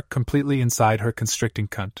was parked completely inside her constricting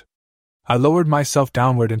cunt. I lowered myself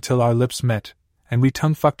downward until our lips met, and we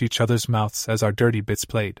tongue-fucked each other's mouths as our dirty bits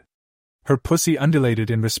played. Her pussy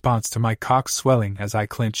undulated in response to my cock swelling as I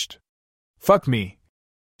clinched. "Fuck me,"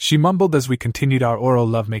 she mumbled as we continued our oral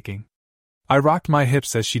lovemaking. I rocked my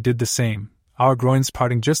hips as she did the same, our groins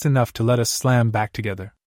parting just enough to let us slam back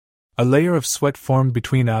together. A layer of sweat formed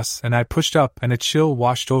between us and I pushed up and a chill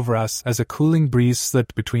washed over us as a cooling breeze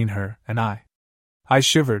slipped between her and I. I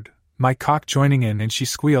shivered, my cock joining in, and she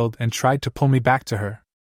squealed and tried to pull me back to her.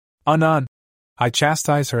 "On," I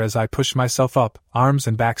chastised her as I pushed myself up, arms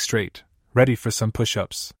and back straight, ready for some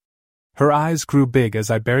push-ups. Her eyes grew big as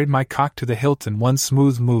I buried my cock to the hilt in one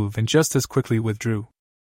smooth move and just as quickly withdrew.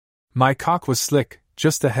 My cock was slick,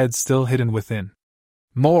 just the head still hidden within.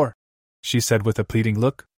 "More," she said with a pleading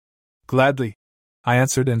look. "Gladly," I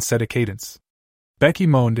answered and set a cadence. Becky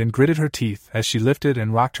moaned and gritted her teeth as she lifted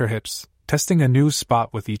and rocked her hips, testing a new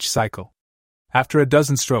spot with each cycle. After a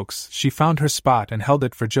dozen strokes, she found her spot and held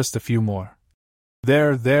it for just a few more.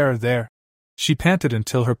 There. She panted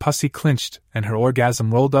until her pussy clinched and her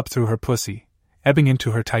orgasm rolled up through her pussy, ebbing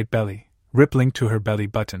into her tight belly, rippling to her belly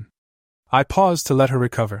button. I paused to let her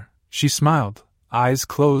recover. She smiled, eyes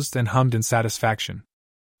closed, and hummed in satisfaction.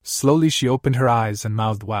 Slowly she opened her eyes and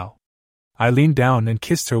mouthed wow. I leaned down and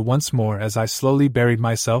kissed her once more as I slowly buried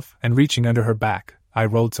myself, and reaching under her back, I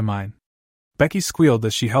rolled to mine. Becky squealed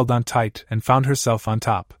as she held on tight and found herself on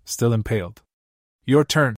top, still impaled. Your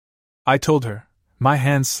turn, I told her, my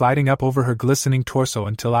hands sliding up over her glistening torso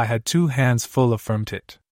until I had 2 hands full of firm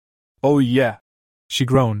tit. Oh yeah, she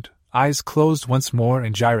groaned, eyes closed once more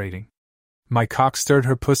and gyrating. My cock stirred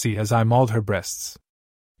her pussy as I mauled her breasts.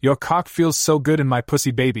 Your cock feels so good in my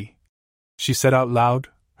pussy, baby, she said out loud,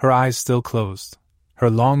 her eyes still closed, her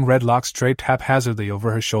long red locks draped haphazardly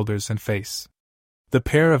over her shoulders and face. The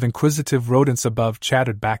pair of inquisitive rodents above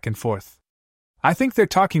chattered back and forth. I think they're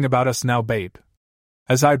talking about us now, babe.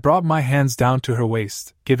 As I brought my hands down to her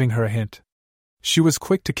waist, giving her a hint. She was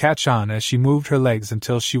quick to catch on as she moved her legs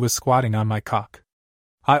until she was squatting on my cock.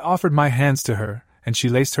 I offered my hands to her, and she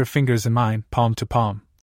laced her fingers in mine, palm to palm.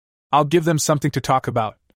 I'll give them something to talk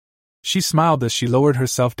about. She smiled as she lowered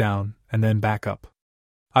herself down, and then back up.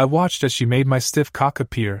 I watched as she made my stiff cock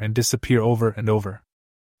appear and disappear over and over.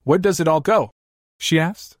 Where does it all go? She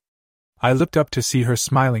asked. I looked up to see her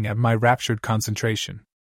smiling at my raptured concentration.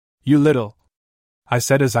 You little, I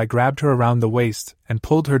said as I grabbed her around the waist and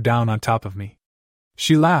pulled her down on top of me.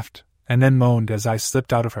 She laughed, and then moaned as I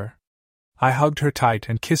slipped out of her. I hugged her tight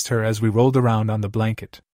and kissed her as we rolled around on the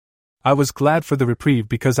blanket. I was glad for the reprieve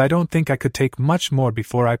because I don't think I could take much more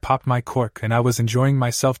before I popped my cork, and I was enjoying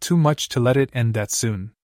myself too much to let it end that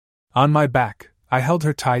soon. On my back, I held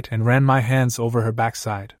her tight and ran my hands over her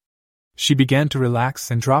backside. She began to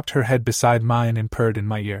relax and dropped her head beside mine and purred in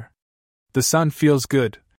my ear. The sun feels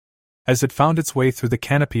good, as it found its way through the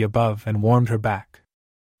canopy above and warmed her back.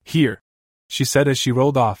 Here, she said as she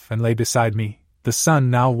rolled off and lay beside me, the sun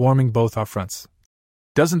now warming both our fronts.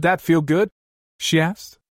 Doesn't that feel good? She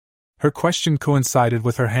asked. Her question coincided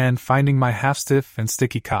with her hand finding my half-stiff and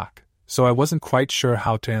sticky cock, so I wasn't quite sure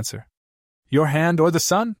how to answer. Your hand or the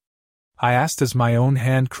sun? I asked as my own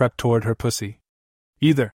hand crept toward her pussy.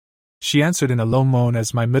 Either, she answered in a low moan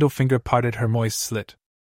as my middle finger parted her moist slit.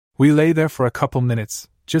 We lay there for a couple minutes,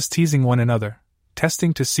 just teasing one another,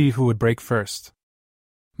 testing to see who would break first.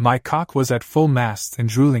 My cock was at full mast and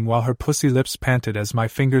drooling while her pussy lips panted as my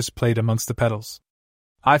fingers played amongst the pedals.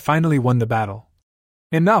 I finally won the battle.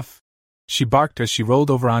 Enough! She barked as she rolled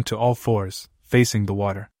over onto all fours, facing the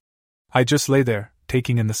water. I just lay there,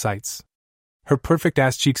 taking in the sights. Her perfect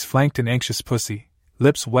ass cheeks flanked an anxious pussy,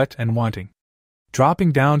 lips wet and wanting.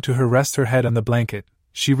 Dropping down to rest her head on the blanket,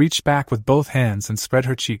 she reached back with both hands and spread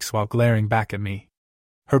her cheeks while glaring back at me.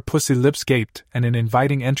 Her pussy lips gaped and an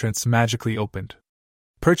inviting entrance magically opened.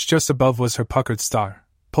 Perched just above was her puckered star,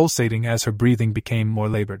 pulsating as her breathing became more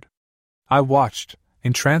labored. I watched,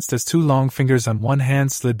 entranced as 2 long fingers on one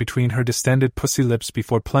hand slid between her distended pussy lips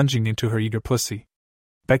before plunging into her eager pussy.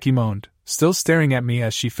 Becky moaned, still staring at me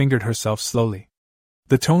as she fingered herself slowly.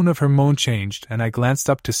 The tone of her moan changed and I glanced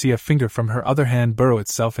up to see a finger from her other hand burrow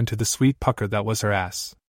itself into the sweet pucker that was her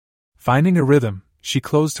ass. Finding a rhythm, she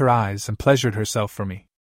closed her eyes and pleasured herself for me.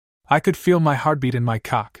 I could feel my heartbeat in my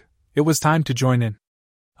cock. It was time to join in.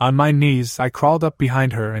 On my knees, I crawled up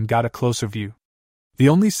behind her and got a closer view. The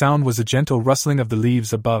only sound was a gentle rustling of the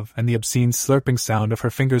leaves above and the obscene slurping sound of her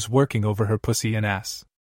fingers working over her pussy and ass.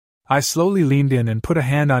 I slowly leaned in and put a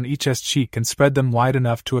hand on each ass cheek and spread them wide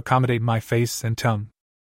enough to accommodate my face and tongue.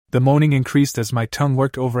 The moaning increased as my tongue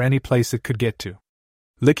worked over any place it could get to.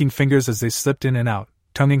 Licking fingers as they slipped in and out,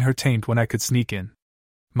 tonguing her taint when I could sneak in.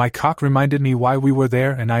 My cock reminded me why we were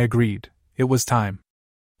there and I agreed. It was time.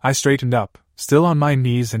 I straightened up, still on my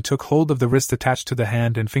knees, and took hold of the wrist attached to the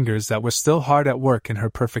hand and fingers that were still hard at work in her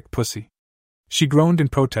perfect pussy. She groaned in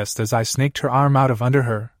protest as I snaked her arm out of under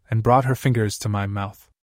her and brought her fingers to my mouth.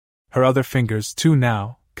 Her other fingers, too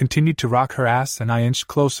now, continued to rock her ass and I inched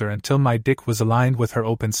closer until my dick was aligned with her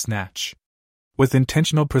open snatch. With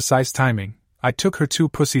intentional precise timing, I took her 2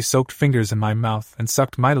 pussy-soaked fingers in my mouth and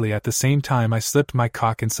sucked mightily at the same time I slipped my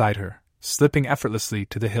cock inside her, slipping effortlessly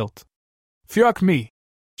to the hilt. "Fuck me!"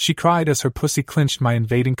 she cried as her pussy clinched my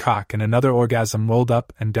invading cock and another orgasm rolled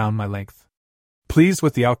up and down my length. Pleased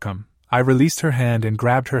with the outcome, I released her hand and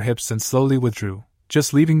grabbed her hips and slowly withdrew,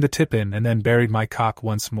 just leaving the tip in and then buried my cock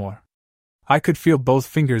once more. I could feel both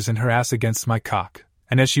fingers in her ass against my cock,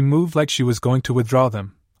 and as she moved like she was going to withdraw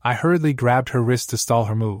them, I hurriedly grabbed her wrist to stall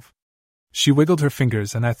her move. She wiggled her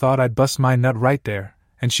fingers and I thought I'd bust my nut right there,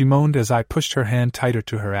 and she moaned as I pushed her hand tighter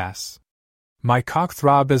to her ass. My cock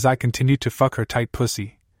throbbed as I continued to fuck her tight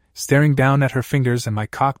pussy, staring down at her fingers and my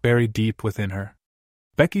cock buried deep within her.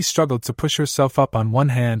 Becky struggled to push herself up on one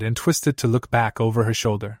hand and twisted to look back over her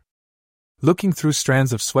shoulder. Looking through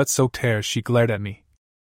strands of sweat-soaked hair, she glared at me.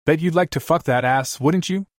 "Bet you'd like to fuck that ass, wouldn't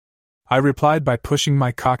you?" I replied by pushing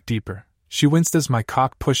my cock deeper. She winced as my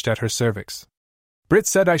cock pushed at her cervix. "Britt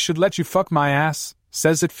said I should let you fuck my ass,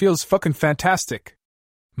 says it feels fucking fantastic."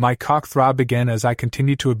 My cock throbbed again as I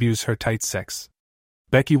continued to abuse her tight sex.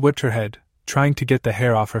 Becky whipped her head, trying to get the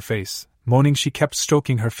hair off her face. Moaning, she kept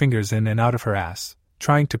stroking her fingers in and out of her ass,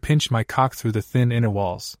 trying to pinch my cock through the thin inner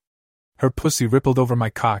walls. Her pussy rippled over my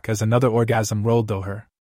cock as another orgasm rolled through her.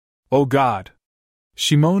 "Oh God!"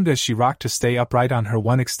 she moaned as she rocked to stay upright on her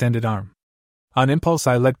one extended arm. On impulse,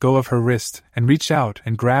 I let go of her wrist and reached out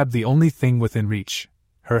and grabbed the only thing within reach,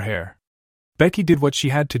 her hair. Becky did what she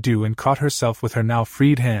had to do and caught herself with her now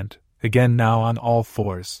freed hand, again now on all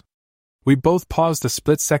fours. We both paused a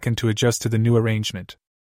split second to adjust to the new arrangement.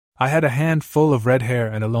 I had a hand full of red hair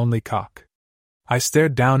and a lonely cock. I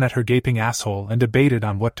stared down at her gaping asshole and debated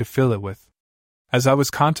on what to fill it with. As I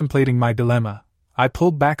was contemplating my dilemma, I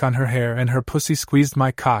pulled back on her hair and her pussy squeezed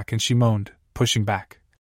my cock and she moaned, pushing back.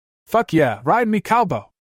 "Fuck yeah, ride me cowboy!"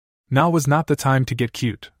 Now was not the time to get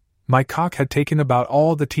cute. My cock had taken about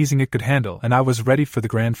all the teasing it could handle and I was ready for the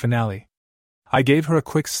grand finale. I gave her a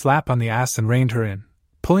quick slap on the ass and reined her in,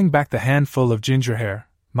 pulling back the handful of ginger hair,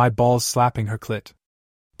 my balls slapping her clit.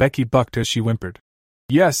 Becky bucked as she whimpered.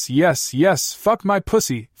 "Yes, yes, yes, fuck my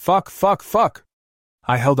pussy, fuck, fuck, fuck!"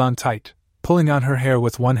 I held on tight, pulling on her hair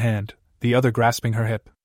with one hand, the other grasping her hip.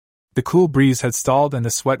 The cool breeze had stalled and the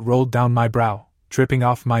sweat rolled down my brow, dripping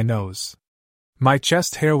off my nose. My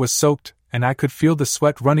chest hair was soaked, and I could feel the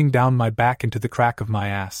sweat running down my back into the crack of my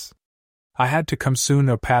ass. I had to come soon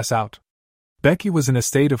or pass out. Becky was in a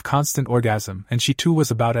state of constant orgasm, and she too was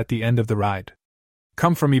about at the end of the ride.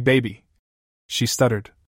 "Come for me, baby," she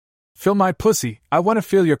stuttered. "Fill my pussy, I want to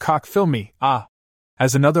feel your cock fill me, ah!"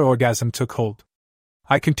 As another orgasm took hold.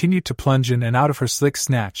 I continued to plunge in and out of her slick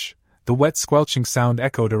snatch, the wet squelching sound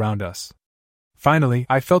echoed around us. Finally,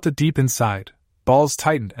 I felt it deep inside, balls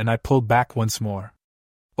tightened and I pulled back once more.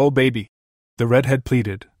 "Oh baby," the redhead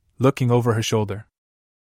pleaded, looking over her shoulder.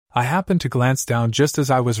 I happened to glance down just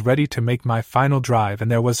as I was ready to make my final drive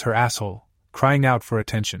and there was her asshole, crying out for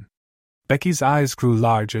attention. Becky's eyes grew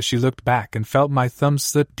large as she looked back and felt my thumb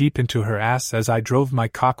slip deep into her ass as I drove my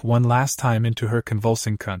cock one last time into her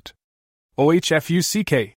convulsing cunt.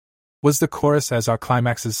 "OHFUCK," was the chorus as our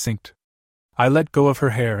climaxes synced. I let go of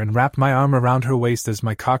her hair and wrapped my arm around her waist as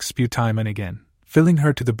my cock spewed time and again, filling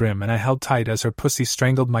her to the brim, and I held tight as her pussy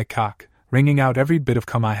strangled my cock, wringing out every bit of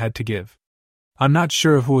cum I had to give. I'm not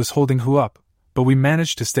sure who was holding who up, but we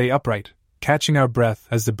managed to stay upright, catching our breath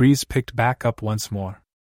as the breeze picked back up once more.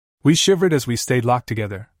 We shivered as we stayed locked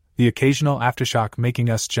together, the occasional aftershock making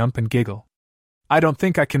us jump and giggle. "I don't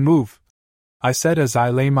think I can move," I said as I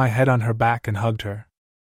lay my head on her back and hugged her.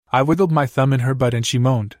 I wiggled my thumb in her butt and she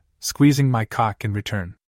moaned, squeezing my cock in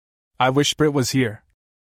return. "I wish Britt was here,"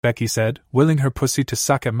 Becky said, willing her pussy to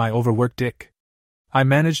suck at my overworked dick. I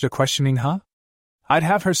managed a questioning "huh?" "I'd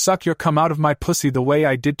have her suck your cum out of my pussy the way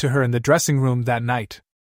I did to her in the dressing room that night."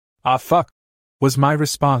 "Ah fuck," was my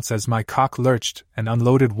response as my cock lurched and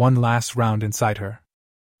unloaded one last round inside her.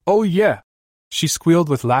 "Oh yeah," she squealed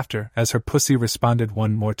with laughter as her pussy responded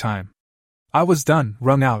one more time. I was done,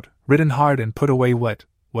 wrung out, ridden hard and put away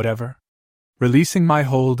whatever. Releasing my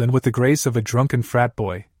hold and with the grace of a drunken frat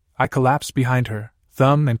boy, I collapsed behind her,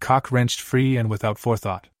 thumb and cock wrenched free and without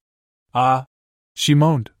forethought. "Ah," she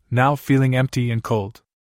moaned, now feeling empty and cold.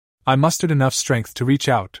 I mustered enough strength to reach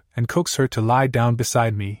out and coax her to lie down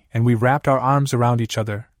beside me, and we wrapped our arms around each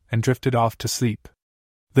other and drifted off to sleep.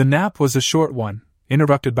 The nap was a short one,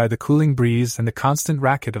 interrupted by the cooling breeze and the constant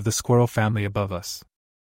racket of the squirrel family above us.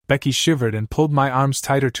 Becky shivered and pulled my arms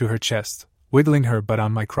tighter to her chest, wiggling her butt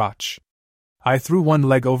on my crotch. I threw one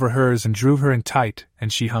leg over hers and drew her in tight,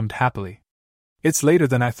 and she hummed happily. "It's later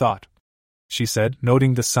than I thought," she said,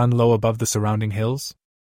 noting the sun low above the surrounding hills.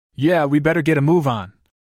 "Yeah, we better get a move on,"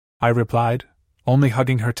 I replied, only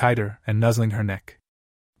hugging her tighter and nuzzling her neck.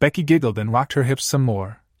 Becky giggled and rocked her hips some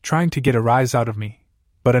more, trying to get a rise out of me,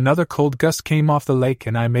 but another cold gust came off the lake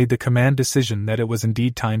and I made the command decision that it was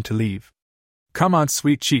indeed time to leave. "Come on,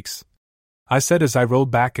 sweet cheeks," I said as I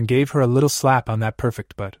rolled back and gave her a little slap on that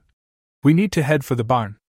perfect butt. "We need to head for the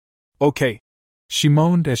barn." "Okay," she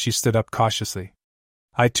moaned as she stood up cautiously.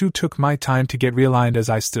 I too took my time to get realigned as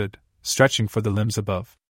I stood, stretching for the limbs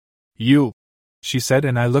above. "You," she said,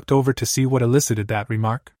 and I looked over to see what elicited that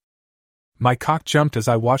remark. My cock jumped as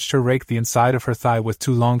I watched her rake the inside of her thigh with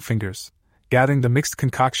two long fingers, gathering the mixed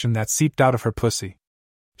concoction that seeped out of her pussy.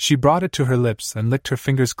 She brought it to her lips and licked her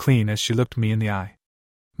fingers clean as she looked me in the eye.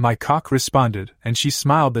 My cock responded, and she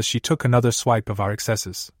smiled as she took another swipe of our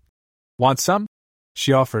excesses. "Want some?"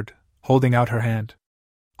 she offered, holding out her hand.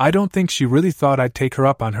 I don't think she really thought I'd take her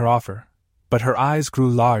up on her offer, but her eyes grew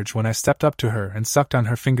large when I stepped up to her and sucked on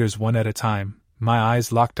her fingers one at a time, my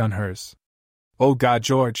eyes locked on hers. "Oh God,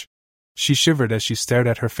 George!" She shivered as she stared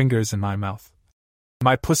at her fingers in my mouth.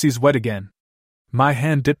 "My pussy's wet again." My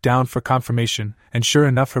hand dipped down for confirmation, and sure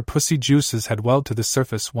enough her pussy juices had welled to the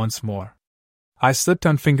surface once more. I slipped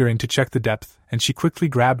on fingering to check the depth, and she quickly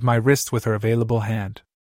grabbed my wrist with her available hand.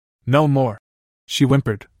 "No more," she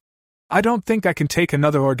whimpered. "I don't think I can take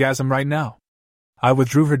another orgasm right now." I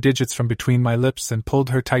withdrew her digits from between my lips and pulled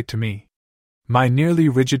her tight to me. My nearly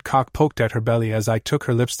rigid cock poked at her belly as I took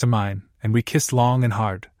her lips to mine, and we kissed long and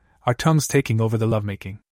hard, our tongues taking over the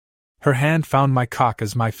lovemaking. Her hand found my cock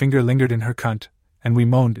as my finger lingered in her cunt, and we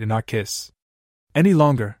moaned in our kiss. Any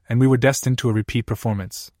longer, and we were destined to a repeat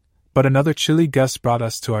performance. But another chilly gust brought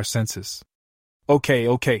us to our senses.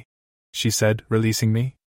 Okay, she said, releasing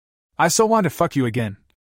me. "I so want to fuck you again,"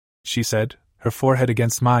 she said, her forehead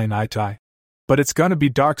against mine eye to eye. "But it's gonna be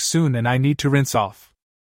dark soon and I need to rinse off."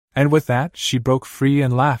 And with that, she broke free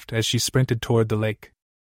and laughed as she sprinted toward the lake.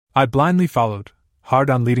 I blindly followed, hard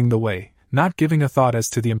on leading the way, not giving a thought as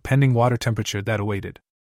to the impending water temperature that awaited.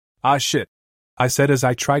 "Ah shit," I said as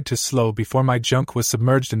I tried to slow before my junk was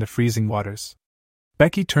submerged in the freezing waters.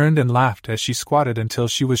 Becky turned and laughed as she squatted until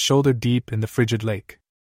she was shoulder deep in the frigid lake.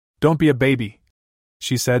 "Don't be a baby,"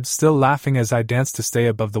 she said, still laughing as I danced to stay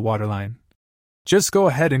above the waterline. "Just go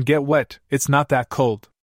ahead and get wet, it's not that cold."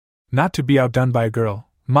 Not to be outdone by a girl,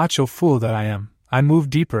 macho fool that I am, I moved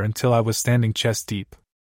deeper until I was standing chest deep.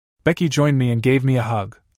 Becky joined me and gave me a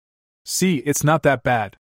hug. "See, it's not that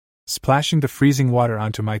bad," splashing the freezing water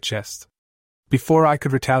onto my chest. Before I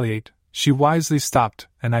could retaliate, she wisely stopped,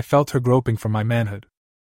 and I felt her groping for my manhood.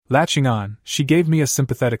 Latching on, she gave me a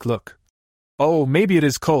sympathetic look. "Oh, maybe it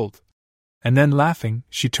is cold." And then laughing,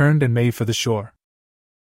 she turned and made for the shore.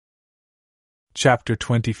 Chapter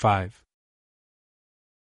 25.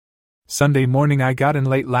 Sunday morning. I got in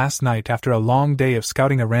late last night after a long day of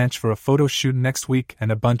scouting a ranch for a photo shoot next week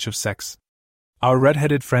and a bunch of sex. Our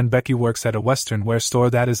red-headed friend Becky works at a western wear store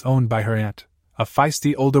that is owned by her aunt, a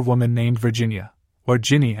feisty older woman named Virginia, or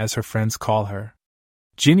Ginny as her friends call her.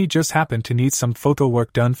 Ginny just happened to need some photo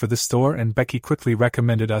work done for the store and Becky quickly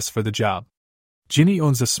recommended us for the job. Ginny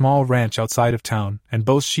owns a small ranch outside of town, and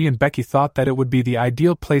both she and Becky thought that it would be the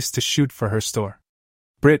ideal place to shoot for her store.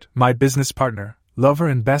 Britt, my business partner, lover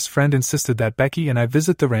and best friend, insisted that Becky and I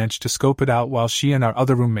visit the ranch to scope it out while she and our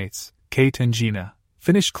other roommates, Kate and Gina,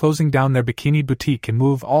 finished closing down their bikini boutique and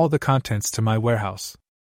move all the contents to my warehouse.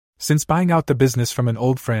 Since buying out the business from an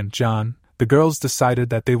old friend, John, the girls decided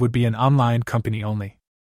that they would be an online company only.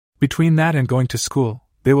 Between that and going to school,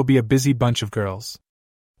 they will be a busy bunch of girls.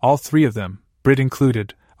 All three of them, Britt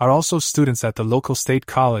included, are also students at the local state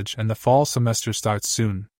college and the fall semester starts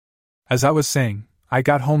soon. As I was saying, I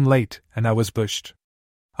got home late and I was bushed.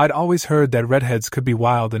 I'd always heard that redheads could be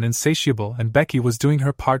wild and insatiable, and Becky was doing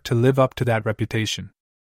her part to live up to that reputation.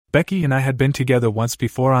 Becky and I had been together once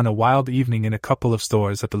before on a wild evening in a couple of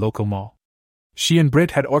stores at the local mall. She and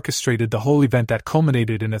Britt had orchestrated the whole event that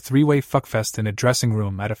culminated in a three-way fuckfest in a dressing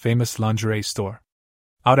room at a famous lingerie store.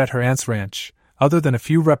 Out at her aunt's ranch, other than a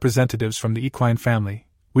few representatives from the equine family,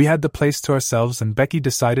 we had the place to ourselves, and Becky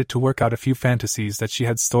decided to work out a few fantasies that she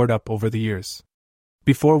had stored up over the years.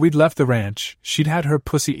 Before we'd left the ranch, she'd had her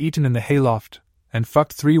pussy eaten in the hayloft, and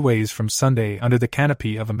fucked 3 ways from Sunday under the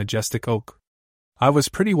canopy of a majestic oak. I was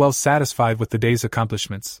pretty well satisfied with the day's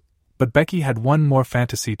accomplishments, but Becky had one more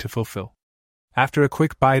fantasy to fulfill. After a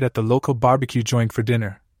quick bite at the local barbecue joint for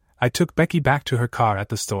dinner, I took Becky back to her car at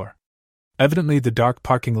the store. Evidently the dark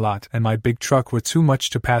parking lot and my big truck were too much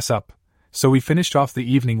to pass up, so we finished off the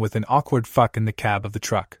evening with an awkward fuck in the cab of the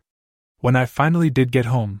truck. When I finally did get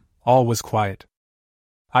home, all was quiet.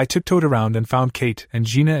 I tiptoed around and found Kate and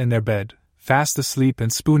Gina in their bed, fast asleep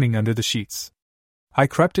and spooning under the sheets. I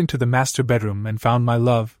crept into the master bedroom and found my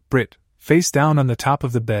love, Britt, face down on the top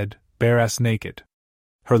of the bed, bare-ass naked.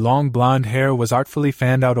 Her long blonde hair was artfully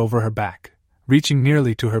fanned out over her back, reaching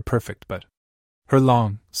nearly to her perfect butt. Her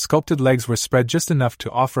long, sculpted legs were spread just enough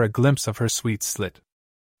to offer a glimpse of her sweet slit.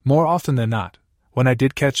 More often than not, when I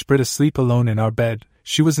did catch Britt asleep alone in our bed,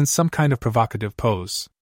 she was in some kind of provocative pose.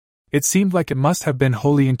 It seemed like it must have been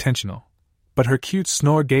wholly intentional, but her cute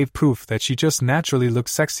snore gave proof that she just naturally looked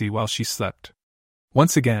sexy while she slept.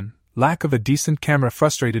 Once again, lack of a decent camera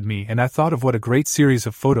frustrated me, and I thought of what a great series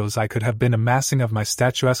of photos I could have been amassing of my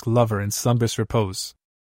statuesque lover in slumberous repose.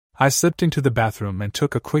 I slipped into the bathroom and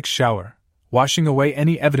took a quick shower, washing away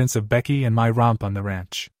any evidence of Becky and my romp on the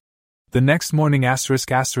ranch. The next morning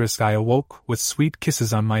I awoke with sweet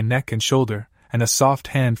kisses on my neck and shoulder, and a soft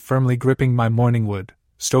hand firmly gripping my morning wood,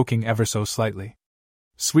 stroking ever so slightly.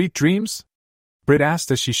 Sweet dreams? Brit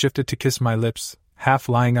asked as she shifted to kiss my lips, half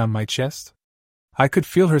lying on my chest. I could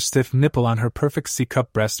feel her stiff nipple on her perfect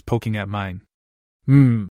C-cup breast poking at mine.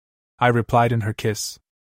 I replied in her kiss.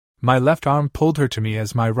 My left arm pulled her to me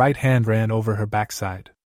as my right hand ran over her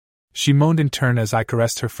backside. She moaned in turn as I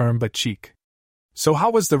caressed her firm butt cheek. So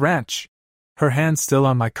how was the ranch? Her hand still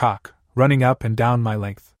on my cock, running up and down my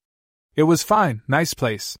length. It was fine, nice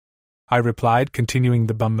place, I replied, continuing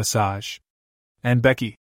the bum massage. And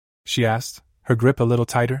Becky? She asked, her grip a little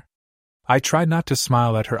tighter. I tried not to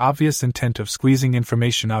smile at her obvious intent of squeezing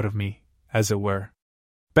information out of me, as it were.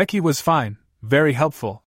 Becky was fine, very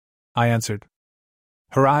helpful, I answered.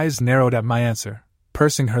 Her eyes narrowed at my answer,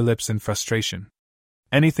 pursing her lips in frustration.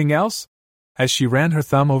 Anything else? As she ran her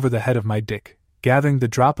thumb over the head of my dick, gathering the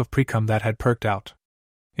drop of precum that had perked out.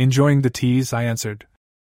 Enjoying the tease, I answered.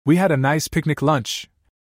 We had a nice picnic lunch.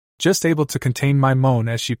 Just able to contain my moan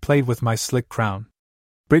as she played with my slick crown.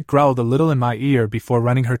 Brit growled a little in my ear before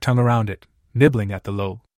running her tongue around it, nibbling at the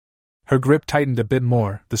lobe. Her grip tightened a bit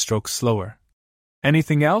more, the strokes slower.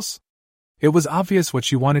 Anything else? It was obvious what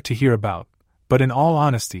she wanted to hear about, but in all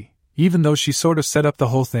honesty, even though she sort of set up the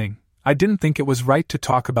whole thing, I didn't think it was right to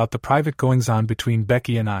talk about the private goings-on between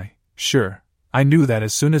Becky and I. Sure, I knew that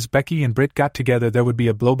as soon as Becky and Brit got together there would be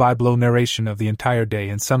a blow-by-blow narration of the entire day,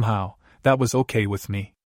 and somehow, that was okay with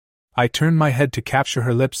me. I turned my head to capture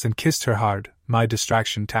her lips and kissed her hard, my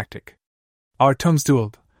distraction tactic. Our tongues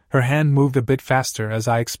dueled. Her hand moved a bit faster as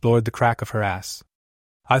I explored the crack of her ass.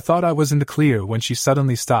 I thought I was in the clear when she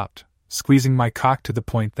suddenly stopped, squeezing my cock to the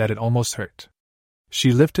point that it almost hurt.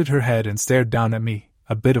 She lifted her head and stared down at me,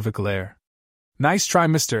 a bit of a glare. Nice try,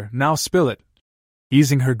 mister, now spill it.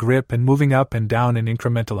 Easing her grip and moving up and down in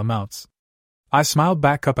incremental amounts. I smiled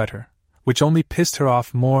back up at her, which only pissed her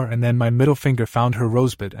off more, and then my middle finger found her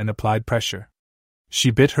rosebud and applied pressure.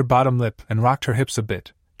 She bit her bottom lip and rocked her hips a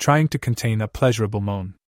bit, trying to contain a pleasurable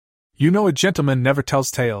moan. You know a gentleman never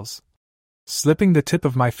tells tales. Slipping the tip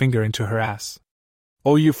of my finger into her ass.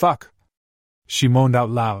 Oh, you fuck! She moaned out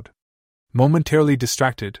loud. Momentarily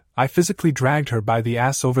distracted, I physically dragged her by the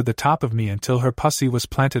ass over the top of me until her pussy was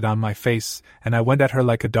planted on my face, and I went at her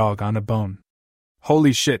like a dog on a bone.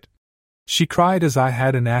 Holy shit! She cried as I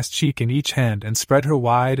had an ass cheek in each hand and spread her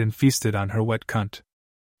wide and feasted on her wet cunt.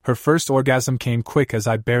 Her first orgasm came quick as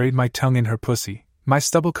I buried my tongue in her pussy, my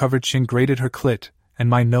stubble-covered chin grated her clit, and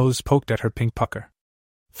my nose poked at her pink pucker.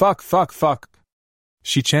 Fuck, fuck, fuck!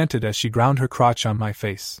 She chanted as she ground her crotch on my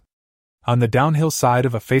face. On the downhill side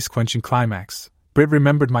of a face-quenching climax, Brit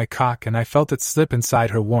remembered my cock and I felt it slip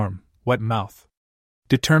inside her warm, wet mouth.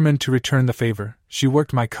 Determined to return the favor, she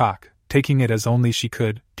worked my cock, taking it as only she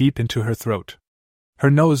could, deep into her throat.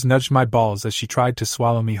 Her nose nudged my balls as she tried to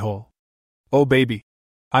swallow me whole. Oh baby!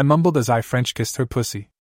 I mumbled as I French-kissed her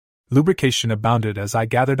pussy. Lubrication abounded as I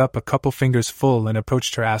gathered up a couple fingers full and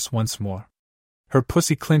approached her ass once more. Her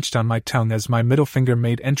pussy clenched on my tongue as my middle finger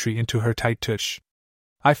made entry into her tight tush.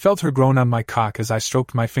 I felt her groan on my cock as I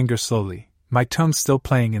stroked my finger slowly, my tongue still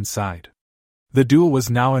playing inside. The duel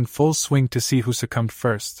was now in full swing to see who succumbed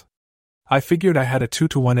first. I figured I had a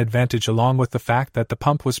 2-to-1 advantage along with the fact that the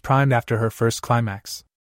pump was primed after her first climax.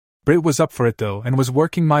 Brit was up for it though and was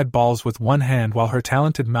working my balls with one hand while her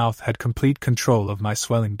talented mouth had complete control of my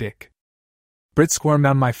swelling dick. Brit squirmed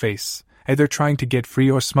on my face, either trying to get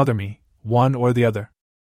free or smother me, one or the other.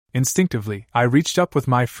 Instinctively, I reached up with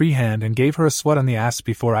my free hand and gave her a swat on the ass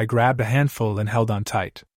before I grabbed a handful and held on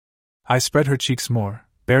tight. I spread her cheeks more,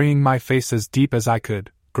 burying my face as deep as I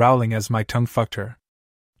could, growling as my tongue fucked her.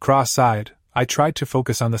 Cross-eyed, I tried to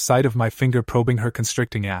focus on the side of my finger probing her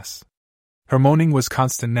constricting ass. Her moaning was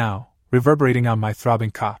constant now, reverberating on my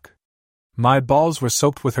throbbing cock. My balls were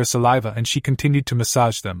soaked with her saliva and she continued to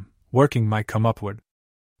massage them, working my cum upward.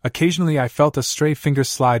 Occasionally I felt a stray finger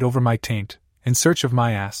slide over my taint, in search of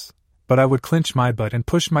my ass, but I would clench my butt and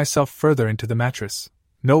push myself further into the mattress.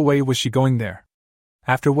 No way was she going there.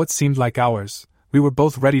 After what seemed like hours, we were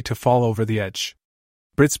both ready to fall over the edge.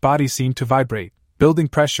 Brit's body seemed to vibrate, building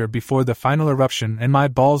pressure before the final eruption, and my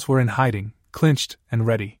balls were in hiding, clenched and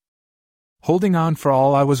ready. Holding on for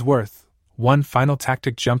all I was worth, one final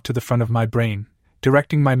tactic jumped to the front of my brain,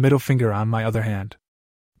 directing my middle finger on my other hand.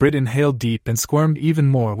 Brit inhaled deep and squirmed even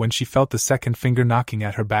more when she felt the second finger knocking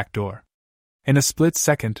at her back door. In a split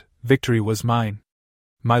second, victory was mine.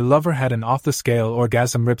 My lover had an off-the-scale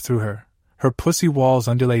orgasm rip through her, her pussy walls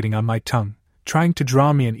undulating on my tongue, trying to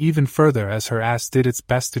draw me in even further as her ass did its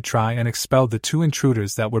best to try and expel the two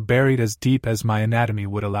intruders that were buried as deep as my anatomy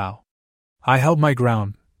would allow. I held my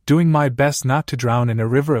ground, doing my best not to drown in a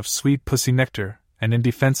river of sweet pussy nectar, and in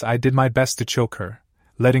defense I did my best to choke her,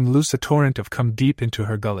 letting loose a torrent of cum deep into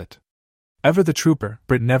her gullet. Ever the trooper,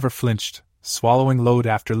 Brit never flinched, swallowing load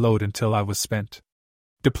after load until I was spent.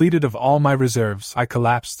 Depleted of all my reserves, I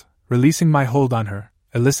collapsed, releasing my hold on her,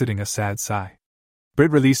 eliciting a sad sigh.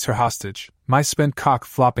 Brit released her hostage, my spent cock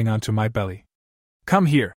flopping onto my belly. "Come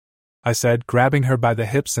here," I said, grabbing her by the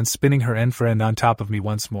hips and spinning her end for end on top of me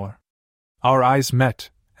once more. Our eyes met,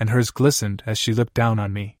 and hers glistened as she looked down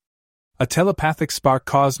on me. A telepathic spark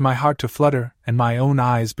caused my heart to flutter, and my own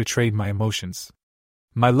eyes betrayed my emotions.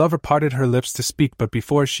 My lover parted her lips to speak, but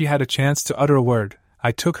before she had a chance to utter a word,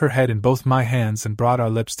 I took her head in both my hands and brought our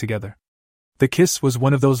lips together. The kiss was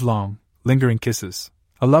one of those long, lingering kisses.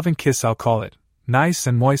 A loving kiss, I'll call it. Nice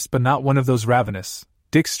and moist, but not one of those ravenous,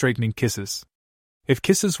 dick-straightening kisses. If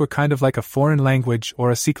kisses were kind of like a foreign language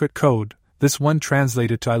or a secret code, this one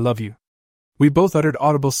translated to "I love you." We both uttered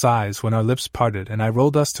audible sighs when our lips parted, and I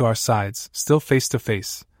rolled us to our sides, still face to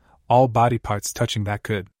face, all body parts touching that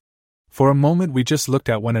could. For a moment we just looked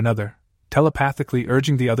at one another, telepathically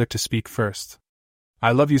urging the other to speak first.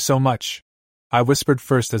 "I love you so much," I whispered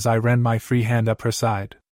first as I ran my free hand up her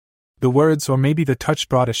side. The words, or maybe the touch,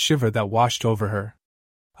 brought a shiver that washed over her.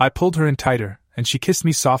 I pulled her in tighter, and she kissed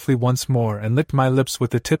me softly once more and licked my lips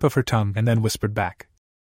with the tip of her tongue and then whispered back,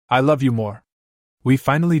 "I love you more." We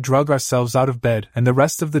finally drug ourselves out of bed, and the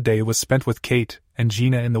rest of the day was spent with Kate and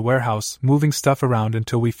Gina in the warehouse, moving stuff around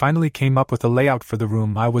until we finally came up with a layout for the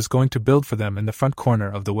room I was going to build for them in the front corner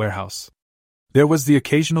of the warehouse. There was the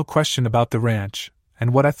occasional question about the ranch,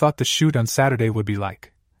 and what I thought the shoot on Saturday would be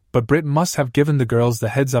like. But Brit must have given the girls the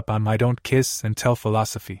heads up on my don't kiss and tell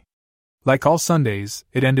philosophy. Like all Sundays,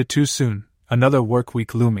 it ended too soon, another work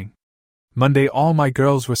week looming. Monday all my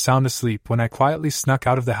girls were sound asleep when I quietly snuck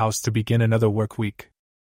out of the house to begin another work week.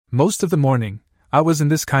 Most of the morning, I was in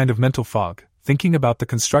this kind of mental fog, thinking about the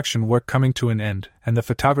construction work coming to an end and the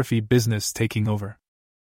photography business taking over.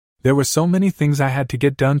 There were so many things I had to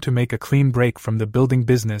get done to make a clean break from the building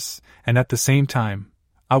business, and at the same time,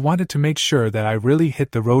 I wanted to make sure that I really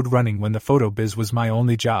hit the road running when the photo biz was my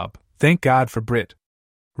only job. Thank God for Brit.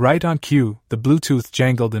 Right on cue, the Bluetooth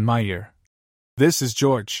jangled in my ear. "This is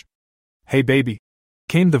George." "Hey baby,"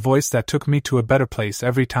 came the voice that took me to a better place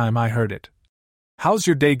every time I heard it. "How's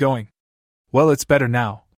your day going?" "Well, it's better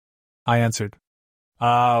now," I answered.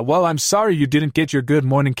 Well, I'm sorry you didn't get your good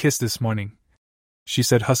morning kiss this morning," she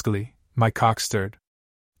said huskily, my cock stirred.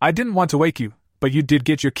 "I didn't want to wake you, but you did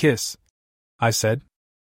get your kiss," I said.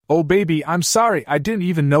 "Oh baby, I'm sorry, I didn't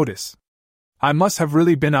even notice. I must have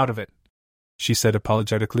really been out of it," she said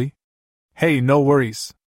apologetically. "Hey, no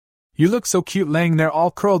worries. You look so cute laying there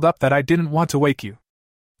all curled up that I didn't want to wake you.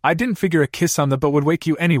 I didn't figure a kiss on the butt would wake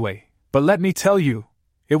you anyway, but let me tell you,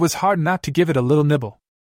 it was hard not to give it a little nibble."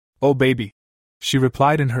 "Oh baby," she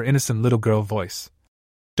replied in her innocent little girl voice.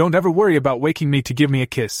 "Don't ever worry about waking me to give me a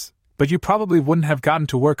kiss, but you probably wouldn't have gotten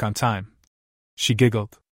to work on time." She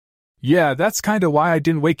giggled. "Yeah, that's kinda why I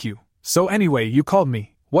didn't wake you. So anyway, you called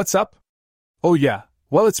me. What's up?" "Oh yeah,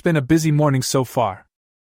 well it's been a busy morning so far.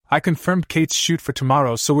 I confirmed Kate's shoot for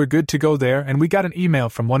tomorrow, so we're good to go there, and we got an email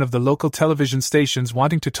from one of the local television stations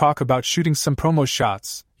wanting to talk about shooting some promo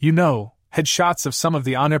shots, you know, headshots of some of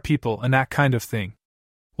the on-air people and that kind of thing."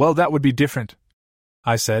 "Well, that would be different,"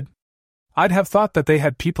 I said. "I'd have thought that they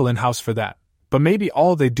had people in-house for that, but maybe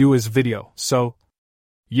all they do is video, so..."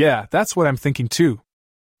 "Yeah, that's what I'm thinking too.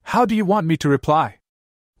 How do you want me to reply?"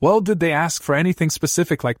 "Well, did they ask for anything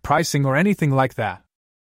specific like pricing or anything like that?"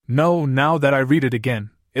 "No, now that I read it again,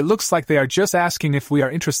 it looks like they are just asking if we are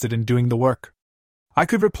interested in doing the work." I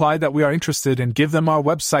could reply that we are interested and give them our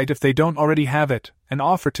website if they don't already have it, and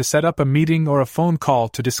offer to set up a meeting or a phone call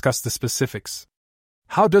to discuss the specifics.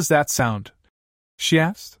 "How does that sound?" she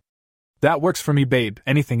asked. "That works for me, babe.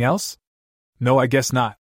 Anything else?" "No, I guess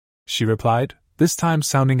not," she replied, this time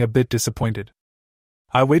sounding a bit disappointed.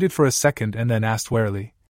 I waited for a second and then asked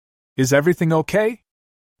warily, "Is everything okay?"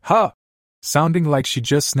 "Huh," sounding like she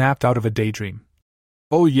just snapped out of a daydream.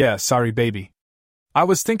 "Oh yeah, sorry baby. I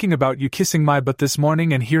was thinking about you kissing my butt this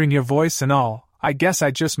morning and hearing your voice and all. I guess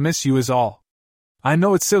I just miss you is all. I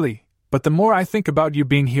know it's silly, but the more I think about you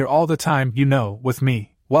being here all the time, you know, with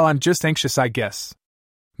me, well, I'm just anxious, I guess."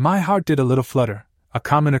 My heart did a little flutter, a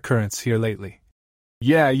common occurrence here lately.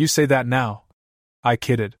 "Yeah, you say that now," I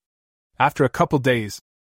kidded. "After a couple days,"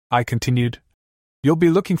 I continued, "you'll be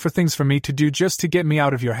looking for things for me to do just to get me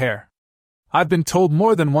out of your hair. I've been told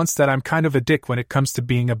more than once that I'm kind of a dick when it comes to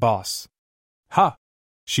being a boss." "Huh,"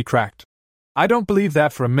 she cracked. I don't believe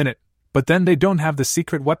that for a minute, but then they don't have the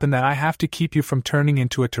secret weapon that I have to keep you from turning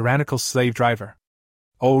into a tyrannical slave driver.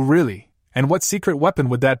 Oh, really? And what secret weapon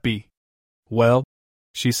would that be? Well,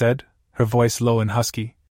 she said, her voice low and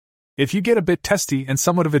husky. If you get a bit testy and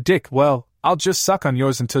somewhat of a dick, well, I'll just suck on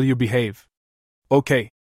yours until you behave. Okay.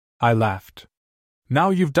 I laughed. Now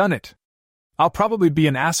you've done it. I'll probably be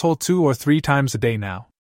an asshole 2 or 3 times a day now.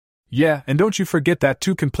 Yeah, and don't you forget that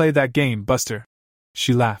 2 can play that game, Buster.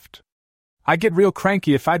 She laughed. I get real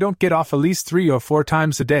cranky if I don't get off at least 3 or 4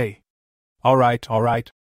 times a day. All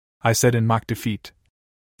right, I said in mock defeat.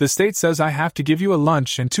 The state says I have to give you a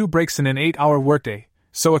lunch and 2 breaks in an 8-hour workday,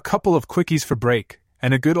 so a couple of quickies for break,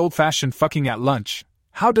 and a good old-fashioned fucking at lunch.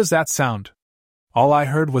 How does that sound? All I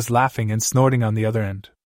heard was laughing and snorting on the other end.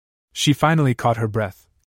 She finally caught her breath.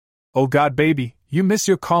 Oh God, baby, you miss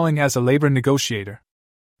your calling as a labor negotiator.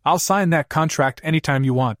 I'll sign that contract anytime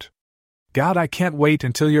you want. God, I can't wait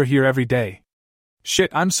until you're here every day. Shit,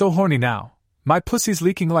 I'm so horny now. My pussy's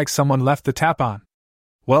leaking like someone left the tap on.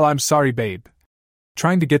 Well, I'm sorry, babe.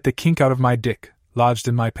 Trying to get the kink out of my dick, lodged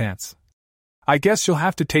in my pants. I guess you'll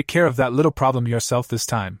have to take care of that little problem yourself this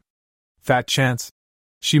time. Fat chance.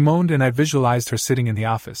 She moaned, and I visualized her sitting in the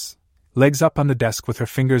office, legs up on the desk with her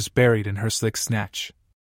fingers buried in her slick snatch.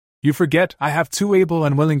 You forget, I have 2 able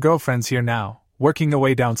and willing girlfriends here now, working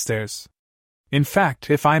away downstairs. In fact,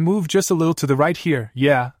 if I move just a little to the right here,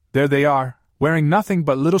 yeah, there they are, wearing nothing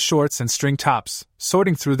but little shorts and string tops,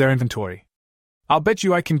 sorting through their inventory. I'll bet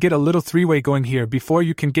you I can get a little 3-way going here before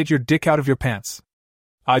you can get your dick out of your pants.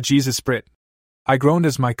 Ah, Jesus, Brit. I groaned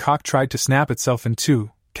as my cock tried to snap itself in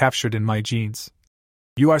 2, captured in my jeans.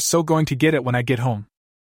 You are so going to get it when I get home.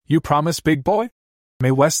 You promise, big boy?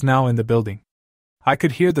 Mae West now in the building. I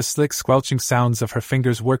could hear the slick squelching sounds of her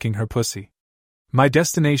fingers working her pussy. My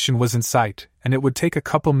destination was in sight, and it would take a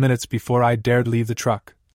couple minutes before I dared leave the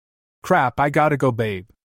truck. Crap, I gotta go, babe.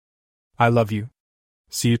 I love you.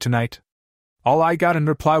 See you tonight. All I got in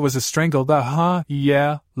reply was a strangled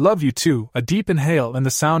yeah, love you too, a deep inhale and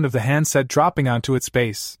the sound of the handset dropping onto its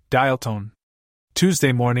base, dial tone.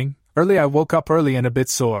 Tuesday morning, early. I woke up early and a bit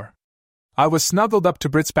sore. I was snuggled up to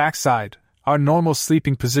Brit's backside, our normal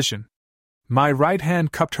sleeping position. My right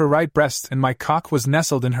hand cupped her right breast and my cock was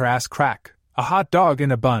nestled in her ass crack, a hot dog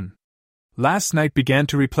in a bun. Last night began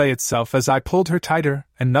to replay itself as I pulled her tighter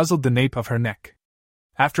and nuzzled the nape of her neck.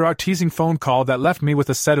 After our teasing phone call that left me with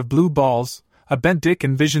a set of blue balls, a bent dick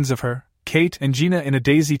and visions of her, Kate and Gina in a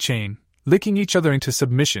daisy chain, licking each other into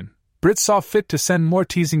submission, Brit saw fit to send more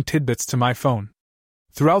teasing tidbits to my phone.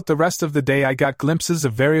 Throughout the rest of the day I got glimpses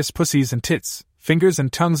of various pussies and tits, fingers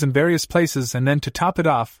and tongues in various places, and then to top it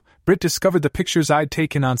off, Brit discovered the pictures I'd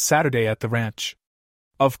taken on Saturday at the ranch.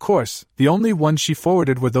 Of course, the only ones she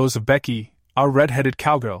forwarded were those of Becky, our red-headed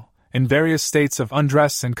cowgirl, in various states of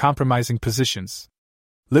undress and compromising positions.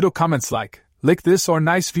 Little comments like, "Lick this" or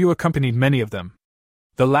 "nice view" accompanied many of them.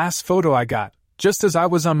 The last photo I got, just as I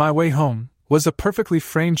was on my way home, was a perfectly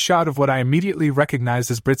framed shot of what I immediately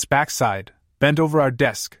recognized as Brit's backside, bent over our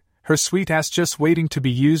desk, her sweet ass just waiting to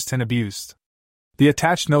be used and abused. The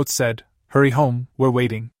attached note said, "Hurry home, we're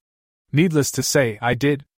waiting." Needless to say, I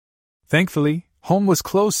did. Thankfully, home was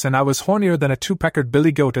close and I was hornier than a 2-peckered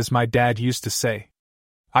billy goat, as my dad used to say.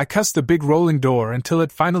 I cussed the big rolling door until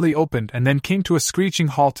it finally opened and then came to a screeching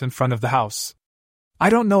halt in front of the house. I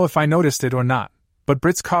don't know if I noticed it or not, but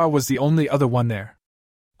Brit's car was the only other one there.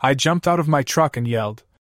 I jumped out of my truck and yelled,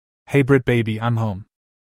 "Hey Brit baby, I'm home."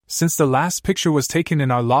 Since the last picture was taken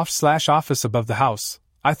in our loft/office above the house,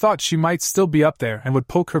 I thought she might still be up there and would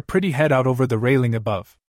poke her pretty head out over the railing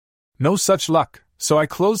above. No such luck, so I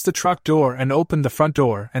closed the truck door and opened the front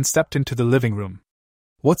door and stepped into the living room.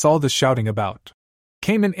 "What's all this shouting about?"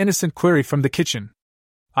 came an innocent query from the kitchen.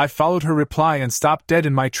 I followed her reply and stopped dead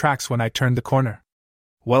in my tracks when I turned the corner.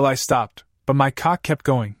 Well, I stopped, but my cock kept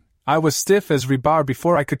going. I was stiff as rebar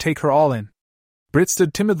before I could take her all in. Brit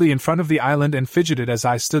stood timidly in front of the island and fidgeted as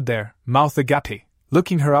I stood there, mouth agape,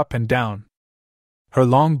 looking her up and down. Her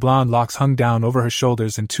long blonde locks hung down over her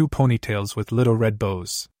shoulders in 2 ponytails with little red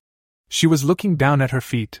bows. She was looking down at her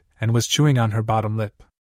feet and was chewing on her bottom lip.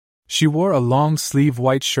 She wore a long-sleeve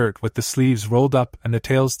white shirt with the sleeves rolled up and the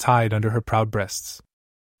tails tied under her proud breasts.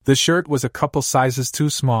 The shirt was a couple sizes too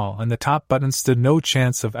small and the top button stood no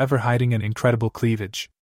chance of ever hiding an incredible cleavage.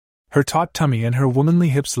 Her taut tummy and her womanly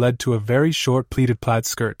hips led to a very short pleated plaid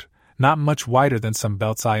skirt, not much wider than some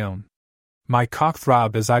belts I own. My cock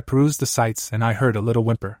throbbed as I perused the sights and I heard a little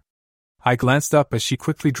whimper. I glanced up as she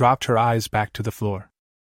quickly dropped her eyes back to the floor.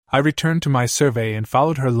 I returned to my survey and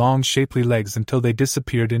followed her long shapely legs until they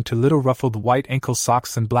disappeared into little ruffled white ankle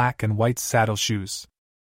socks and black and white saddle shoes.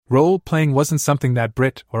 Role-playing wasn't something that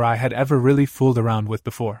Brit or I had ever really fooled around with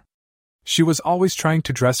before. She was always trying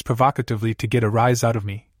to dress provocatively to get a rise out of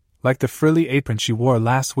me, like the frilly apron she wore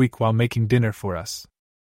last week while making dinner for us.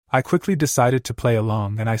 I quickly decided to play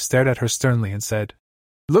along, and I stared at her sternly and said,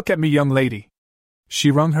 "Look at me, young lady."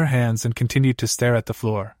 She wrung her hands and continued to stare at the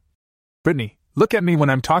floor. "Brittany, look at me when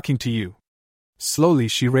I'm talking to you." Slowly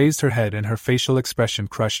she raised her head and her facial expression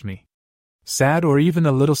crushed me. Sad or even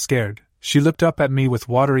a little scared, she looked up at me with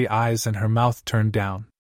watery eyes and her mouth turned down.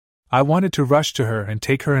 I wanted to rush to her and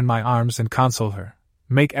take her in my arms and console her,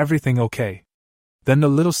 make everything okay. Then the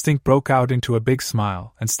little stink broke out into a big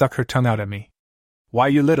smile and stuck her tongue out at me. "Why,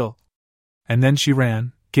 you little..." And then she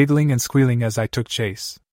ran, giggling and squealing as I took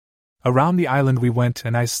chase. Around the island we went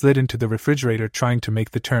and I slid into the refrigerator trying to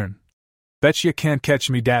make the turn. "Bet you can't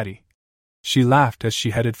catch me, Daddy." She laughed as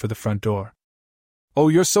she headed for the front door. "Oh,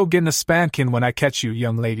 you're so getting a spankin' when I catch you,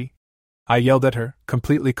 young lady," I yelled at her,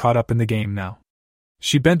 completely caught up in the game now.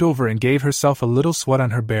 She bent over and gave herself a little swat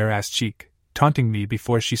on her bare-ass cheek, taunting me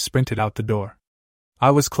before she sprinted out the door.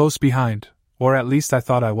 I was close behind, or at least I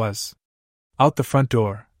thought I was. Out the front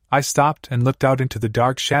door, I stopped and looked out into the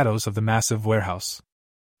dark shadows of the massive warehouse.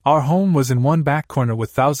 Our home was in one back corner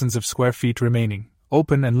with thousands of square feet remaining,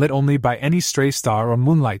 open and lit only by any stray star or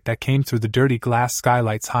moonlight that came through the dirty glass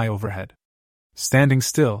skylights high overhead. Standing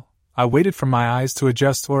still, I waited for my eyes to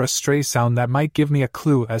adjust or a stray sound that might give me a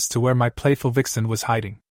clue as to where my playful vixen was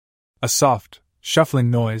hiding. A soft, shuffling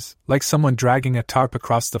noise, like someone dragging a tarp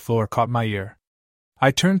across the floor, caught my ear.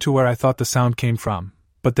 I turned to where I thought the sound came from,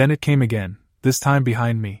 but then it came again, this time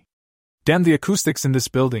behind me. "Damn the acoustics in this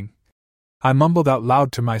building," I mumbled out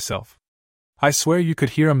loud to myself. I swear you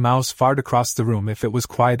could hear a mouse fart across the room if it was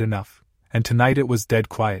quiet enough, and tonight it was dead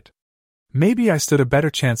quiet. Maybe I stood a better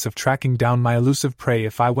chance of tracking down my elusive prey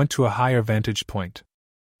if I went to a higher vantage point.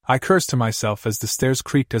 I cursed to myself as the stairs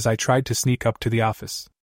creaked as I tried to sneak up to the office.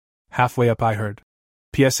 Halfway up I heard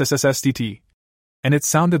PSSSSDT, and it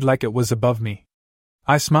sounded like it was above me.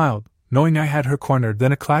 I smiled, knowing I had her cornered,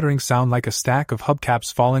 then a clattering sound like a stack of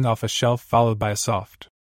hubcaps falling off a shelf followed by a soft,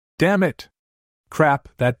 "Damn it!" Crap,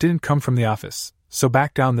 that didn't come from the office, so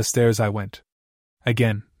back down the stairs I went.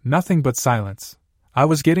 Again, nothing but silence. I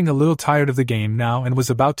was getting a little tired of the game now and was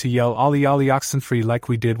about to yell "Ollie Ollie Oxenfree" like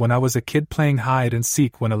we did when I was a kid playing hide and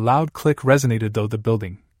seek when a loud click resonated through the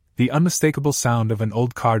building, the unmistakable sound of an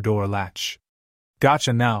old car door latch.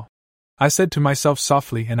 "Gotcha now," I said to myself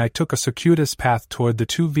softly, and I took a circuitous path toward the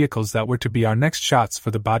two vehicles that were to be our next shots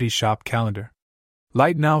for the body shop calendar.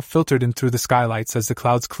 Light now filtered in through the skylights as the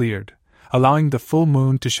clouds cleared, allowing the full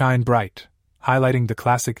moon to shine bright, highlighting the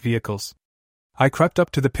classic vehicles. I crept up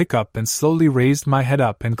to the pickup and slowly raised my head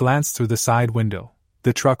up and glanced through the side window.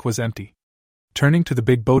 The truck was empty. Turning to the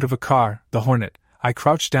big boat of a car, the Hornet, I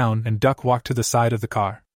crouched down and duck-walked to the side of the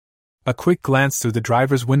car. A quick glance through the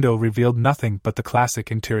driver's window revealed nothing but the classic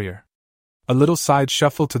interior. A little side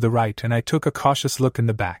shuffle to the right and I took a cautious look in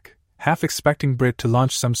the back, half expecting Brit to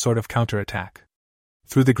launch some sort of counterattack.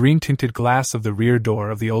 Through the green-tinted glass of the rear door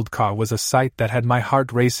of the old car was a sight that had my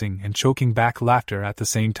heart racing and choking back laughter at the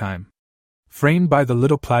same time. Framed by the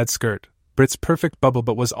little plaid skirt, Brit's perfect bubble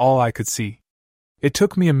butt was all I could see. It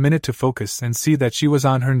took me a minute to focus and see that she was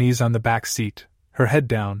on her knees on the back seat, her head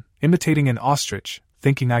down, imitating an ostrich,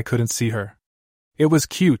 thinking I couldn't see her. It was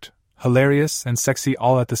cute, hilarious, and sexy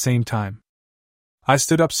all at the same time. I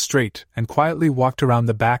stood up straight and quietly walked around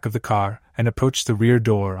the back of the car and approached the rear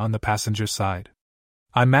door on the passenger side.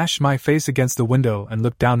 I mashed my face against the window and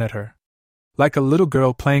looked down at her. Like a little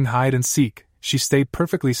girl playing hide and seek, she stayed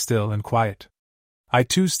perfectly still and quiet. I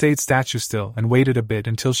too stayed statue still and waited a bit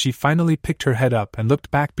until she finally picked her head up and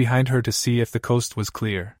looked back behind her to see if the coast was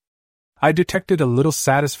clear. I detected a little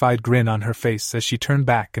satisfied grin on her face as she turned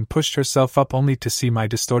back and pushed herself up only to see my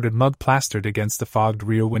distorted mug plastered against the fogged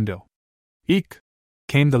rear window. "Eek!"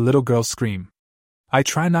 came the little girl's scream. I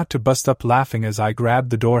tried not to bust up laughing as I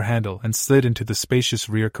grabbed the door handle and slid into the spacious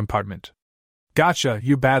rear compartment. "Gotcha,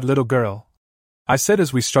 you bad little girl," I said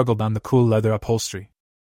as we struggled on the cool leather upholstery.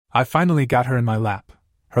 I finally got her in my lap,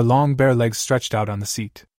 her long bare legs stretched out on the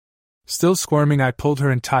seat. Still squirming, I pulled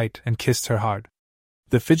her in tight and kissed her hard.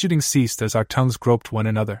 The fidgeting ceased as our tongues groped one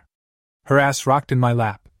another. Her ass rocked in my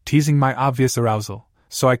lap, teasing my obvious arousal,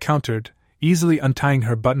 so I countered, easily untying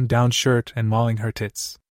her button-down shirt and mauling her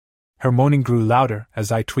tits. Her moaning grew louder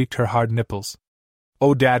as I tweaked her hard nipples.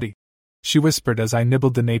 "Oh, Daddy," she whispered as I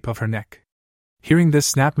nibbled the nape of her neck. Hearing this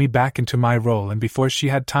snapped me back into my role, and before she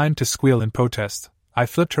had time to squeal in protest, I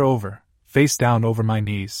flipped her over, face down over my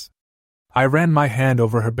knees. I ran my hand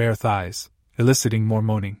over her bare thighs, eliciting more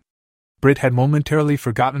moaning. Brit had momentarily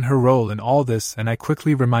forgotten her role in all this, and I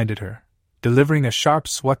quickly reminded her, delivering a sharp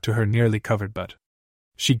swat to her nearly covered butt.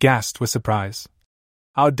 She gasped with surprise.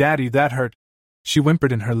 "Ow, Daddy, that hurt," she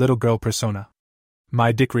whimpered in her little girl persona.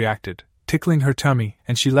 My dick reacted, tickling her tummy,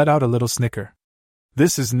 and she let out a little snicker.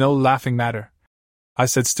 "This is no laughing matter," I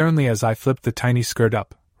said sternly as I flipped the tiny skirt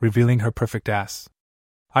up, revealing her perfect ass.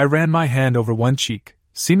 I ran my hand over one cheek,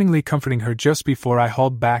 seemingly comforting her just before I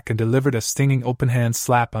hauled back and delivered a stinging open-hand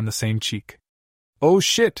slap on the same cheek. "Oh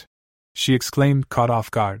shit!" she exclaimed, caught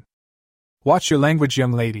off guard. "Watch your language,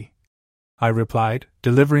 young lady," I replied,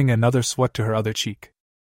 delivering another swat to her other cheek.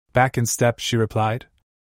 "Back in step," she replied.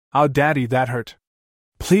 "Ow, Daddy, that hurt.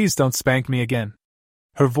 Please don't spank me again."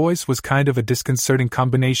 Her voice was kind of a disconcerting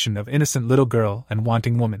combination of innocent little girl and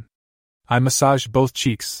wanting woman. I massaged both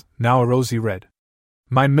cheeks, now a rosy red.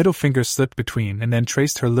 My middle finger slipped between and then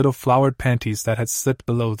traced her little flowered panties that had slipped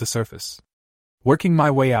below the surface. Working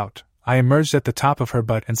my way out, I emerged at the top of her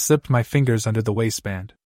butt and slipped my fingers under the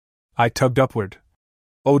waistband. I tugged upward.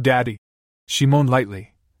 "Oh, Daddy," she moaned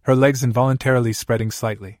lightly, her legs involuntarily spreading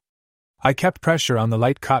slightly. I kept pressure on the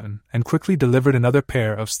light cotton and quickly delivered another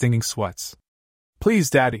pair of stinging swats. "Please,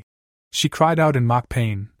 Daddy," she cried out in mock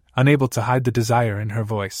pain, unable to hide the desire in her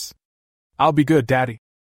voice. "I'll be good, Daddy,"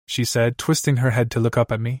 she said, twisting her head to look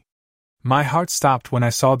up at me. My heart stopped when I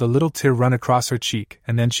saw the little tear run across her cheek,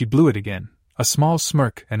 and then she blew it again, a small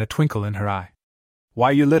smirk and a twinkle in her eye.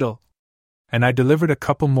 "Why, you little—" And I delivered a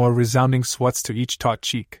couple more resounding swats to each taut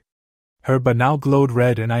cheek. Her butt now glowed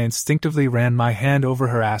red and I instinctively ran my hand over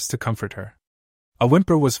her ass to comfort her. A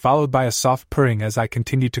whimper was followed by a soft purring as I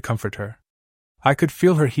continued to comfort her. I could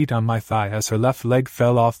feel her heat on my thigh as her left leg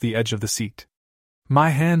fell off the edge of the seat. My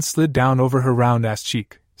hand slid down over her round ass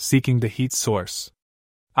cheek, seeking the heat source.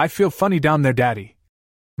 "I feel funny down there, Daddy,"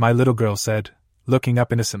 my little girl said, looking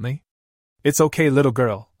up innocently. "It's okay, little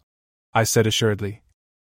girl," I said assuredly.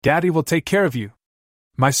 "Daddy will take care of you."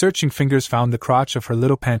 My searching fingers found the crotch of her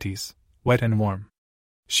little panties, wet and warm.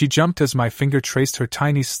 She jumped as my finger traced her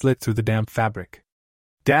tiny slit through the damp fabric.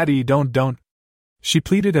 "Daddy, don't," she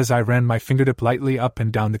pleaded as I ran my fingertip lightly up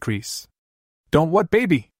and down the crease. "Don't what,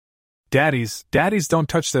 baby?" Daddies don't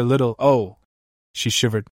touch their little— "Oh," she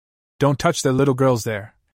shivered. "Don't touch their little girls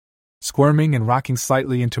there," squirming and rocking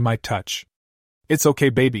slightly into my touch. "It's okay,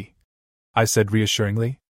 baby," I said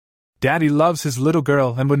reassuringly. "Daddy loves his little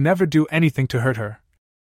girl and would never do anything to hurt her."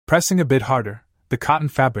 Pressing a bit harder, the cotton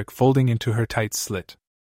fabric folding into her tight slit.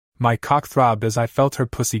 My cock throbbed as I felt her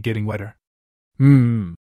pussy getting wetter.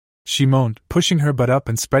 "Mmm," she moaned, pushing her butt up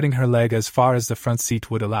and spreading her leg as far as the front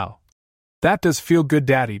seat would allow. "That does feel good,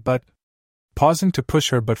 Daddy, but—" Pausing to push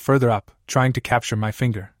her butt further up, trying to capture my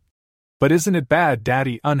finger. "But isn't it bad,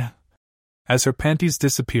 Daddy, As her panties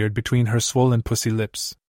disappeared between her swollen pussy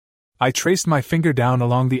lips. I traced my finger down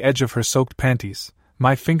along the edge of her soaked panties,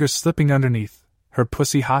 my finger slipping underneath, her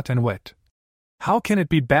pussy hot and wet. "How can it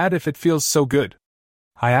be bad if it feels so good?"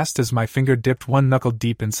 I asked as my finger dipped one knuckle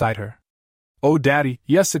deep inside her. "Oh, Daddy,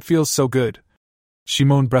 yes, it feels so good," she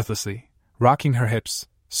moaned breathlessly, rocking her hips,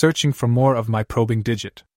 searching for more of my probing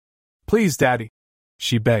digit. "Please, Daddy,"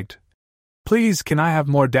 she begged. "Please, can I have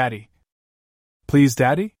more, Daddy?" "Please,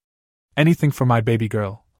 Daddy? Anything for my baby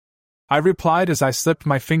girl," I replied as I slipped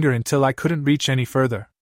my finger until I couldn't reach any further.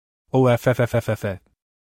 "Oh,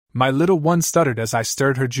 my little one stuttered as I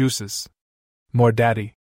stirred her juices. "More,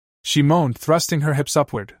 Daddy," she moaned, thrusting her hips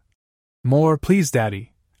upward. "More, please,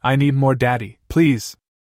 Daddy. I need more, Daddy, please."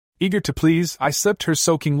 Eager to please, I slipped her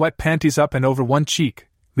soaking wet panties up and over one cheek,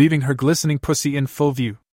 leaving her glistening pussy in full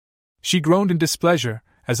view. She groaned in displeasure,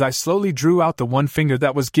 as I slowly drew out the one finger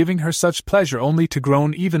that was giving her such pleasure, only to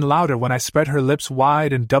groan even louder when I spread her lips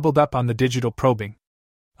wide and doubled up on the digital probing.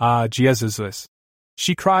 "Ah, Jesus,"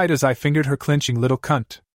 she cried as I fingered her clenching little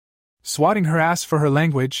cunt. Swatting her ass for her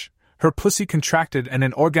language, her pussy contracted and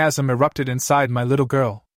an orgasm erupted inside my little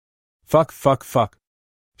girl. Fuck,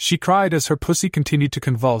 she cried as her pussy continued to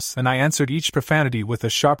convulse, and I answered each profanity with a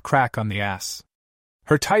sharp crack on the ass.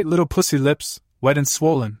 Her tight little pussy lips, wet and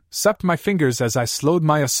swollen, sucked my fingers as I slowed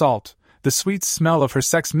my assault, the sweet smell of her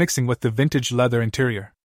sex mixing with the vintage leather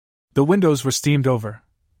interior. The windows were steamed over.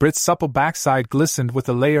 Brit's supple backside glistened with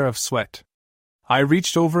a layer of sweat. I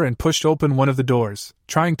reached over and pushed open one of the doors,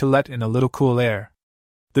 trying to let in a little cool air.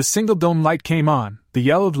 The single-dome light came on, the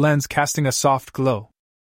yellowed lens casting a soft glow.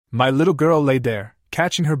 My little girl lay there,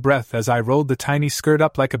 catching her breath as I rolled the tiny skirt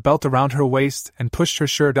up like a belt around her waist and pushed her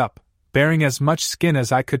shirt up, baring as much skin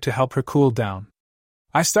as I could to help her cool down.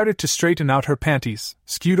 I started to straighten out her panties,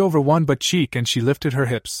 skewed over one butt cheek, and she lifted her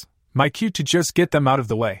hips, my cue to just get them out of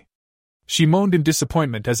the way. She moaned in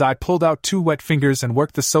disappointment as I pulled out two wet fingers and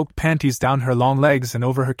worked the soaked panties down her long legs and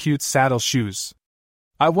over her cute saddle shoes.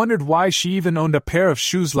 I wondered why she even owned a pair of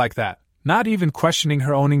shoes like that, not even questioning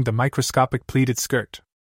her owning the microscopic pleated skirt.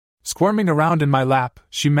 Squirming around in my lap,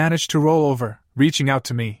 she managed to roll over, reaching out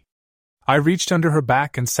to me. I reached under her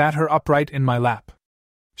back and sat her upright in my lap.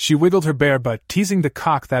 She wiggled her bare butt, teasing the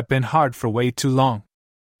cock that'd been hard for way too long.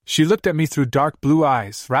 She looked at me through dark blue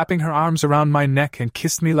eyes, wrapping her arms around my neck and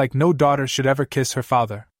kissed me like no daughter should ever kiss her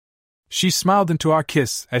father. She smiled into our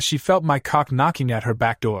kiss as she felt my cock knocking at her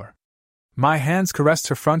back door. My hands caressed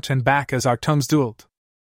her front and back as our tongues dueled.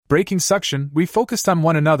 Breaking suction, we focused on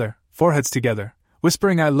one another, foreheads together,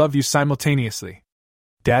 whispering I love you simultaneously.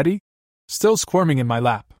 Daddy? Still squirming in my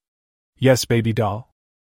lap. Yes, baby doll.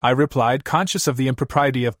 I replied, conscious of the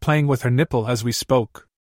impropriety of playing with her nipple as we spoke.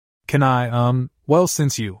 Can I, well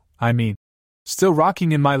since you, I mean. Still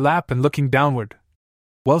rocking in my lap and looking downward.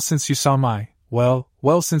 Well since you saw my, well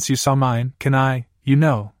since you saw mine, can I,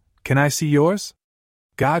 can I see yours?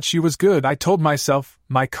 God, she was good, I told myself,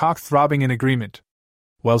 my cock throbbing in agreement.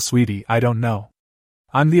 Well, sweetie, I don't know.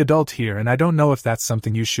 I'm the adult here and I don't know if that's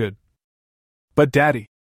something you should. But Daddy,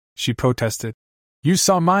 she protested. You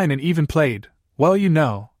saw mine and even played. Well,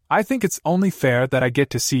 I think it's only fair that I get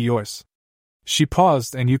to see yours. She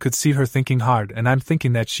paused and you could see her thinking hard, and I'm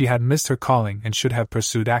thinking that she had missed her calling and should have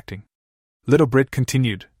pursued acting. Little Brit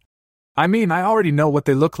continued. I mean, I already know what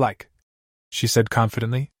they look like, she said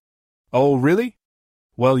confidently. Oh, really?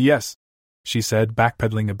 Well, yes, she said,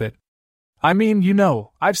 backpedaling a bit. I mean,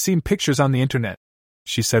 I've seen pictures on the internet,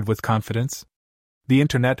 she said with confidence. The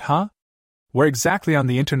internet, huh? Where exactly on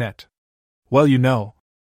the internet? Well,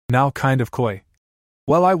 now kind of coy.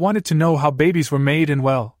 Well, I wanted to know how babies were made and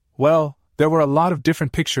well, there were a lot of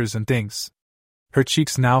different pictures and things. Her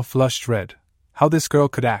cheeks now flushed red. How this girl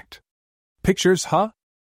could act. Pictures, huh?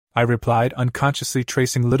 I replied, unconsciously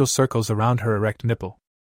tracing little circles around her erect nipple.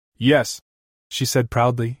 Yes, she said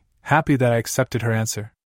proudly, happy that I accepted her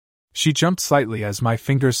answer. She jumped slightly as my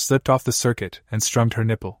fingers slipped off the circuit and strummed her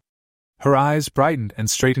nipple. Her eyes brightened and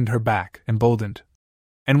straightened her back, emboldened.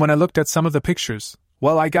 And when I looked at some of the pictures,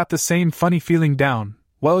 well, I got the same funny feeling down,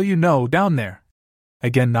 down there.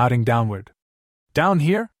 Again nodding downward. Down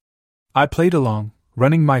here? I played along,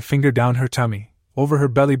 running my finger down her tummy, over her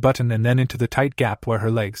belly button and then into the tight gap where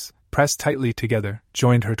her legs, pressed tightly together,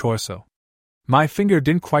 joined her torso. My finger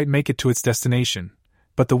didn't quite make it to its destination,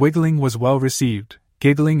 but the wiggling was well received,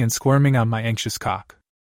 giggling and squirming on my anxious cock.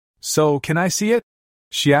 So, can I see it?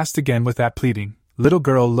 She asked again with that pleading, little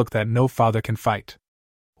girl look that no father can fight.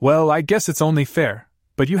 Well, I guess it's only fair,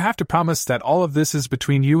 but you have to promise that all of this is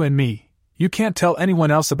between you and me. You can't tell anyone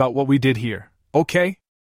else about what we did here, okay?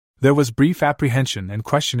 There was brief apprehension and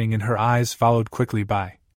questioning in her eyes, followed quickly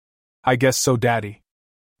by, I guess so, Daddy.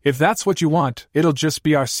 If that's what you want, it'll just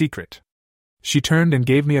be our secret. She turned and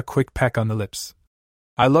gave me a quick peck on the lips.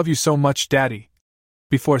 I love you so much, Daddy.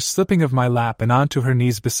 Before slipping of my lap and onto her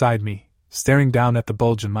knees beside me, staring down at the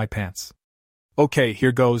bulge in my pants. Okay,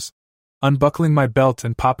 here goes. Unbuckling my belt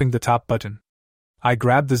and popping the top button. I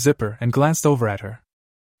grabbed the zipper and glanced over at her.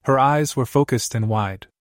 Her eyes were focused and wide.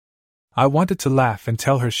 I wanted to laugh and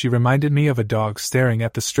tell her she reminded me of a dog staring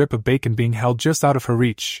at the strip of bacon being held just out of her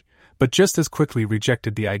reach, but just as quickly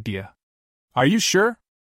rejected the idea. Are you sure?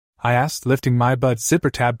 I asked, lifting my butt zipper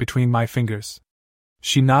tab between my fingers.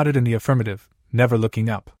 She nodded in the affirmative, never looking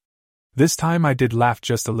up. This time I did laugh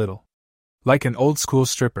just a little. Like an old-school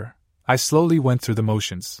stripper, I slowly went through the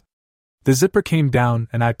motions. The zipper came down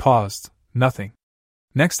and I paused, nothing.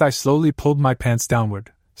 Next I slowly pulled my pants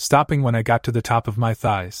downward, stopping when I got to the top of my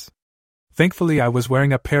thighs. Thankfully I was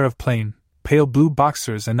wearing a pair of plain, pale blue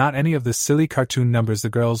boxers and not any of the silly cartoon numbers the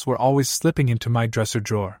girls were always slipping into my dresser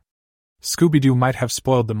drawer. Scooby-Doo might have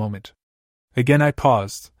spoiled the moment. Again I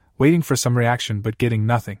paused, waiting for some reaction but getting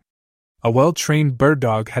nothing. A well-trained bird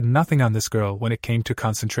dog had nothing on this girl when it came to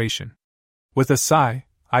concentration. With a sigh,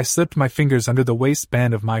 I slipped my fingers under the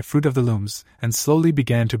waistband of my Fruit of the Looms and slowly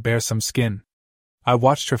began to bare some skin. I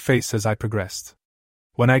watched her face as I progressed.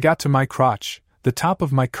 When I got to my crotch, the top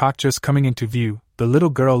of my cock just coming into view, the little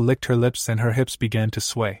girl licked her lips and her hips began to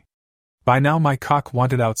sway. By now my cock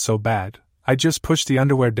wanted out so bad, I just pushed the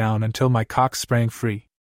underwear down until my cock sprang free.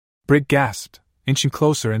 Brit gasped, inching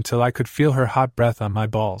closer until I could feel her hot breath on my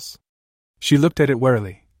balls. She looked at it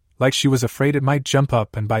warily, like she was afraid it might jump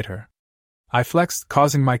up and bite her. I flexed,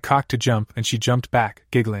 causing my cock to jump, and she jumped back,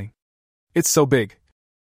 giggling. It's so big,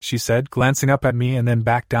 she said, glancing up at me and then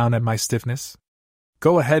back down at my stiffness.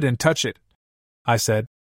 Go ahead and touch it, I said.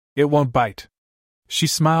 It won't bite. She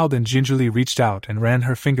smiled and gingerly reached out and ran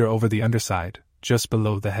her finger over the underside, just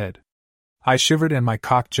below the head. I shivered and my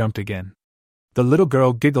cock jumped again. The little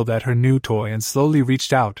girl giggled at her new toy and slowly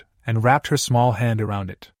reached out and wrapped her small hand around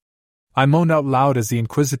it. I moaned out loud as the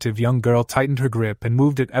inquisitive young girl tightened her grip and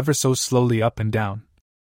moved it ever so slowly up and down.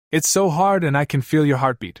 "It's so hard and I can feel your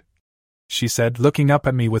heartbeat," she said, looking up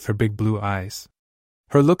at me with her big blue eyes.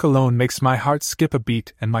 Her look alone makes my heart skip a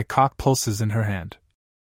beat and my cock pulses in her hand.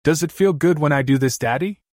 "Does it feel good when I do this,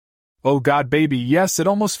 Daddy?" "Oh God, baby, yes, it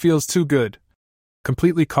almost feels too good."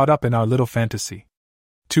 Completely caught up in our little fantasy.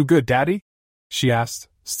 "Too good, Daddy?" she asked,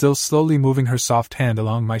 still slowly moving her soft hand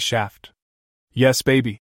along my shaft. "Yes,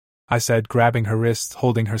 baby," I said, grabbing her wrist,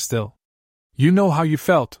 holding her still. "You know how you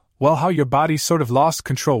felt, well, how your body sort of lost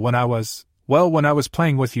control when I was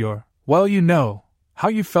playing with your, you know, how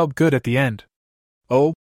you felt good at the end."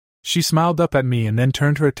 "Oh?" She smiled up at me and then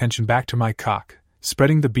turned her attention back to my cock,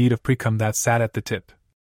 spreading the bead of precum that sat at the tip.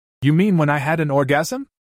 "You mean when I had an orgasm?"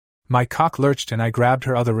 My cock lurched and I grabbed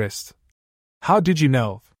her other wrist. "How did you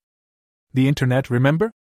know?" "The internet,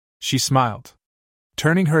 remember?" She smiled.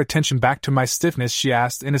 Turning her attention back to my stiffness, she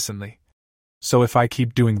asked innocently. "So if I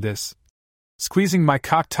keep doing this," squeezing my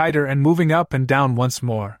cock tighter and moving up and down once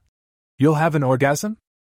more, "you'll have an orgasm?"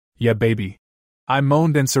 "Yeah, baby," I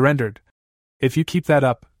moaned and surrendered. "If you keep that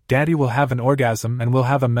up, Daddy will have an orgasm and we'll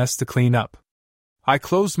have a mess to clean up." I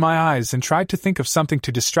closed my eyes and tried to think of something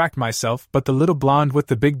to distract myself, but the little blonde with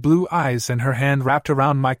the big blue eyes and her hand wrapped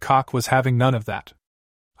around my cock was having none of that.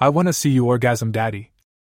 "I want to see you orgasm, Daddy,"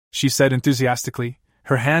 she said enthusiastically,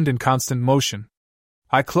 her hand in constant motion.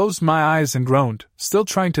 I closed my eyes and groaned, still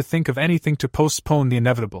trying to think of anything to postpone the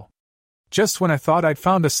inevitable. Just when I thought I'd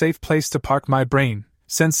found a safe place to park my brain,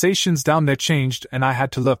 sensations down there changed and I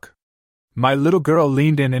had to look. My little girl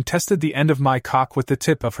leaned in and tested the end of my cock with the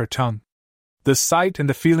tip of her tongue. The sight and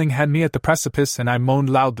the feeling had me at the precipice and I moaned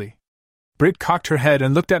loudly. Brit cocked her head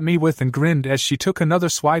and looked at me with and grinned as she took another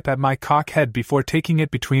swipe at my cock head before taking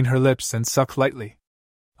it between her lips and sucked lightly.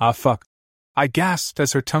 "Ah, fuck," I gasped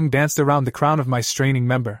as her tongue danced around the crown of my straining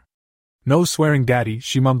member. "No swearing, Daddy,"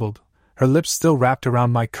 she mumbled, her lips still wrapped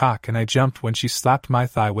around my cock, and I jumped when she slapped my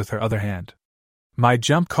thigh with her other hand. My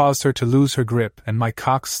jump caused her to lose her grip and my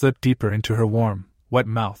cock slipped deeper into her warm, wet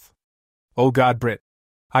mouth. "Oh God, Brit,"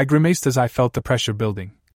 I grimaced as I felt the pressure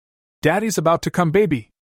building. "Daddy's about to come, baby."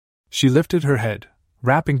 She lifted her head,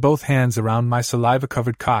 wrapping both hands around my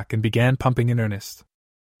saliva-covered cock and began pumping in earnest.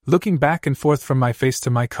 Looking back and forth from my face to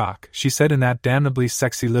my cock, she said in that damnably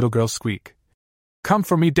sexy little girl squeak, "Come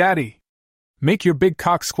for me, Daddy. Make your big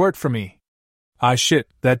cock squirt for me." Ah shit,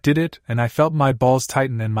 that did it, and I felt my balls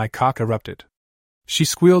tighten and my cock erupted. She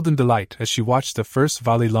squealed in delight as she watched the first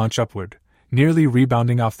volley launch upward, nearly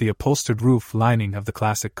rebounding off the upholstered roof lining of the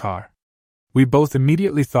classic car. We both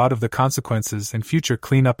immediately thought of the consequences and future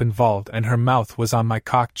cleanup involved, and her mouth was on my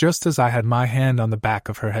cock just as I had my hand on the back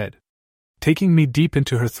of her head. Taking me deep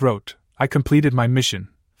into her throat, I completed my mission,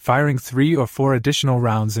 firing 3 or 4 additional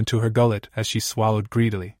rounds into her gullet as she swallowed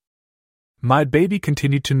greedily. My baby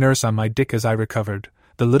continued to nurse on my dick as I recovered,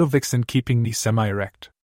 the little vixen keeping me semi-erect.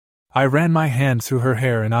 I ran my hand through her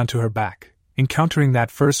hair and onto her back, encountering that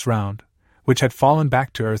first round, which had fallen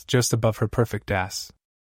back to earth just above her perfect ass.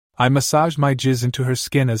 I massaged my jizz into her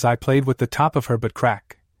skin as I played with the top of her butt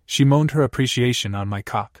crack. She moaned her appreciation on my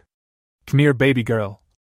cock. "Come here, baby girl,"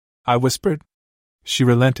 I whispered. She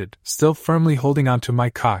relented, still firmly holding onto my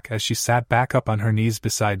cock as she sat back up on her knees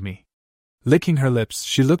beside me. Licking her lips,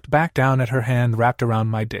 she looked back down at her hand wrapped around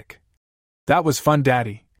my dick. "That was fun,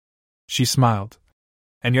 Daddy," she smiled.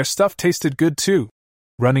 "And your stuff tasted good too,"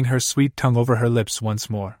 running her sweet tongue over her lips once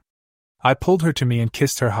more. I pulled her to me and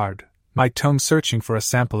kissed her hard, my tongue searching for a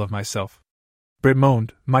sample of myself. Brit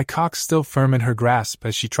moaned, my cock still firm in her grasp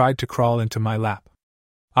as she tried to crawl into my lap.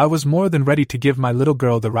 I was more than ready to give my little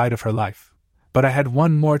girl the ride of her life, but I had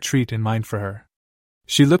one more treat in mind for her.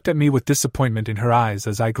 She looked at me with disappointment in her eyes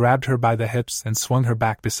as I grabbed her by the hips and swung her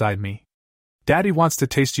back beside me. "Daddy wants to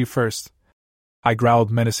taste you first," I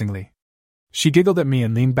growled menacingly. She giggled at me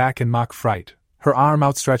and leaned back in mock fright, her arm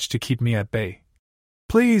outstretched to keep me at bay.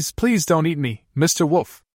 Please don't eat me, Mr.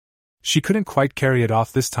 Wolf." She couldn't quite carry it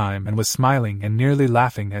off this time and was smiling and nearly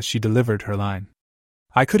laughing as she delivered her line.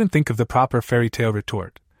 I couldn't think of the proper fairy tale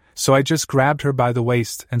retort, so I just grabbed her by the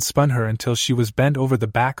waist and spun her until she was bent over the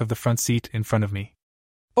back of the front seat in front of me.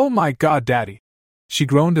 "Oh my God, Daddy!" she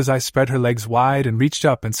groaned as I spread her legs wide and reached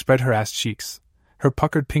up and spread her ass cheeks, her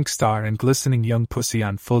puckered pink star and glistening young pussy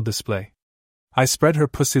on full display. I spread her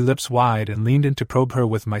pussy lips wide and leaned in to probe her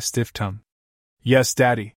with my stiff tongue. "Yes,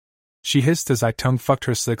 Daddy," she hissed as I tongue-fucked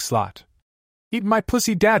her slick slot. "Eat my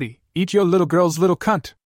pussy, Daddy, eat your little girl's little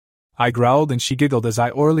cunt," I growled, and she giggled as I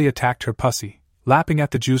orally attacked her pussy, lapping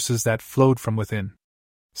at the juices that flowed from within.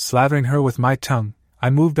 Slathering her with my tongue, I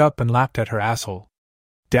moved up and lapped at her asshole.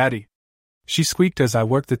 "Daddy," she squeaked as I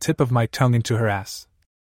worked the tip of my tongue into her ass.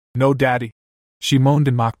 No, Daddy, she moaned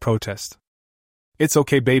in mock protest. It's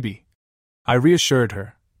okay, baby, I reassured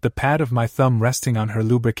her, the pad of my thumb resting on her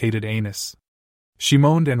lubricated anus. She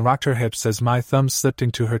moaned and rocked her hips as my thumb slipped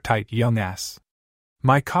into her tight young ass.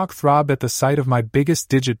 My cock throbbed at the sight of my biggest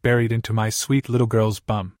digit buried into my sweet little girl's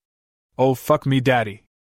bum. Oh, fuck me, Daddy,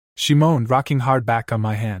 she moaned, rocking hard back on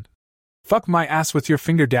my hand. Fuck my ass with your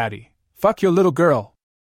finger, Daddy. Fuck your little girl.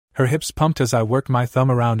 Her hips pumped as I worked my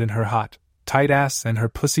thumb around in her hot, tight ass, and her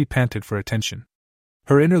pussy panted for attention.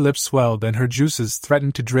 Her inner lip swelled and her juices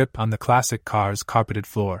threatened to drip on the classic car's carpeted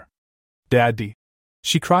floor. Daddy,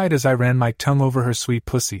 she cried as I ran my tongue over her sweet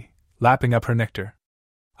pussy, lapping up her nectar.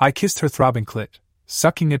 I kissed her throbbing clit,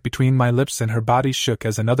 sucking it between my lips, and her body shook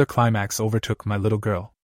as another climax overtook my little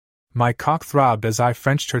girl. My cock throbbed as I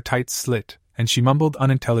Frenched her tight slit, and she mumbled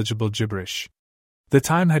unintelligible gibberish. The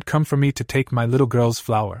time had come for me to take my little girl's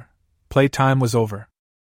flower. Playtime was over.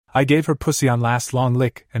 I gave her pussy one last long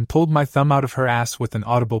lick and pulled my thumb out of her ass with an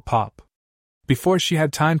audible pop. Before she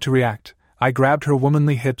had time to react, I grabbed her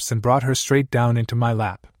womanly hips and brought her straight down into my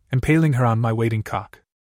lap, impaling her on my waiting cock.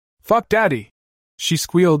 Fuck, Daddy, she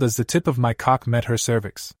squealed as the tip of my cock met her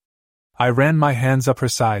cervix. I ran my hands up her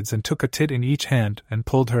sides and took a tit in each hand and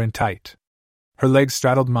pulled her in tight. Her legs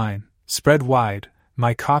straddled mine, spread wide,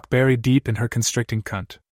 my cock buried deep in her constricting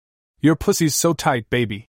cunt. Your pussy's so tight,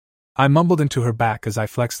 baby, I mumbled into her back as I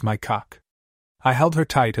flexed my cock. I held her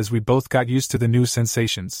tight as we both got used to the new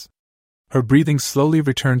sensations. Her breathing slowly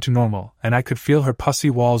returned to normal, and I could feel her pussy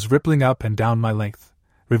walls rippling up and down my length,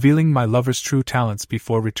 revealing my lover's true talents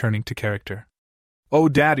before returning to character. Oh,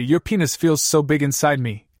 Daddy, your penis feels so big inside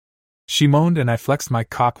me, she moaned, and I flexed my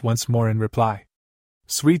cock once more in reply.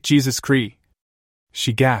 Sweet Jesus Cree,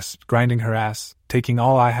 she gasped, grinding her ass, taking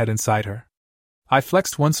all I had inside her. I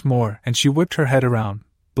flexed once more, and she whipped her head around,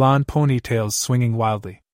 blonde ponytails swinging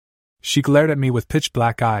wildly. She glared at me with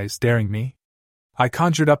pitch-black eyes, daring me. I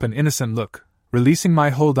conjured up an innocent look, releasing my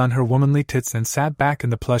hold on her womanly tits, and sat back in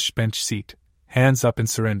the plush bench seat, hands up in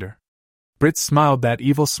surrender. Britt smiled that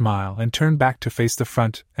evil smile and turned back to face the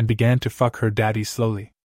front and began to fuck her daddy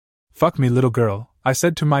slowly. Fuck me, little girl, I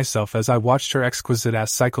said to myself as I watched her exquisite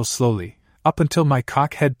ass cycle slowly, up until my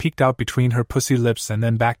cock head peeked out between her pussy lips and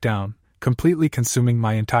then back down, completely consuming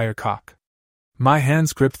my entire cock. My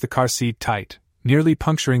hands gripped the car seat tight, nearly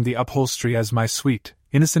puncturing the upholstery as my sweet,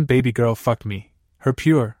 innocent baby girl fucked me, her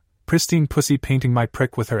pure, pristine pussy painting my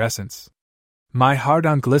prick with her essence. My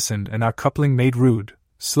hard-on glistened and our coupling made rude,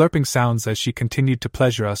 slurping sounds as she continued to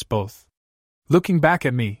pleasure us both. Looking back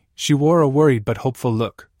at me, she wore a worried but hopeful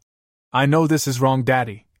look. I know this is wrong,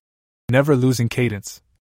 Daddy. Never losing cadence.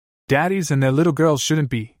 Daddies and their little girls shouldn't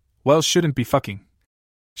be fucking,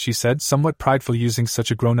 she said, somewhat prideful using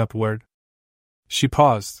such a grown-up word. She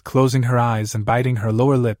paused, closing her eyes and biting her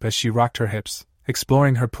lower lip as she rocked her hips,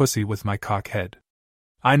 exploring her pussy with my cock head.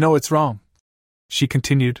 I know it's wrong, she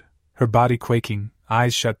continued, her body quaking,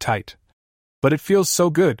 eyes shut tight. But it feels so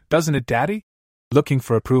good, doesn't it, Daddy? Looking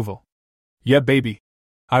for approval. Yeah, baby,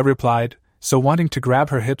 I replied, so wanting to grab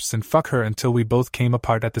her hips and fuck her until we both came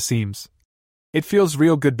apart at the seams. It feels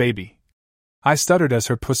real good, baby, I stuttered as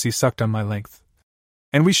her pussy sucked on my length.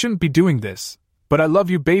 And we shouldn't be doing this, but I love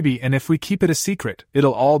you, baby, and if we keep it a secret,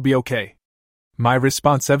 it'll all be okay. My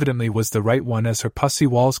response evidently was the right one as her pussy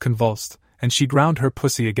walls convulsed, and she ground her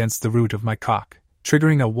pussy against the root of my cock,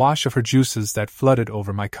 triggering a wash of her juices that flooded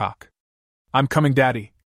over my cock. I'm coming,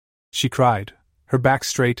 Daddy, she cried, her back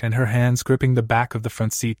straight and her hands gripping the back of the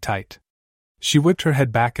front seat tight. She whipped her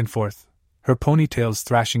head back and forth, her ponytails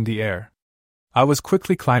thrashing the air. I was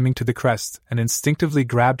quickly climbing to the crest and instinctively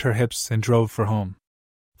grabbed her hips and drove for home.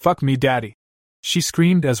 Fuck me, Daddy, she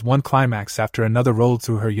screamed as one climax after another rolled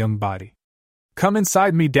through her young body. Come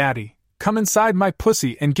inside me, Daddy, come inside my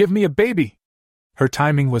pussy and give me a baby. Her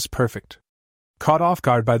timing was perfect. Caught off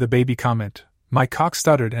guard by the baby comment, my cock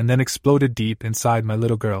stuttered and then exploded deep inside my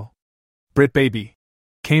little girl. Britt, baby,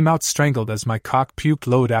 came out strangled as my cock puked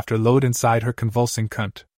load after load inside her convulsing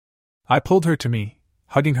cunt. I pulled her to me,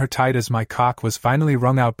 hugging her tight as my cock was finally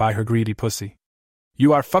wrung out by her greedy pussy.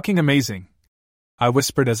 You are fucking amazing, I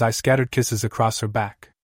whispered as I scattered kisses across her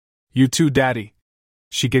back. You too, Daddy,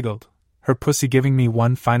 she giggled, her pussy giving me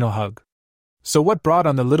one final hug. So what brought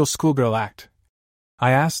on the little schoolgirl act?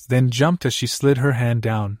 I asked, then jumped as she slid her hand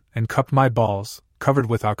down and cupped my balls, covered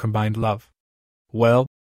with our combined love. Well,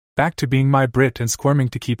 back to being my Brit and squirming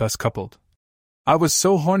to keep us coupled. I was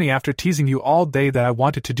so horny after teasing you all day that I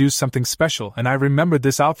wanted to do something special, and I remembered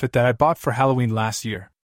this outfit that I bought for Halloween last year.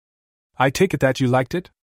 I take it that you liked it?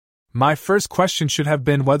 My first question should have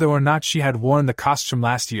been whether or not she had worn the costume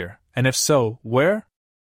last year, and if so, where?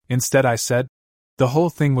 Instead I said, the whole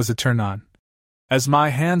thing was a turn-on. as my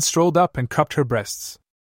hand strolled up and cupped her breasts.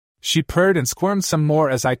 She purred and squirmed some more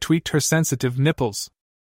as I tweaked her sensitive nipples.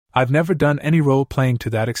 I've never done any role-playing to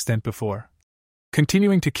that extent before.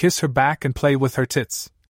 Continuing to kiss her back and play with her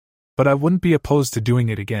tits. But I wouldn't be opposed to doing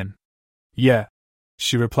it again. Yeah,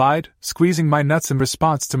 she replied, squeezing my nuts in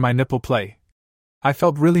response to my nipple play. I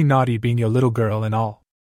felt really naughty being your little girl and all.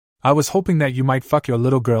 I was hoping that you might fuck your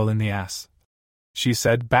little girl in the ass, she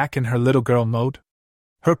said, back in her little girl mode.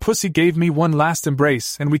 Her pussy gave me one last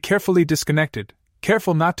embrace and we carefully disconnected,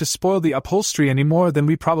 careful not to spoil the upholstery any more than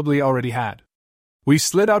we probably already had. We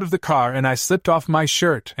slid out of the car and I slipped off my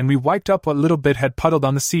shirt and we wiped up what little bit had puddled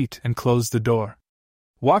on the seat and closed the door.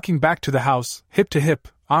 Walking back to the house, hip to hip,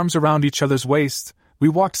 arms around each other's waists, we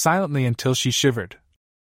walked silently until she shivered.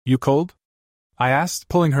 You cold? I asked,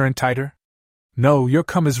 pulling her in tighter. No, your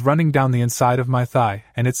cum is running down the inside of my thigh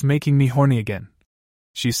and it's making me horny again,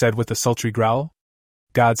 she said with a sultry growl.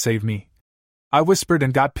 God save me, I whispered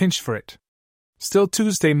and got pinched for it. Still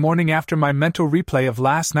Tuesday morning after my mental replay of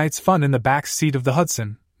last night's fun in the back seat of the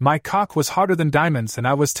Hudson, my cock was harder than diamonds and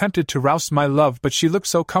I was tempted to rouse my love, but she looked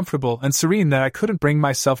so comfortable and serene that I couldn't bring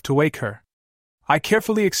myself to wake her. I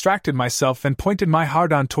carefully extracted myself and pointed my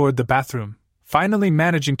hard-on toward the bathroom, finally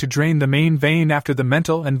managing to drain the main vein after the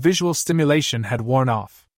mental and visual stimulation had worn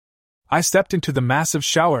off. I stepped into the massive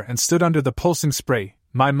shower and stood under the pulsing spray,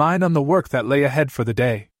 my mind on the work that lay ahead for the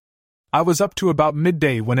day. I was up to about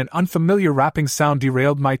midday when an unfamiliar rapping sound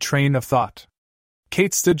derailed my train of thought.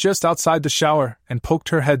 Kate stood just outside the shower and poked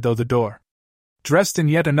her head through the door. Dressed in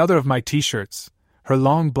yet another of my t-shirts, her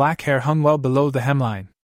long black hair hung well below the hemline.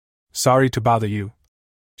 Sorry to bother you,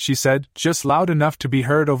 she said, just loud enough to be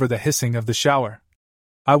heard over the hissing of the shower.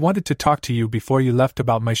 I wanted to talk to you before you left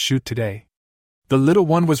about my shoot today. The little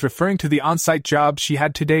one was referring to the on-site job she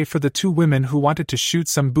had today for the two women who wanted to shoot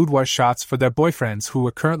some boudoir shots for their boyfriends who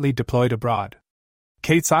were currently deployed abroad.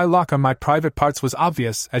 Kate's eye lock on my private parts was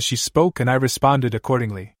obvious as she spoke and I responded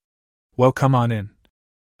accordingly. Well, come on in,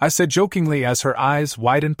 I said jokingly as her eyes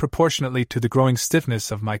widened proportionately to the growing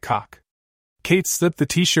stiffness of my cock. Kate slipped the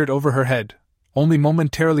t-shirt over her head, only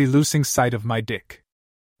momentarily losing sight of my dick.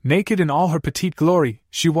 Naked in all her petite glory,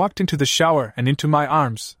 she walked into the shower and into my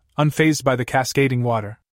arms, unfazed by the cascading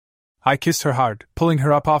water. I kissed her hard, pulling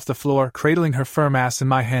her up off the floor, cradling her firm ass in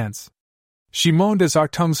my hands. She moaned as our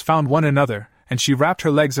tongues found one another, and she wrapped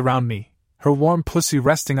her legs around me, her warm pussy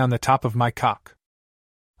resting on the top of my cock.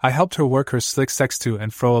 I helped her work her slick sex to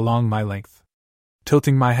and fro along my length.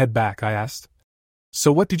 Tilting my head back, I asked,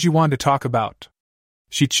 So what did you want to talk about?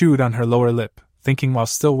 She chewed on her lower lip, thinking while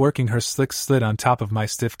still working her slick slit on top of my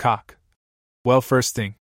stiff cock. Well, first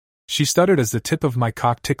thing, she stuttered as the tip of my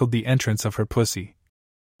cock tickled the entrance of her pussy.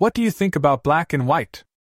 What do you think about black and white?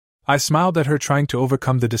 I smiled at her, trying to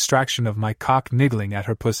overcome the distraction of my cock niggling at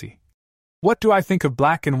her pussy. What do I think of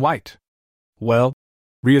black and white? Well,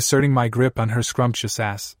 reasserting my grip on her scrumptious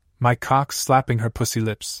ass, my cock slapping her pussy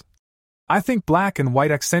lips. I think black and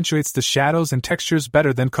white accentuates the shadows and textures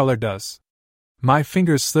better than color does. My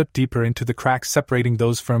fingers slipped deeper into the crack separating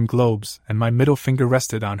those firm globes, and my middle finger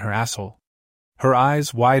rested on her asshole. Her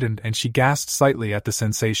eyes widened and she gasped slightly at the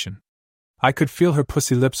sensation. I could feel her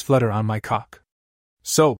pussy lips flutter on my cock.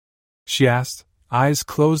 So, she asked, eyes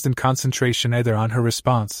closed in concentration either on her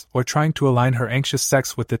response or trying to align her anxious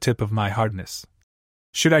sex with the tip of my hardness.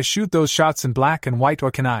 Should I shoot those shots in black and white or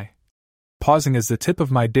can I? Pausing as the tip of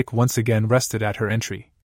my dick once again rested at her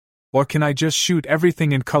entry. Or can I just shoot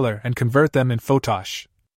everything in color and convert them in photosh?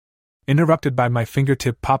 Interrupted by my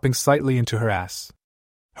fingertip popping slightly into her ass.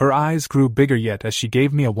 Her eyes grew bigger yet as she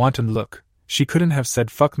gave me a wanton look. She couldn't have said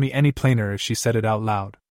fuck me any plainer if she said it out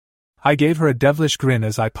loud. I gave her a devilish grin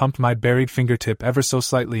as I pumped my buried fingertip ever so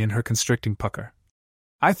slightly in her constricting pucker.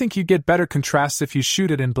 I think you get better contrasts if you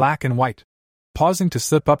shoot it in black and white. Pausing to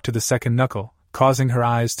slip up to the second knuckle, causing her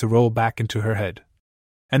eyes to roll back into her head.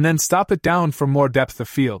 And then stop it down for more depth of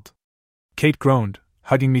field. Kate groaned,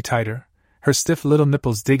 hugging me tighter, her stiff little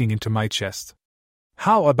nipples digging into my chest.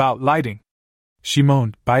 How about lighting? She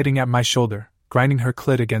moaned, biting at my shoulder, grinding her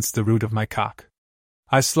clit against the root of my cock.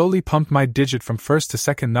 I slowly pumped my digit from first to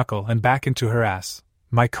second knuckle and back into her ass,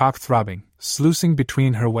 my cock throbbing, sluicing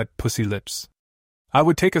between her wet pussy lips. I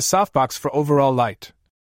would take a softbox for overall light.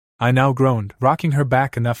 I now groaned, rocking her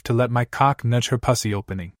back enough to let my cock nudge her pussy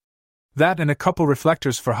opening. That and a couple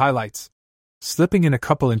reflectors for highlights. Slipping in a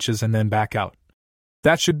couple inches and then back out.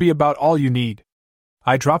 That should be about all you need.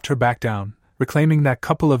 I dropped her back down, reclaiming that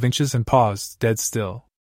couple of inches and paused, dead still.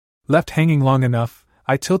 Left hanging long enough,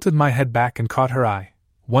 I tilted my head back and caught her eye.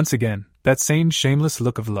 Once again, that same shameless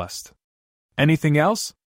look of lust. Anything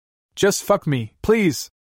else? Just fuck me,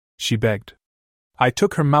 please, she begged. I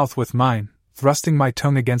took her mouth with mine, thrusting my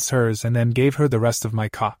tongue against hers, and then gave her the rest of my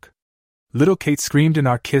cock. Little Kate screamed in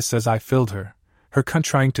our kiss as I filled her cunt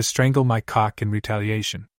trying to strangle my cock in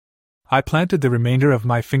retaliation. I planted the remainder of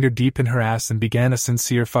my finger deep in her ass and began a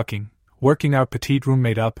sincere fucking, working our petite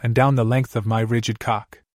roommate up and down the length of my rigid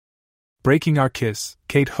cock. Breaking our kiss,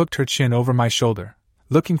 Kate hooked her chin over my shoulder,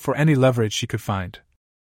 looking for any leverage she could find.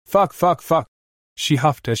 Fuck, she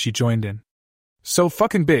huffed as she joined in. So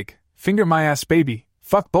fucking big, finger my ass baby,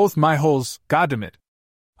 fuck both my holes, goddamn.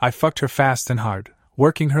 I fucked her fast and hard,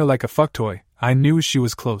 working her like a fuck toy. I knew she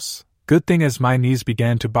was close. Good thing as my knees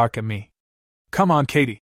began to bark at me. Come on,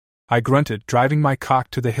 Katie, I grunted, driving my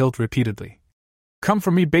cock to the hilt repeatedly. Come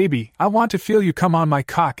for me, baby, I want to feel you come on my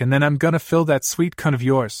cock and then I'm gonna fill that sweet cunt of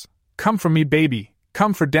yours. Come for me, baby,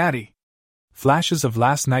 come for daddy. Flashes of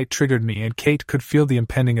last night triggered me and Kate could feel the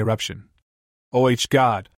impending eruption. Oh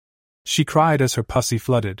God! She cried as her pussy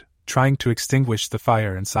flooded, trying to extinguish the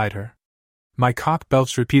fire inside her. My cock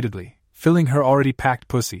belched repeatedly, filling her already packed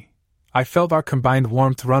pussy. I felt our combined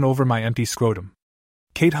warmth run over my empty scrotum.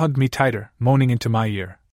 Kate hugged me tighter, moaning into my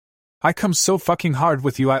ear. I come so fucking hard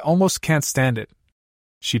with you I almost can't stand it.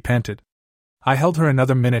 She panted. I held her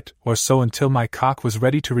another minute or so until my cock was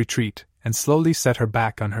ready to retreat, and slowly set her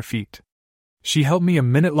back on her feet. She held me a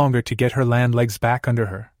minute longer to get her land legs back under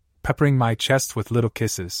her, peppering my chest with little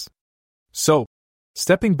kisses. So,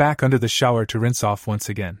 stepping back under the shower to rinse off once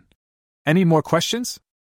again. Any more questions?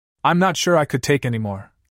 I'm not sure I could take any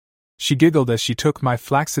more. She giggled as she took my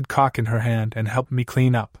flaccid cock in her hand and helped me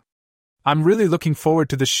clean up. I'm really looking forward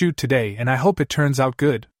to the shoot today and I hope it turns out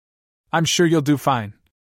good. I'm sure you'll do fine.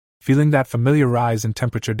 Feeling that familiar rise in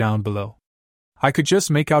temperature down below. I could just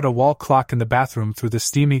make out a wall clock in the bathroom through the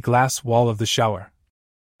steamy glass wall of the shower.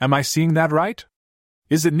 Am I seeing that right?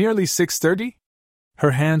 Is it nearly 6:30?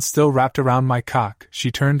 Her hand still wrapped around my cock, she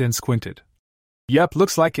turned and squinted. Yep,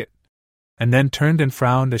 looks like it. And then turned and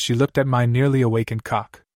frowned as she looked at my nearly awakened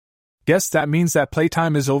cock. Guess that means that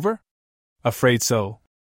playtime is over? Afraid so.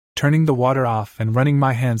 Turning the water off and running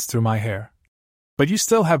my hands through my hair. But you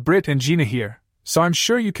still have Britt and Gina here, so I'm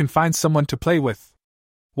sure you can find someone to play with.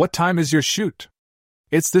 What time is your shoot?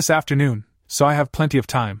 It's this afternoon, so I have plenty of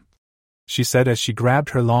time, she said as she grabbed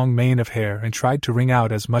her long mane of hair and tried to wring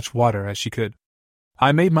out as much water as she could.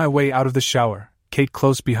 I made my way out of the shower, Kate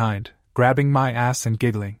close behind, grabbing my ass and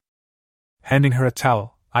giggling. Handing her a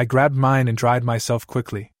towel, I grabbed mine and dried myself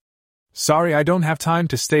quickly. Sorry I don't have time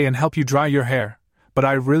to stay and help you dry your hair, but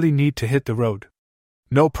I really need to hit the road.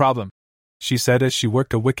 No problem, she said as she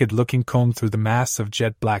worked a wicked-looking comb through the mass of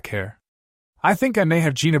jet black hair. I think I may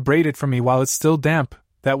have Gina braid it for me while it's still damp,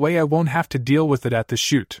 that way I won't have to deal with it at the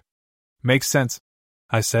shoot. Makes sense,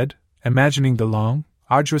 I said, imagining the long,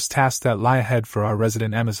 arduous tasks that lie ahead for our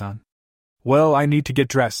resident Amazon. Well, I need to get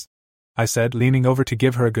dressed, I said, leaning over to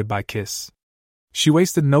give her a goodbye kiss. She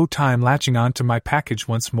wasted no time latching on to my package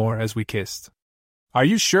once more as we kissed. Are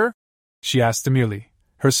you sure? She asked demurely,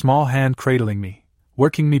 her small hand cradling me,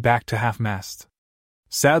 working me back to half-mast.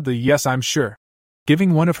 Sadly, yes, I'm sure.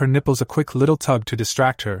 Giving one of her nipples a quick little tug to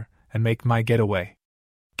distract her and make my getaway.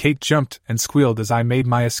 Kate jumped and squealed as I made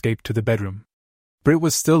my escape to the bedroom. Britt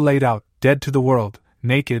was still laid out, dead to the world,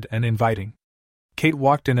 naked and inviting. Kate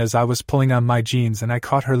walked in as I was pulling on my jeans and I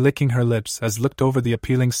caught her licking her lips as looked over the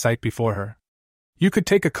appealing sight before her. You could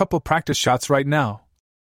take a couple practice shots right now,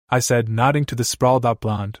 I said, nodding to the sprawled-out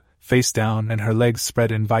blonde, face down and her legs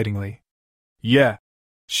spread invitingly. Yeah,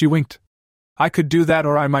 she winked. I could do that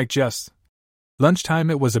or I might just. Lunchtime.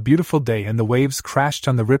 It was a beautiful day and the waves crashed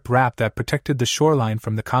on the rip-rap that protected the shoreline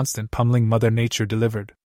from the constant pummeling Mother Nature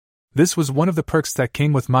delivered. This was one of the perks that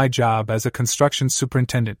came with my job as a construction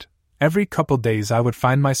superintendent. Every couple days I would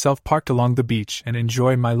find myself parked along the beach and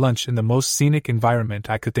enjoy my lunch in the most scenic environment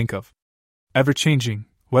I could think of. Ever-changing,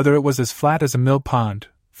 whether it was as flat as a mill pond,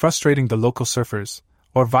 frustrating the local surfers,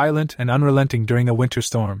 or violent and unrelenting during a winter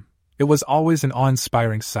storm, it was always an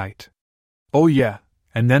awe-inspiring sight. Oh yeah,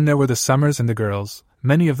 and then there were the summers and the girls,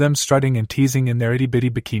 many of them strutting and teasing in their itty-bitty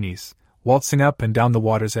bikinis, waltzing up and down the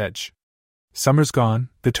water's edge. Summer's gone,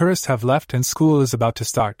 the tourists have left and school is about to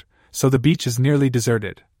start, so the beach is nearly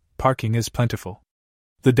deserted. Parking is plentiful.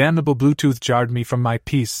 The damnable Bluetooth jarred me from my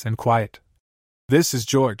peace and quiet. This is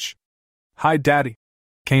George. Hi, Daddy,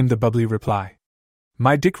 came the bubbly reply.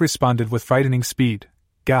 My dick responded with frightening speed.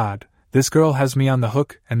 God, this girl has me on the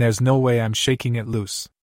hook and there's no way I'm shaking it loose.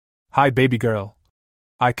 Hi, baby girl,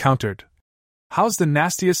 I countered. How's the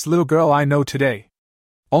nastiest little girl I know today?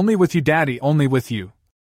 Only with you, Daddy, only with you,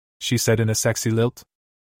 she said in a sexy lilt.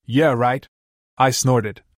 Yeah, right, I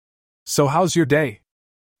snorted. So how's your day?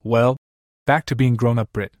 Well, back to being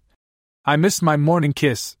grown-up Brit. I missed my morning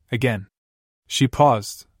kiss, again. She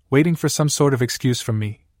paused, waiting for some sort of excuse from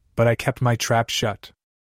me, but I kept my trap shut.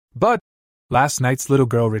 But, last night's little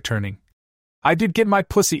girl returning. I did get my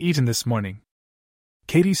pussy eaten this morning.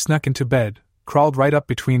 Katie snuck into bed, crawled right up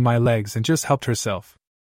between my legs and just helped herself.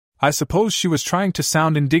 I suppose she was trying to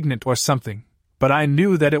sound indignant or something, but I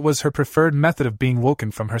knew that it was her preferred method of being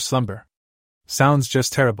woken from her slumber. Sounds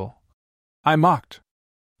just terrible. I mocked.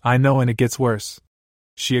 I know, and it gets worse,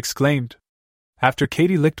 she exclaimed. After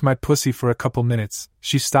Katie licked my pussy for a couple minutes,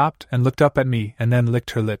 she stopped and looked up at me and then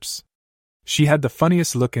licked her lips. She had the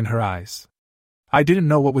funniest look in her eyes. I didn't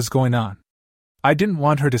know what was going on. I didn't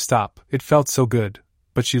want her to stop, it felt so good,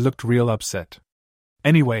 but she looked real upset.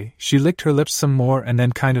 Anyway, she licked her lips some more and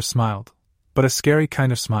then kind of smiled, but a scary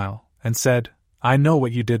kind of smile, and said, I know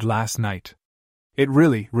what you did last night. It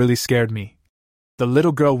really, really scared me. The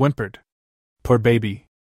little girl whimpered. Poor baby,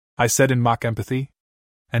 I said in mock empathy.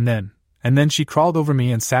 And then she crawled over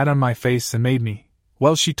me and sat on my face and made me,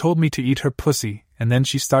 well, she told me to eat her pussy, and then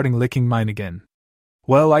she started licking mine again.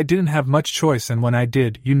 Well, I didn't have much choice, and when I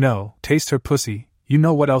did, taste her pussy, you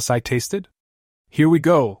know what else I tasted? Here we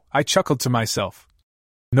go, I chuckled to myself.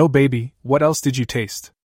 No, baby, what else did you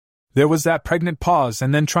taste? There was that pregnant pause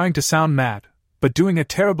and then trying to sound mad, but doing a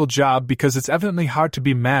terrible job because it's evidently hard to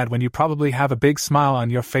be mad when you probably have a big smile on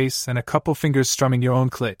your face and a couple fingers strumming your own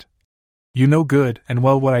clit. You know good and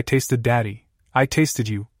well what I tasted, Daddy. I tasted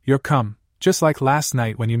you, your cum, just like last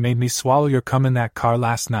night when you made me swallow your cum in that car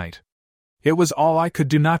last night. It was all I could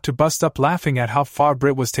do not to bust up laughing at how far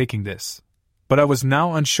Britt was taking this. But I was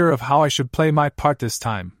now unsure of how I should play my part this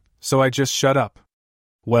time, so I just shut up.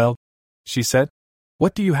 Well, she said,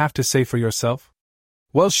 what do you have to say for yourself?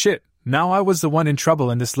 Well, shit, now I was the one in trouble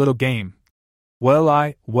in this little game.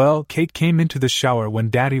 Well, Kate came into the shower when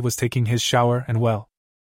Daddy was taking his shower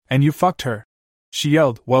and you fucked her. She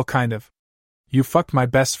yelled, well, kind of. You fucked my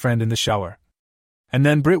best friend in the shower. And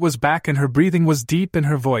then Britt was back and her breathing was deep in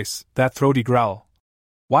her voice, that throaty growl.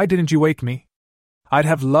 Why didn't you wake me? I'd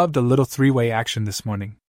have loved a little three-way action this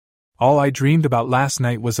morning. All I dreamed about last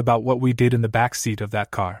night was about what we did in the back seat of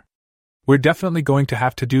that car. We're definitely going to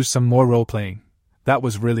have to do some more role-playing. That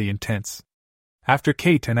was really intense. After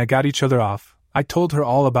Kate and I got each other off, I told her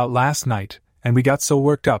all about last night, and we got so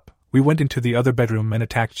worked up, we went into the other bedroom and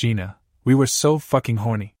attacked Gina. We were so fucking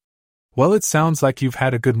horny. Well, it sounds like you've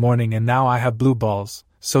had a good morning and now I have blue balls,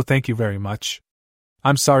 so thank you very much.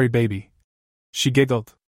 I'm sorry, baby. She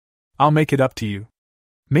giggled. I'll make it up to you.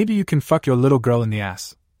 Maybe you can fuck your little girl in the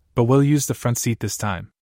ass, but we'll use the front seat this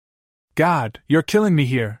time. God, you're killing me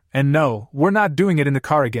here, and no, we're not doing it in the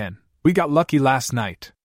car again. We got lucky last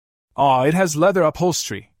night. Aw, it has leather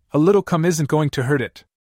upholstery. A little cum isn't going to hurt it.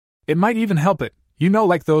 It might even help it,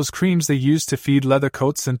 like those creams they use to feed leather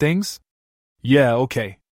coats and things? Yeah,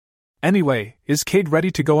 okay. Anyway, is Kate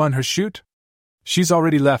ready to go on her shoot? She's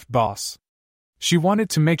already left, boss. She wanted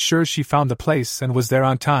to make sure she found the place and was there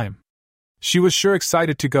on time. She was sure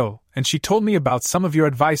excited to go, and she told me about some of your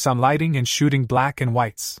advice on lighting and shooting black and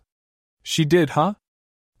whites. She did, huh?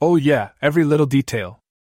 Oh yeah, every little detail.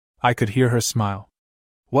 I could hear her smile.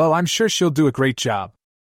 Well, I'm sure she'll do a great job.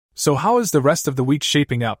 So how is the rest of the week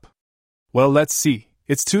shaping up? Well, let's see,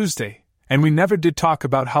 it's Tuesday, and we never did talk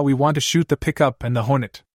about how we want to shoot the pickup and the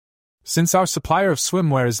Hornet. Since our supplier of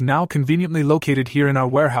swimwear is now conveniently located here in our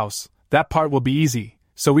warehouse, that part will be easy,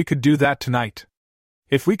 so we could do that tonight.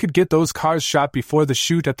 If we could get those cars shot before the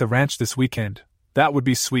shoot at the ranch this weekend, that would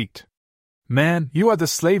be sweet. Man, you are the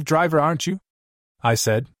slave driver, aren't you? I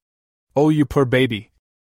said. Oh, you poor baby.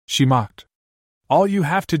 She mocked. All you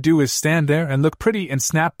have to do is stand there and look pretty and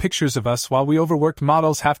snap pictures of us while we overworked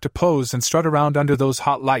models have to pose and strut around under those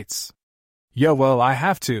hot lights. Yeah, well, I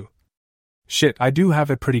have to. Shit, I do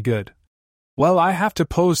have it pretty good. Well, I have to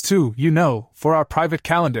pose too, for our private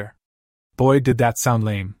calendar. Boy, did that sound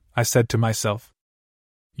lame, I said to myself.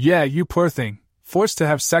 Yeah, you poor thing, forced to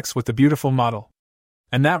have sex with the beautiful model.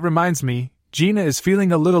 And that reminds me, Gina is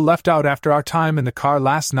feeling a little left out after our time in the car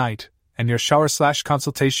last night, and your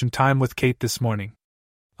shower/consultation time with Kate this morning.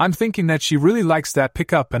 I'm thinking that she really likes that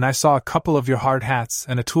pickup, and I saw a couple of your hard hats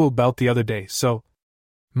and a tool belt the other day, so...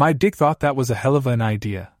 My dick thought that was a hell of an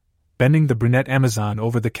idea, bending the brunette Amazon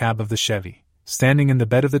over the cab of the Chevy, standing in the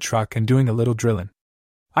bed of the truck and doing a little drilling.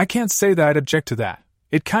 I can't say that I'd object to that.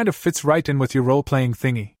 It kind of fits right in with your role-playing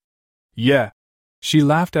thingy. Yeah. She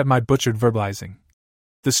laughed at my butchered verbalizing.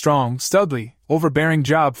 The strong, studly, overbearing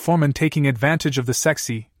job foreman taking advantage of the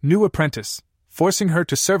sexy, new apprentice, forcing her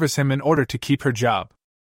to service him in order to keep her job.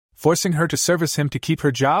 Forcing her to service him to keep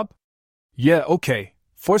her job? Yeah, okay.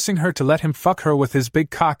 Forcing her to let him fuck her with his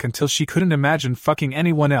big cock until she couldn't imagine fucking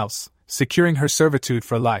anyone else, securing her servitude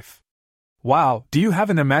for life. Wow, do you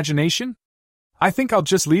have an imagination? I think I'll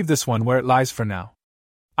just leave this one where it lies for now.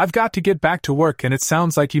 I've got to get back to work and it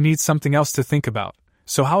sounds like you need something else to think about,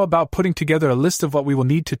 so how about putting together a list of what we will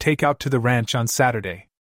need to take out to the ranch on Saturday?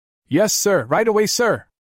 Yes, sir, right away, sir.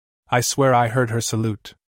 I swear I heard her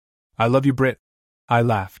salute. I love you, Britt. I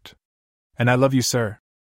laughed. And I love you, sir.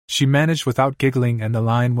 She managed without giggling and the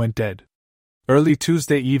line went dead. Early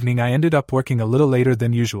Tuesday evening I ended up working a little later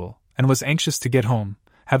than usual, and was anxious to get home,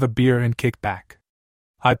 have a beer and kick back.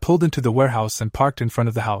 I pulled into the warehouse and parked in front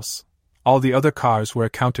of the house. All the other cars were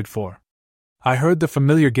accounted for. I heard the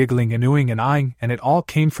familiar giggling and oohing and eyeing, and it all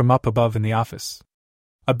came from up above in the office.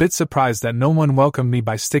 A bit surprised that no one welcomed me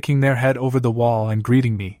by sticking their head over the wall and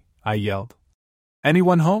greeting me, I yelled.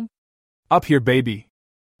 Anyone home? Up here, baby.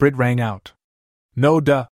 Britt rang out. No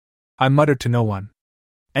duh. I muttered to no one.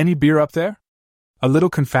 Any beer up there? A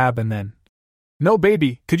little confab and then. No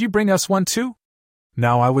baby, could you bring us one too?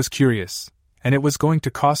 Now I was curious, and it was going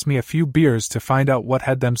to cost me a few beers to find out what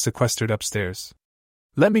had them sequestered upstairs.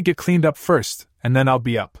 Let me get cleaned up first, and then I'll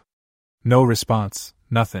be up. No response,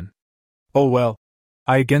 nothing. Oh well,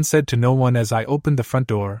 I again said to no one as I opened the front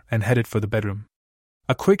door and headed for the bedroom.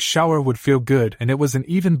 A quick shower would feel good, and it was an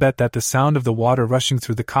even bet that the sound of the water rushing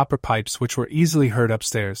through the copper pipes, which were easily heard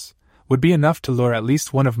upstairs, would be enough to lure at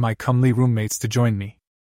least one of my comely roommates to join me.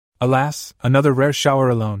 Alas, another rare shower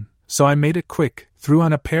alone, so I made it quick, threw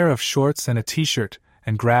on a pair of shorts and a t-shirt,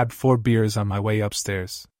 and grabbed 4 beers on my way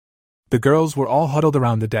upstairs. The girls were all huddled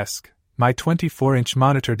around the desk, my 24-inch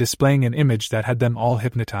monitor displaying an image that had them all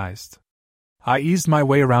hypnotized. I eased my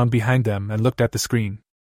way around behind them and looked at the screen.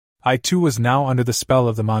 I too was now under the spell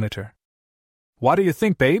of the monitor. What do you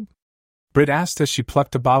think, babe? Britt asked as she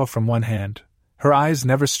plucked a bottle from one hand, her eyes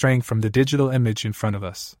never straying from the digital image in front of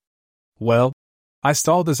us. Well, I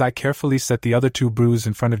stalled as I carefully set the other 2 brews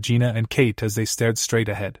in front of Gina and Kate as they stared straight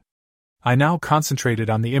ahead. I now concentrated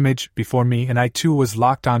on the image before me, and I too was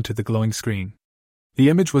locked onto the glowing screen. The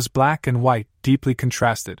image was black and white, deeply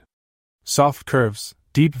contrasted. Soft curves,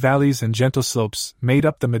 deep valleys and gentle slopes made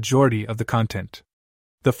up the majority of the content.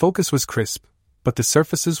 The focus was crisp, but the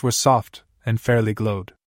surfaces were soft and fairly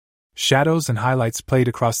glowed. Shadows and highlights played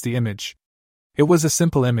across the image. It was a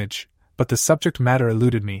simple image, but the subject matter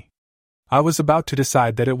eluded me. I was about to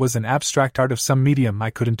decide that it was an abstract art of some medium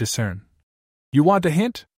I couldn't discern. You want a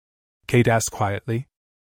hint? Kate asked quietly.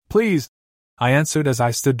 Please, I answered as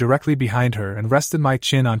I stood directly behind her and rested my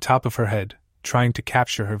chin on top of her head, trying to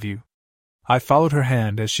capture her view. I followed her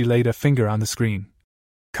hand as she laid a finger on the screen.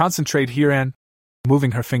 Concentrate here and,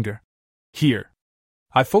 moving her finger. Here.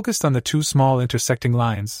 I focused on the 2 small intersecting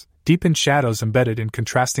lines, deep in shadows embedded in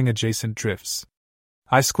contrasting adjacent drifts.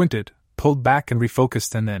 I squinted, pulled back and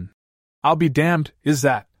refocused, and then. I'll be damned, is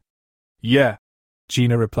that? Yeah,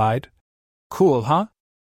 Gina replied. Cool, huh?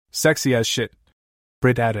 Sexy as shit,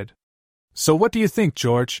 Britt added. So what do you think,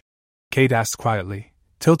 George? Kate asked quietly,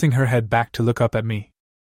 tilting her head back to look up at me.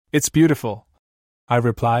 It's beautiful, I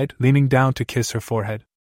replied, leaning down to kiss her forehead.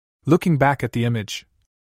 Looking back at the image.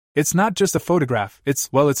 It's not just a photograph, it's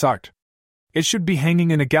art. It should be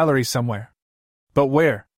hanging in a gallery somewhere. But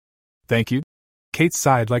where? Thank you. Kate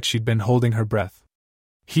sighed like she'd been holding her breath.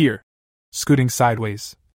 Here. Scooting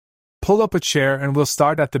sideways. Pull up a chair and we'll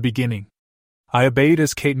start at the beginning. I obeyed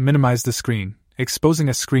as Kate minimized the screen, exposing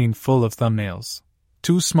a screen full of thumbnails.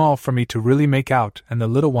 Too small for me to really make out, and the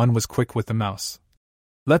little one was quick with the mouse.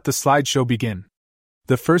 Let the slideshow begin.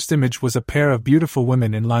 The first image was a pair of beautiful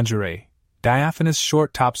women in lingerie, diaphanous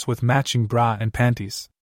short tops with matching bra and panties.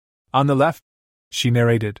 On the left, she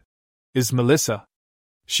narrated, is Melissa.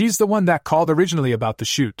 She's the one that called originally about the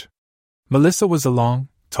shoot. Melissa was a long,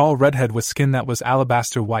 tall redhead with skin that was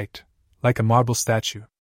alabaster white, like a marble statue.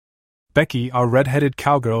 Becky, our red-headed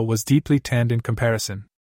cowgirl, was deeply tanned in comparison.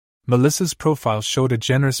 Melissa's profile showed a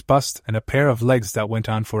generous bust and a pair of legs that went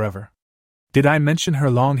on forever. Did I mention her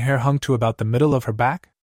long hair hung to about the middle of her back?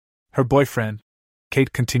 Her boyfriend,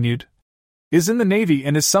 Kate continued, is in the Navy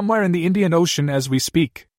and is somewhere in the Indian Ocean as we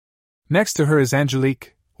speak. Next to her is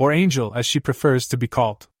Angelique, or Angel as she prefers to be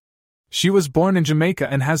called. She was born in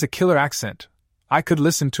Jamaica and has a killer accent. I could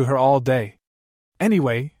listen to her all day.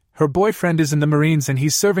 Anyway, her boyfriend is in the Marines and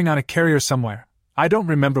he's serving on a carrier somewhere. I don't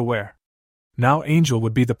remember where. Now Angel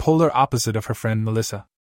would be the polar opposite of her friend Melissa.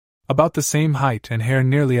 About the same height and hair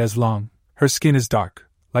nearly as long, her skin is dark,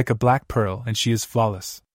 like a black pearl, and she is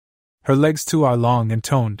flawless. Her legs too are long and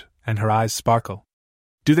toned, and her eyes sparkle.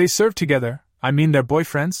 Do they serve together, I mean their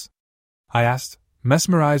boyfriends? I asked,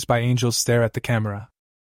 mesmerized by Angel's stare at the camera.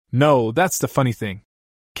 No, that's the funny thing.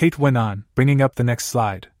 Kate went on, bringing up the next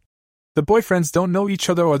slide. The boyfriends don't know each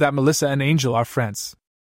other or that Melissa and Angel are friends.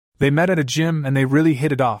 They met at a gym and they really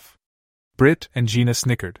hit it off. Britt and Gina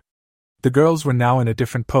snickered. The girls were now in a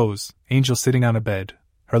different pose, Angel sitting on a bed,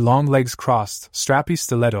 her long legs crossed, strappy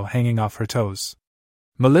stiletto hanging off her toes.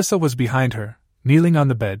 Melissa was behind her, kneeling on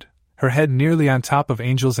the bed, her head nearly on top of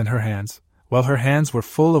Angel's in her hands, while her hands were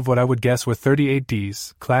full of what I would guess were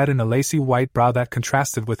 38Ds, clad in a lacy white bra that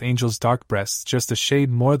contrasted with Angel's dark breasts just a shade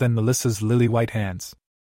more than Melissa's lily-white hands.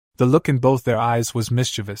 The look in both their eyes was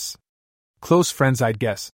mischievous. "Close friends, I'd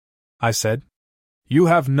guess," I said. "You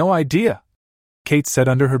have no idea," Kate said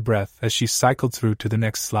under her breath as she cycled through to the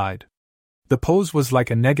next slide. The pose was like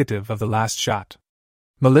a negative of the last shot.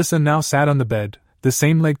 Melissa now sat on the bed, the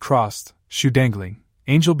same leg crossed, shoe dangling,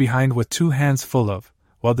 Angel behind with 2 hands full of,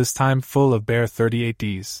 well this time full of bare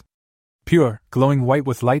 38Ds. Pure, glowing white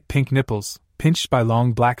with light pink nipples, pinched by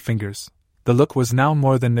long black fingers, the look was now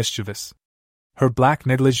more than mischievous. Her black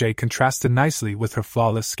negligee contrasted nicely with her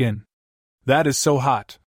flawless skin. "That is so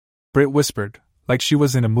hot," Britt whispered, like she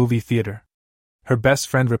was in a movie theater. Her best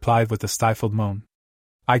friend replied with a stifled moan.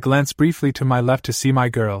 I glanced briefly to my left to see my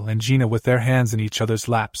girl and Gina with their hands in each other's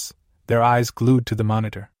laps, their eyes glued to the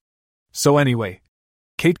monitor. "So anyway,"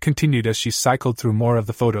 Kate continued as she cycled through more of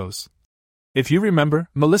the photos. "If you remember,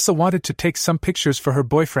 Melissa wanted to take some pictures for her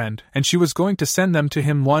boyfriend, and she was going to send them to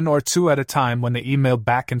him 1 or 2 at a time when they emailed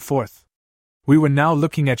back and forth. We were now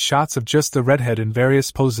looking at shots of just the redhead in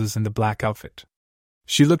various poses in the black outfit.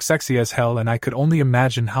 She looked sexy as hell, and I could only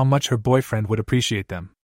imagine how much her boyfriend would appreciate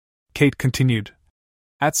them." Kate continued.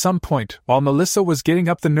 "At some point, while Melissa was getting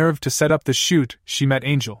up the nerve to set up the shoot, she met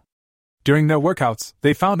Angel. During their workouts,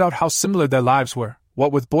 they found out how similar their lives were,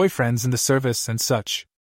 what with boyfriends in the service and such.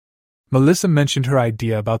 Melissa mentioned her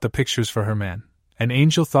idea about the pictures for her man, and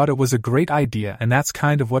Angel thought it was a great idea, and that's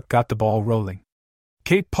kind of what got the ball rolling.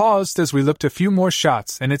 Kate paused as we looked a few more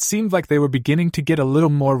shots, and it seemed like they were beginning to get a little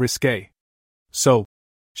more risque. So,"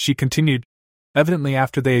 she continued, evidently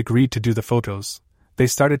after they agreed to do the photos, they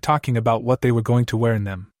started talking about what they were going to wear in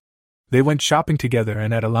them. They went shopping together,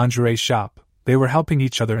 and at a lingerie shop, they were helping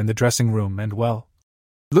each other in the dressing room and, well,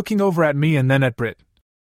 looking over at me and then at Britt.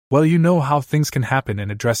 Well, you know how things can happen in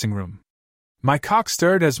a dressing room. My cock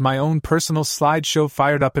stirred as my own personal slideshow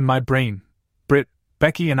fired up in my brain. Britt,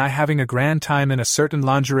 Becky and I having a grand time in a certain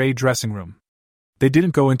lingerie dressing room. They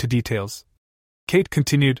didn't go into details. Kate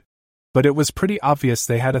continued, but it was pretty obvious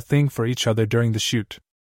they had a thing for each other during the shoot.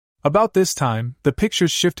 About this time, the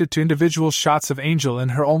pictures shifted to individual shots of Angel in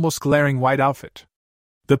her almost glaring white outfit.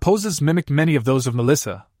 The poses mimicked many of those of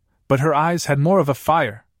Melissa, but her eyes had more of a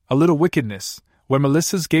fire, a little wickedness, where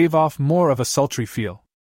Melissa's gave off more of a sultry feel.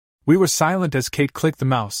 We were silent as Kate clicked the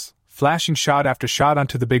mouse, flashing shot after shot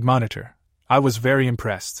onto the big monitor. I was very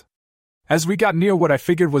impressed. As we got near what I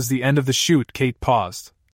figured was the end of the shoot, Kate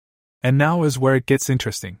paused. "And now is where it gets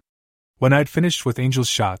interesting." When I'd finished with Angel's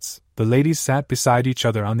shots, the ladies sat beside each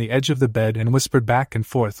other on the edge of the bed and whispered back and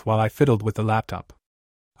forth while I fiddled with the laptop.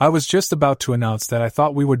 I was just about to announce that I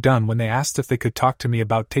thought we were done when they asked if they could talk to me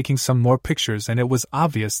about taking some more pictures, and it was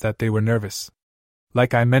obvious that they were nervous.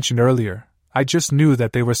 Like I mentioned earlier, I just knew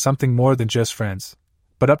that they were something more than just friends,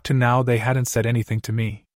 but up to now they hadn't said anything to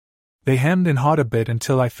me. They hemmed and hawed a bit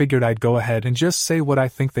until I figured I'd go ahead and just say what I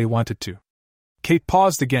think they wanted to. Kate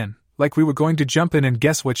paused again, like we were going to jump in and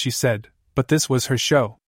guess what she said, but this was her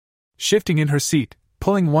show. Shifting in her seat,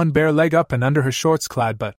 pulling one bare leg up and under her shorts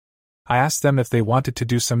clad butt, I asked them if they wanted to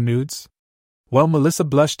do some nudes. Well, Melissa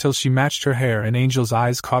blushed till she matched her hair and Angel's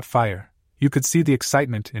eyes caught fire. You could see the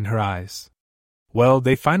excitement in her eyes. Well,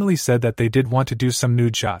 they finally said that they did want to do some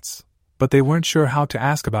nude shots, but they weren't sure how to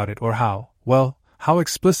ask about it or how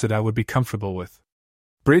explicit I would be comfortable with.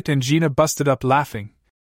 Britt and Gina busted up laughing.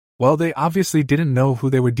 Well, they obviously didn't know who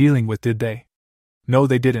they were dealing with, did they? No,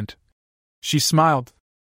 they didn't. She smiled.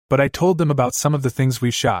 But I told them about some of the things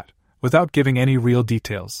we shot, without giving any real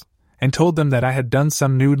details, and told them that I had done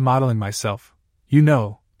some nude modeling myself,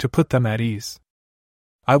 to put them at ease.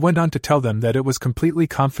 I went on to tell them that it was completely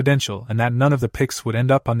confidential and that none of the pics would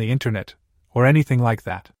end up on the internet, or anything like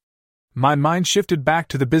that. My mind shifted back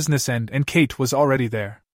to the business end, and Kate was already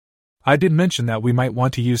there. I did mention that we might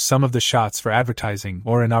want to use some of the shots for advertising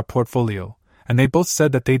or in our portfolio, and they both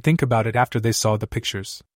said that they'd think about it after they saw the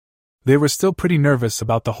pictures. They were still pretty nervous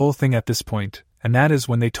about the whole thing at this point, and that is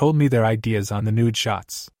when they told me their ideas on the nude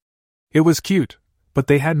shots. It was cute, but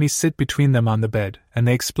they had me sit between them on the bed, and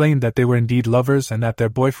they explained that they were indeed lovers and that their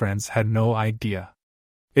boyfriends had no idea.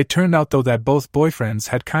 It turned out though that both boyfriends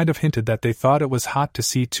had kind of hinted that they thought it was hot to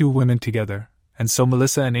see 2 women together, and so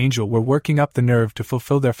Melissa and Angel were working up the nerve to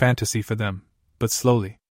fulfill their fantasy for them, but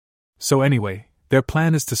slowly. So anyway, their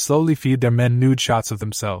plan is to slowly feed their men nude shots of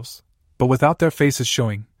themselves, but without their faces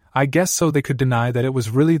showing, I guess so they could deny that it was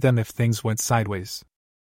really them if things went sideways.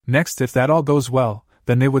 Next, if that all goes well,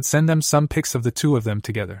 then they would send them some pics of the two of them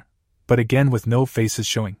together, but again with no faces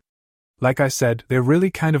showing. Like I said, they're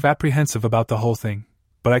really kind of apprehensive about the whole thing,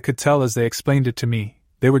 but I could tell as they explained it to me,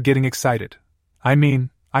 they were getting excited. I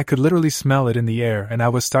mean, I could literally smell it in the air and I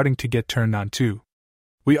was starting to get turned on too.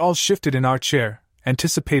 We all shifted in our chair,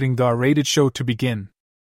 anticipating the R-rated show to begin.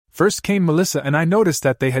 First came Melissa and I noticed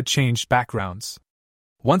that they had changed backgrounds.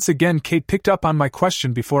 Once again Kate picked up on my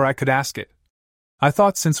question before I could ask it. I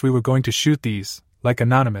thought since we were going to shoot these, like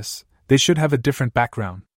Anonymous, they should have a different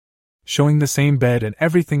background. Showing the same bed and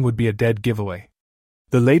everything would be a dead giveaway.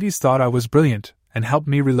 The ladies thought I was brilliant and helped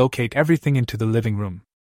me relocate everything into the living room.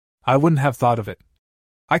 I wouldn't have thought of it.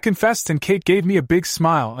 I confessed and Kate gave me a big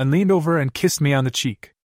smile and leaned over and kissed me on the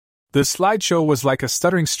cheek. The slideshow was like a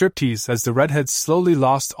stuttering striptease as the redhead slowly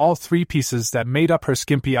lost all 3 pieces that made up her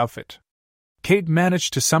skimpy outfit. Kate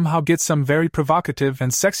managed to somehow get some very provocative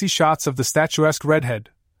and sexy shots of the statuesque redhead,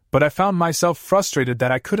 but I found myself frustrated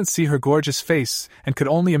that I couldn't see her gorgeous face and could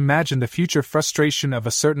only imagine the future frustration of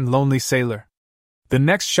a certain lonely sailor. The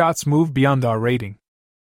next shots moved beyond our rating.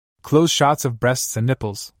 Close shots of breasts and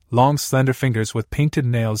nipples, long slender fingers with painted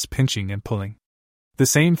nails pinching and pulling. The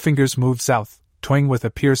same fingers moved south, toying with a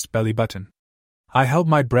pierced belly button. I held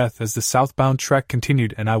my breath as the southbound trek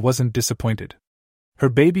continued and I wasn't disappointed. Her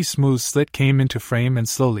baby smooth slit came into frame and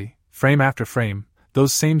slowly, frame after frame,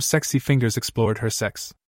 those same sexy fingers explored her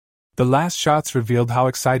sex. The last shots revealed how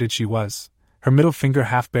excited she was, her middle finger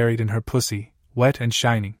half buried in her pussy, wet and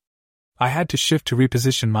shining. I had to shift to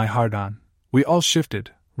reposition my hard-on. We all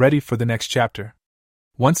shifted, ready for the next chapter.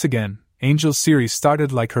 Once again, Angel's series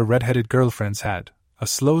started like her red-headed girlfriends had, a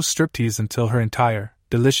slow striptease until her entire,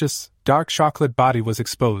 delicious, dark chocolate body was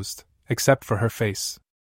exposed, except for her face.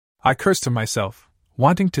 I cursed to myself,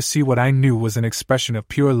 wanting to see what I knew was an expression of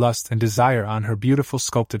pure lust and desire on her beautiful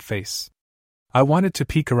sculpted face. I wanted to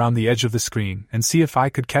peek around the edge of the screen and see if I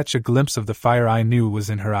could catch a glimpse of the fire I knew was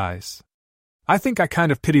in her eyes. I think I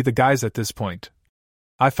kind of pity the guys at this point.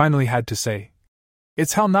 I finally had to say.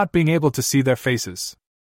 It's hell not being able to see their faces.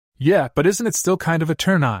 Yeah, but isn't it still kind of a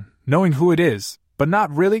turn-on, knowing who it is, but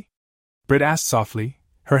not really? Britt asked softly,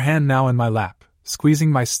 her hand now in my lap,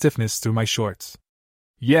 squeezing my stiffness through my shorts.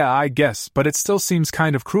 Yeah, I guess, but it still seems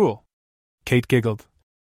kind of cruel. Kate giggled.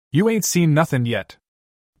 You ain't seen nothing yet.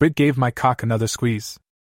 Britt gave my cock another squeeze.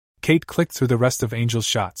 Kate clicked through the rest of Angel's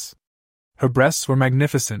shots. Her breasts were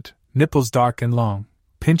magnificent, nipples dark and long,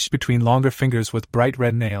 pinched between longer fingers with bright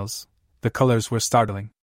red nails. The colors were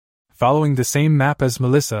startling. Following the same map as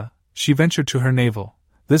Melissa, she ventured to her navel,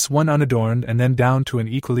 this one unadorned and then down to an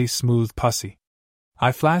equally smooth pussy.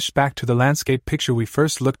 I flashed back to the landscape picture we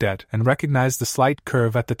first looked at and recognized the slight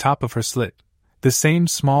curve at the top of her slit, the same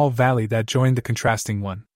small valley that joined the contrasting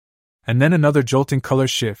one. And then another jolting color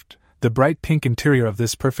shift, the bright pink interior of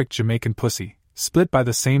this perfect Jamaican pussy, split by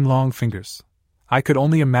the same long fingers. I could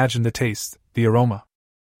only imagine the taste, the aroma.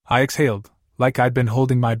 I exhaled, like I'd been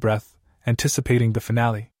holding my breath, anticipating the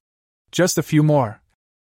finale. Just a few more,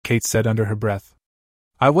 Kate said under her breath.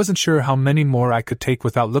 I wasn't sure how many more I could take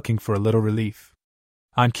without looking for a little relief.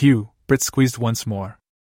 On cue, Britt squeezed once more.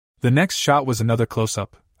 The next shot was another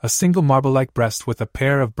close-up, a single marble-like breast with a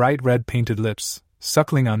pair of bright red painted lips,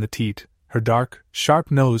 suckling on the teat, her dark,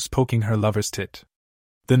 sharp nose poking her lover's tit.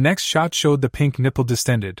 The next shot showed the pink nipple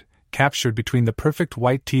distended, captured between the perfect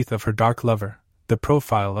white teeth of her dark lover, the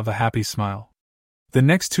profile of a happy smile. The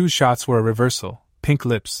next 2 shots were a reversal, pink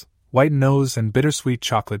lips, white nose and bittersweet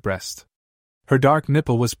chocolate breast. Her dark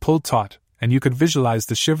nipple was pulled taut, and you could visualize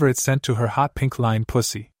the shiver it sent to her hot pink-lined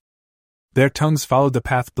pussy. Their tongues followed the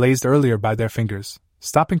path blazed earlier by their fingers,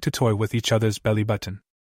 stopping to toy with each other's belly button.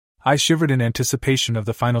 I shivered in anticipation of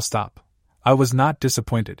the final stop. I was not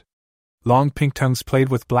disappointed. Long pink tongues played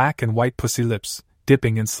with black and white pussy lips,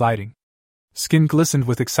 dipping and sliding. Skin glistened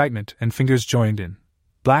with excitement and fingers joined in.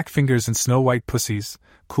 Black fingers and snow-white pussies,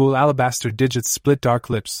 cool alabaster digits split dark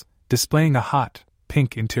lips, displaying a hot,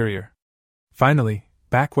 pink interior. Finally,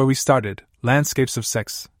 back where we started, landscapes of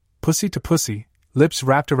sex, pussy to pussy, lips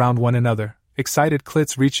wrapped around one another, excited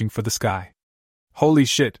clits reaching for the sky. Holy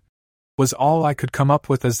shit! Was all I could come up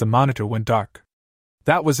with as the monitor went dark.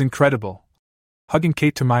 That was incredible. Hugging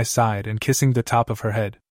Kate to my side and kissing the top of her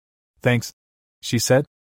head. Thanks, she said.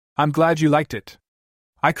 I'm glad you liked it.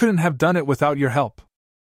 I couldn't have done it without your help.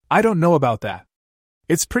 I don't know about that.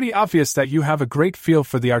 It's pretty obvious that you have a great feel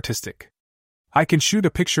for the artistic. I can shoot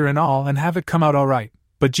a picture and all and have it come out alright.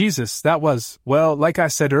 But Jesus, that was, well, like I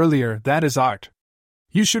said earlier, that is art.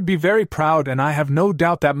 You should be very proud and I have no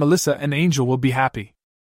doubt that Melissa and Angel will be happy.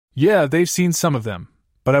 Yeah, they've seen some of them,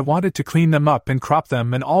 but I wanted to clean them up and crop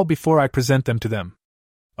them and all before I present them to them.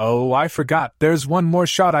 Oh, I forgot, there's one more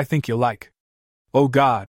shot I think you'll like. Oh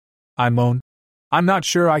God! I moaned. I'm not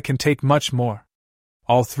sure I can take much more.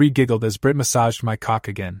 All three giggled as Britt massaged my cock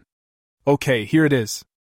again. Okay, here it is.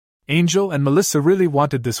 Angel and Melissa really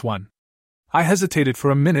wanted this one. I hesitated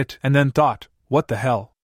for a minute and then thought, what the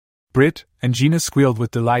hell? Britt and Gina squealed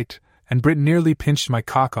with delight, and Britt nearly pinched my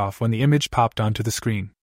cock off when the image popped onto the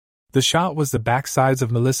screen. The shot was the backsides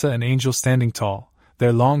of Melissa and Angel standing tall,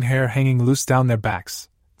 their long hair hanging loose down their backs.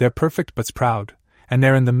 They're perfect but proud, and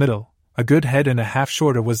there in the middle, a good head and a half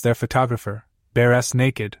shorter, was their photographer, bare-ass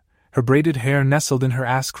naked, her braided hair nestled in her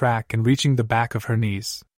ass crack and reaching the back of her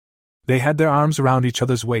knees. They had their arms around each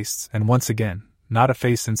other's waists, and once again, not a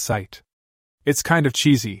face in sight. It's kind of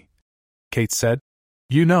cheesy, Kate said.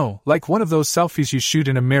 You know, like one of those selfies you shoot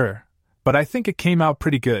in a mirror, but I think it came out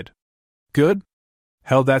pretty good. Good?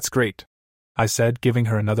 Hell, that's great, I said, giving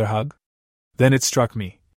her another hug. Then it struck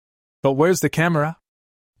me. But where's the camera?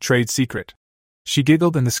 Trade secret. She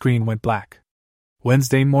giggled and the screen went black.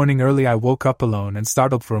 Wednesday morning early I woke up alone and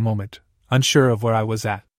startled for a moment, unsure of where I was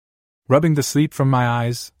at. Rubbing the sleep from my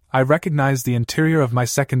eyes, I recognized the interior of my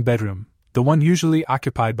second bedroom, the one usually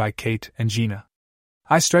occupied by Kate and Gina.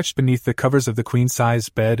 I stretched beneath the covers of the queen-size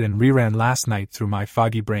bed and reran last night through my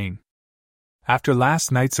foggy brain. After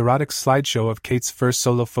last night's erotic slideshow of Kate's first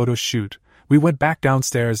solo photo shoot, we went back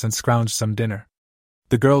downstairs and scrounged some dinner.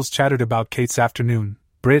 The girls chattered about Kate's afternoon,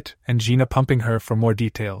 Britt and Gina pumping her for more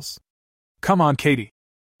details. Come on, Katie,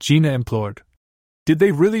 Gina implored. Did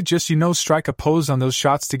they really just, strike a pose on those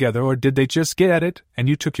shots together, or did they just get at it and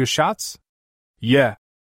you took your shots? Yeah,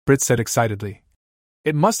 Britt said excitedly.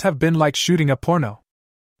 It must have been like shooting a porno.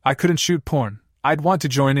 I couldn't shoot porn. I'd want to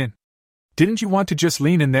join in. Didn't you want to just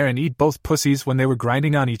lean in there and eat both pussies when they were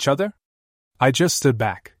grinding on each other? I just stood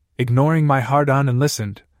back, ignoring my hard-on, and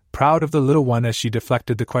listened, proud of the little one as she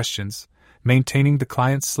deflected the questions, maintaining the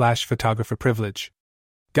client/photographer privilege.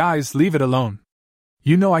 Guys, leave it alone.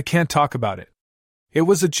 You know I can't talk about it. It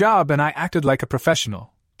was a job and I acted like a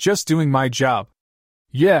professional, just doing my job.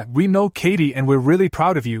 Yeah, we know, Katie, and we're really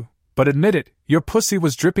proud of you, but admit it, your pussy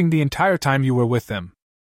was dripping the entire time you were with them.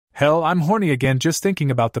 Hell, I'm horny again just thinking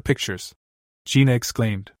about the pictures, Gina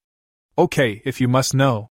exclaimed. Okay, if you must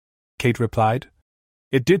know, Kate replied.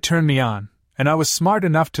 It did turn me on, and I was smart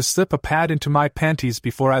enough to slip a pad into my panties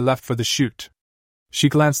before I left for the shoot. She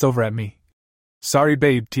glanced over at me. Sorry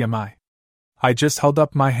babe, TMI. I just held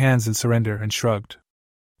up my hands in surrender and shrugged.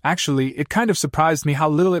 Actually, it kind of surprised me how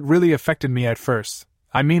little it really affected me at first.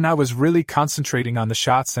 I mean, I was really concentrating on the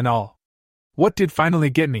shots and all. What did finally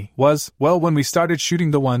get me was, well, when we started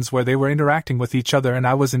shooting the ones where they were interacting with each other and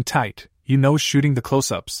I was in tight, shooting the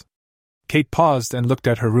close-ups. Kate paused and looked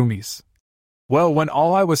at her roomies. Well, when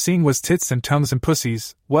all I was seeing was tits and tongues and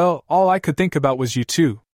pussies, well, all I could think about was you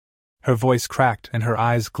too. Her voice cracked and her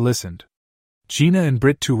eyes glistened. Gina and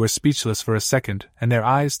Britt too were speechless for a second, and their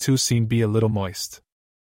eyes too seemed be a little moist.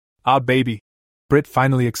 Ah, baby, Britt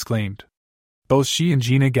finally exclaimed. Both she and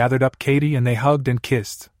Gina gathered up Katie and they hugged and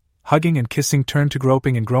kissed. Hugging and kissing turned to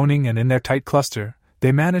groping and groaning, and in their tight cluster,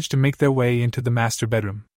 they managed to make their way into the master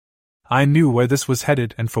bedroom. I knew where this was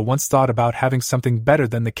headed and for once thought about having something better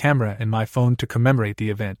than the camera in my phone to commemorate the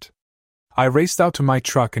event. I raced out to my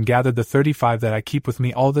truck and gathered the .35 that I keep with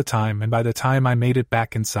me all the time, and by the time I made it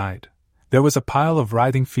back inside, there was a pile of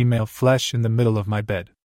writhing female flesh in the middle of my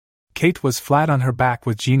bed. Kate was flat on her back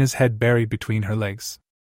with Gina's head buried between her legs.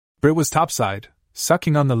 Britt was topside,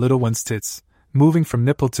 sucking on the little one's tits, moving from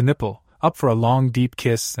nipple to nipple, up for a long deep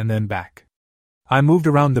kiss and then back. I moved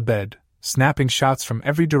around the bed, snapping shots from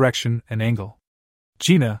every direction and angle.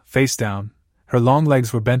 Gina, face down, her long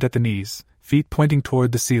legs were bent at the knees, feet pointing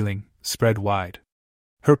toward the ceiling, spread wide.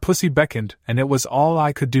 Her pussy beckoned, and it was all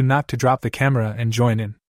I could do not to drop the camera and join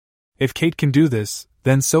in. If Kate can do this,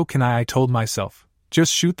 then so can I told myself.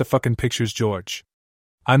 Just shoot the fucking pictures, George.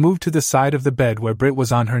 I moved to the side of the bed where Britt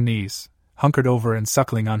was on her knees, hunkered over and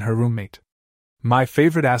suckling on her roommate. My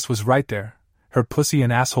favorite ass was right there, her pussy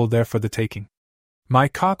and asshole there for the taking. My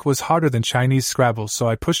cock was harder than Chinese Scrabble, so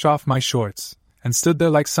I pushed off my shorts and stood there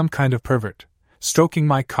like some kind of pervert, stroking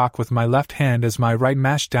my cock with my left hand as my right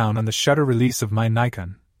mashed down on the shutter release of my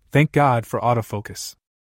Nikon. Thank God for autofocus.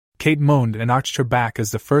 Kate moaned and arched her back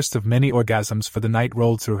as the first of many orgasms for the night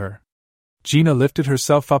rolled through her. Gina lifted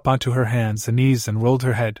herself up onto her hands and knees and rolled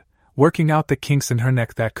her head, working out the kinks in her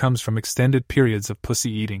neck that comes from extended periods of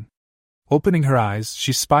pussy eating. Opening her eyes,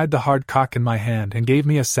 she spied the hard cock in my hand and gave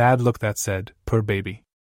me a sad look that said, "Poor baby."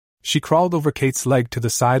 She crawled over Kate's leg to the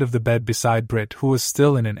side of the bed beside Britt, who was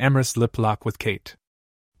still in an amorous lip lock with Kate.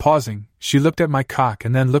 Pausing, she looked at my cock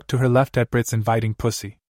and then looked to her left at Britt's inviting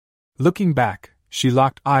pussy. Looking back, she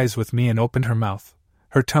locked eyes with me and opened her mouth,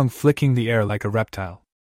 her tongue flicking the air like a reptile.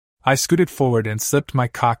 I scooted forward and slipped my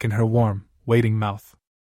cock in her warm, waiting mouth.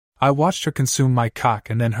 I watched her consume my cock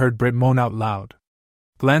and then heard Britt moan out loud.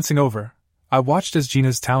 Glancing over, I watched as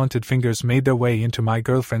Gina's talented fingers made their way into my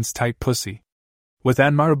girlfriend's tight pussy. With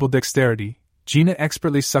admirable dexterity, Gina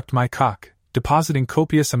expertly sucked my cock, depositing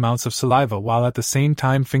copious amounts of saliva while at the same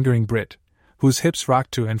time fingering Britt, whose hips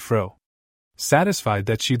rocked to and fro. Satisfied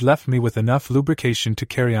that she'd left me with enough lubrication to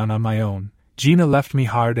carry on my own, Gina left me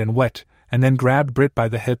hard and wet, and then grabbed Britt by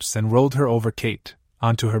the hips and rolled her over Kate,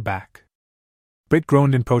 onto her back. Britt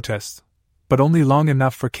groaned in protest, but only long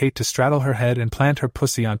enough for Kate to straddle her head and plant her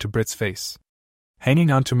pussy onto Britt's face.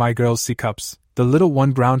 Hanging onto my girl's C-cups, the little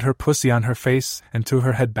one ground her pussy on her face and threw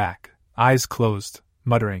her head back, eyes closed,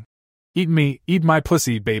 muttering, Eat my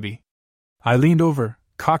pussy, baby." I leaned over,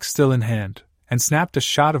 cock still in hand, and snapped a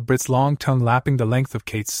shot of Britt's long tongue lapping the length of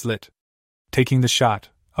Kate's slit. Taking the shot,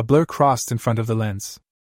 a blur crossed in front of the lens.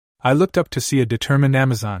 I looked up to see a determined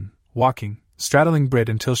Amazon, walking, straddling Britt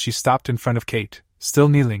until she stopped in front of Kate, still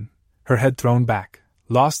kneeling, her head thrown back,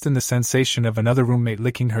 lost in the sensation of another roommate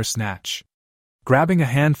licking her snatch. Grabbing a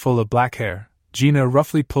handful of black hair, Gina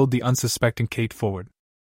roughly pulled the unsuspecting Kate forward.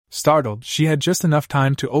 Startled, she had just enough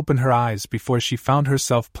time to open her eyes before she found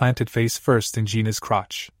herself planted face first in Gina's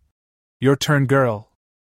crotch. "Your turn, girl,"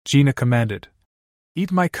 Gina commanded.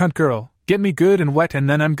 "Eat my cunt, girl, get me good and wet and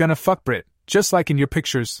then I'm gonna fuck Britt, just like in your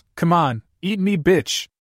pictures, come on, eat me bitch."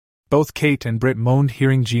 Both Kate and Britt moaned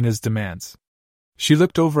hearing Gina's demands. She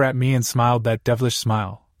looked over at me and smiled that devilish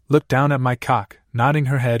smile, looked down at my cock, nodding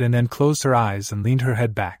her head and then closed her eyes and leaned her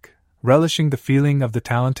head back, relishing the feeling of the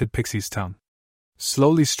talented pixie's tongue.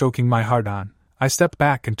 Slowly stroking my hard-on, I stepped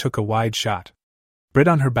back and took a wide shot. Britt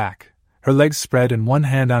on her back, her legs spread and one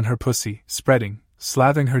hand on her pussy, spreading,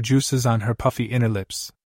 slathering her juices on her puffy inner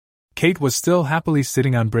lips. Kate was still happily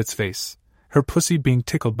sitting on Britt's face, her pussy being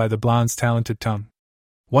tickled by the blonde's talented tongue.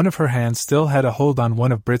 One of her hands still had a hold on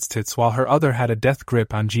one of Britt's tits while her other had a death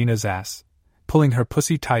grip on Gina's ass, pulling her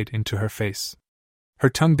pussy tight into her face. Her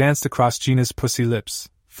tongue danced across Gina's pussy lips,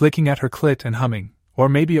 flicking at her clit and humming, or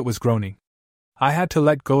maybe it was groaning. I had to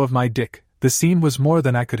let go of my dick, the scene was more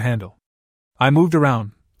than I could handle. I moved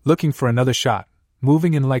around, looking for another shot,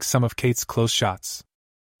 moving in like some of Kate's close shots.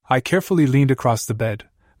 I carefully leaned across the bed,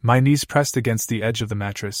 my knees pressed against the edge of the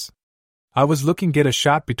mattress. I was looking to get a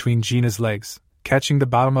shot between Gina's legs, catching the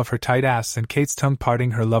bottom of her tight ass and Kate's tongue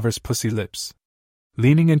parting her lover's pussy lips.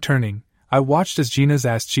 Leaning and turning, I watched as Gina's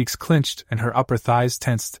ass cheeks clenched and her upper thighs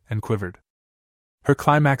tensed and quivered. Her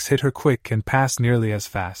climax hit her quick and passed nearly as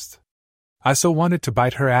fast. I so wanted to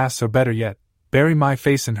bite her ass or better yet, bury my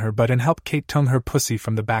face in her butt and help Kate tongue her pussy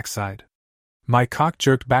from the backside. My cock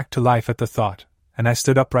jerked back to life at the thought, and I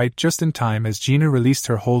stood upright just in time as Gina released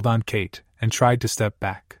her hold on Kate and tried to step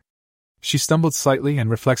back. She stumbled slightly and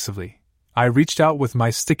reflexively. I reached out with my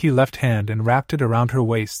sticky left hand and wrapped it around her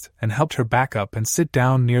waist and helped her back up and sit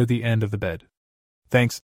down near the end of the bed.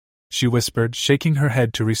 "Thanks," she whispered, shaking her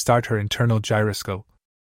head to restart her internal gyroscope.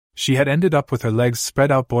 She had ended up with her legs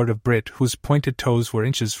spread out board of Britt, whose pointed toes were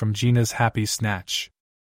inches from Gina's happy snatch.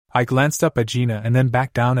 I glanced up at Gina and then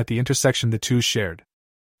back down at the intersection the two shared.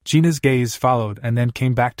 Gina's gaze followed and then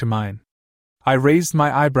came back to mine. I raised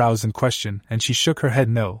my eyebrows in question and she shook her head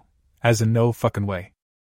no, as in no fucking way.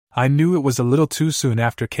 I knew it was a little too soon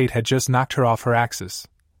after Kate had just knocked her off her axis,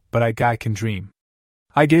 but I can dream.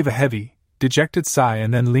 I gave a heavy, dejected sigh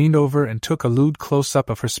and then leaned over and took a lewd close-up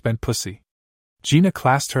of her spent pussy. Gina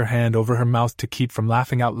clasped her hand over her mouth to keep from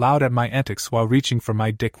laughing out loud at my antics while reaching for my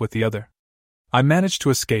dick with the other. I managed to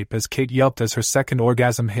escape as Kate yelped as her second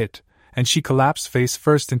orgasm hit, and she collapsed face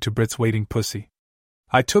first into Britt's waiting pussy.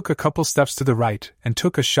 I took a couple steps to the right and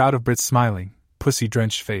took a shot of Britt's smiling,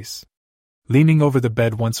 pussy-drenched face. Leaning over the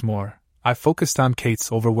bed once more, I focused on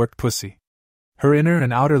Kate's overworked pussy. Her inner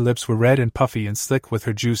and outer lips were red and puffy and slick with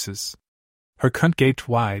her juices. Her cunt gaped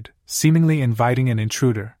wide, seemingly inviting an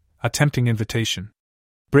intruder, a tempting invitation.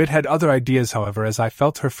 Britt had other ideas, however, as I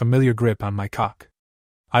felt her familiar grip on my cock.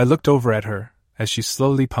 I looked over at her, as she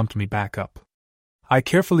slowly pumped me back up. I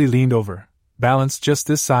carefully leaned over, balanced just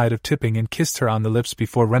this side of tipping and kissed her on the lips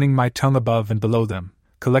before running my tongue above and below them,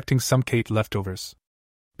 collecting some Kate leftovers.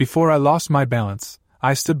 Before I lost my balance,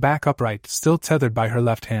 I stood back upright, still tethered by her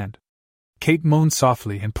left hand. Kate moaned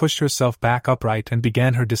softly and pushed herself back upright and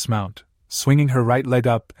began her dismount, swinging her right leg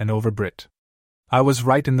up and over Britt. I was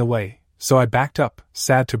right in the way, so I backed up,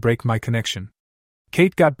 sad to break my connection.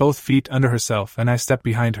 Kate got both feet under herself and I stepped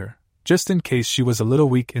behind her, just in case she was a little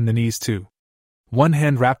weak in the knees too. One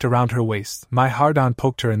hand wrapped around her waist, my hard-on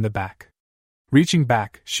poked her in the back. Reaching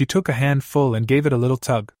back, she took a handful and gave it a little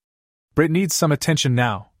tug. "Britt needs some attention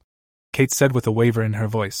now," Kate said with a waver in her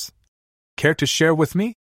voice. "Care to share with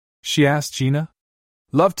me?" she asked Gina.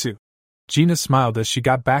 Love to. Gina smiled as she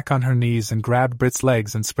got back on her knees and grabbed Britt's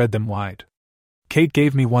legs and spread them wide. Kate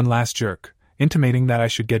gave me one last jerk, intimating that I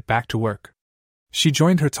should get back to work. She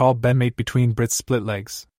joined her tall bedmate between Britt's split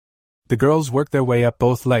legs. The girls worked their way up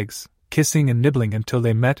both legs, kissing and nibbling until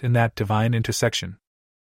they met in that divine intersection.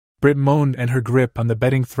 Britt moaned and her grip on the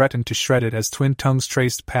bedding threatened to shred it as twin tongues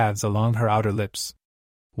traced paths along her outer lips.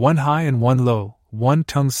 One high and one low, one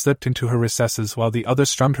tongue slipped into her recesses while the other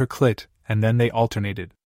strummed her clit, and then they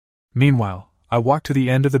alternated. Meanwhile, I walked to the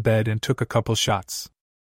end of the bed and took a couple shots.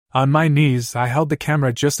 On my knees, I held the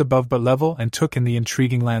camera just above butt level and took in the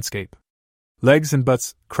intriguing landscape. Legs and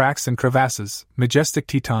butts, cracks and crevasses, majestic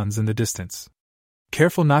Tetons in the distance.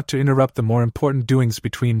 Careful not to interrupt the more important doings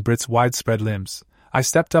between Britt's widespread limbs, I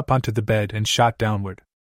stepped up onto the bed and shot downward.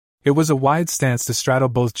 It was a wide stance to straddle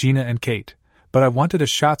both Gina and Kate, but I wanted a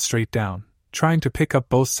shot straight down, trying to pick up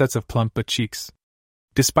both sets of plump butt cheeks.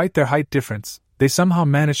 Despite their height difference, they somehow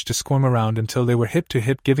managed to squirm around until they were hip to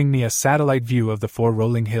hip, giving me a satellite view of the 4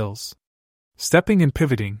 rolling hills. Stepping and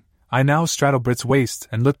pivoting, I now straddled Britt's waist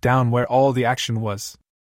and looked down where all the action was.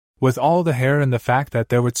 With all the hair and the fact that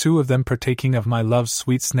there were 2 of them partaking of my love's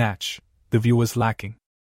sweet snatch, the view was lacking.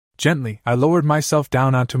 Gently, I lowered myself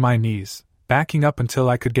down onto my knees, backing up until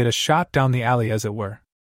I could get a shot down the alley as it were.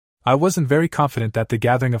 I wasn't very confident that the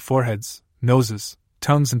gathering of foreheads, noses,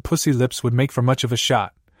 tongues and pussy lips would make for much of a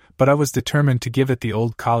shot, but I was determined to give it the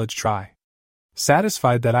old college try.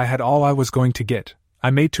 Satisfied that I had all I was going to get,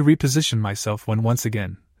 I made to reposition myself when once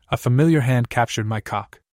again, a familiar hand captured my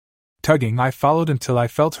cock. Tugging, I followed until I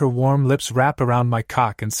felt her warm lips wrap around my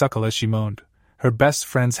cock and suckle as she moaned, her best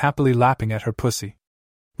friends happily lapping at her pussy.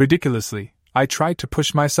 Ridiculously, I tried to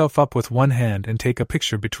push myself up with one hand and take a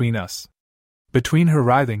picture between us. Between her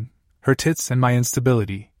writhing, her tits and my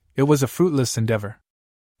instability, it was a fruitless endeavor.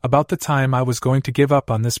 About the time I was going to give up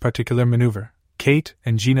on this particular maneuver, Kate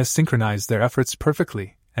and Gina synchronized their efforts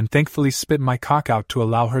perfectly, and thankfully spit my cock out to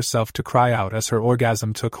allow herself to cry out as her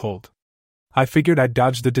orgasm took hold. I figured I'd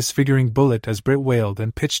dodge the disfiguring bullet as Britt wailed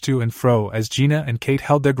and pitched to and fro as Gina and Kate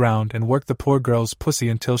held their ground and worked the poor girl's pussy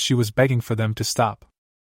until she was begging for them to stop.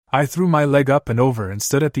 I threw my leg up and over and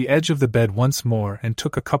stood at the edge of the bed once more and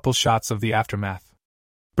took a couple shots of the aftermath.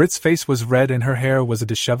 Britt's face was red and her hair was a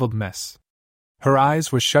disheveled mess. Her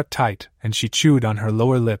eyes were shut tight, and she chewed on her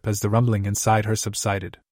lower lip as the rumbling inside her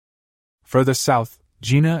subsided. Further south,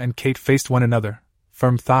 Gina and Kate faced one another,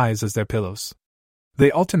 firm thighs as their pillows. They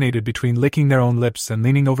alternated between licking their own lips and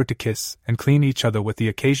leaning over to kiss and clean each other with the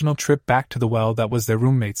occasional trip back to the well that was their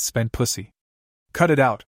roommate's spent pussy. Cut it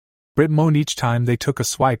out. Britt moaned each time they took a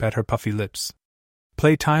swipe at her puffy lips.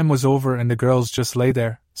 Playtime was over and the girls just lay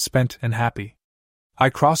there, spent and happy. I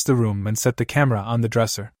crossed the room and set the camera on the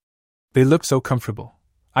dresser. They looked so comfortable.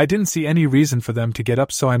 I didn't see any reason for them to get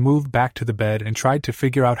up, so I moved back to the bed and tried to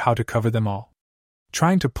figure out how to cover them all.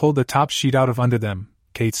 Trying to pull the top sheet out of under them,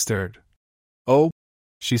 Kate stirred. "Oh,"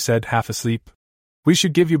 she said, half asleep. "We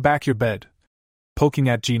should give you back your bed." Poking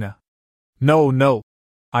at Gina. No,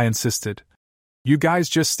 I insisted. "You guys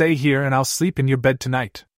just stay here and I'll sleep in your bed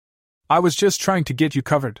tonight. I was just trying to get you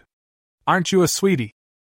covered. Aren't you a sweetie?"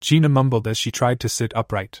 Gina mumbled as she tried to sit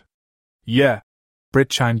upright. "Yeah," Britt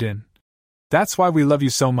chimed in. "That's why we love you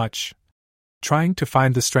so much." Trying to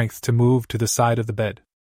find the strength to move to the side of the bed.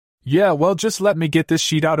 "Yeah, well, just let me get this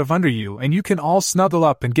sheet out of under you and you can all snuggle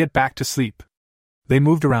up and get back to sleep." They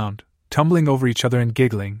moved around, tumbling over each other and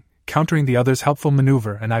giggling, countering the other's helpful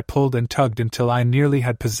maneuver, and I pulled and tugged until I nearly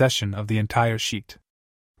had possession of the entire sheet.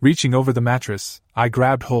 Reaching over the mattress, I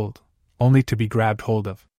grabbed hold, only to be grabbed hold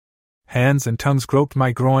of. Hands and tongues groped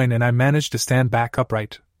my groin and I managed to stand back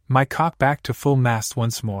upright, my cock back to full mast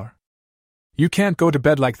once more. "You can't go to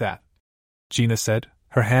bed like that," Gina said,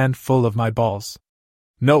 her hand full of my balls.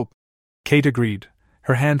 "Nope," Kate agreed,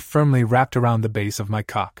 her hand firmly wrapped around the base of my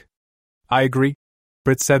cock. "I agree,"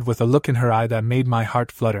 Britt said with a look in her eye that made my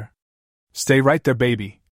heart flutter. "Stay right there,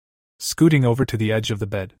 baby." Scooting over to the edge of the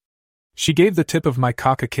bed, she gave the tip of my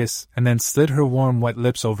cock a kiss and then slid her warm, wet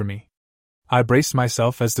lips over me. I braced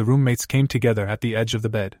myself as the roommates came together at the edge of the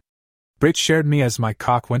bed. Britt shared me as my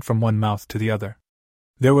cock went from one mouth to the other.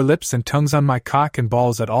 There were lips and tongues on my cock and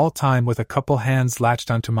balls at all time, with a couple hands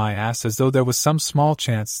latched onto my ass as though there was some small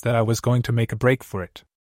chance that I was going to make a break for it.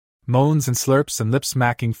 Moans and slurps and lip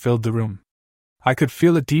smacking filled the room. I could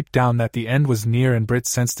feel it deep down that the end was near, and Britt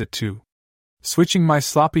sensed it too. Switching my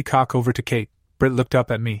sloppy cock over to Kate, Britt looked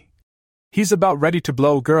up at me. "He's about ready to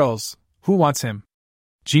blow, girls. Who wants him?"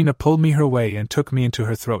 Gina pulled me her way and took me into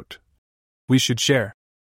her throat. "We should share,"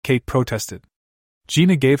 Kate protested.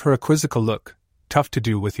 Gina gave her a quizzical look. "Tough to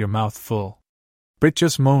do with your mouth full." Britt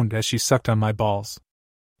just moaned as she sucked on my balls.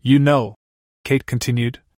 You know, Kate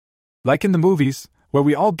continued. Like in the movies, where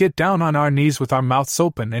we all get down on our knees with our mouths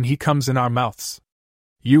open and he comes in our mouths.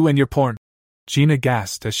 You and your porn. Gina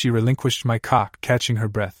gasped as she relinquished my cock, catching her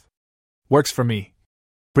breath. Works for me.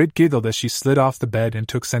 Britt giggled as she slid off the bed and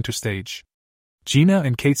took center stage. Gina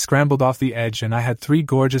and Kate scrambled off the edge and I had 3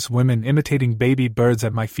 gorgeous women imitating baby birds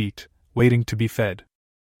at my feet, waiting to be fed.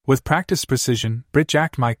 With practiced precision, Britt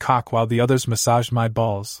jacked my cock while the others massaged my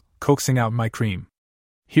balls, coaxing out my cream.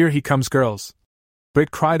 Here he comes, girls. Britt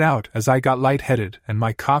cried out as I got lightheaded and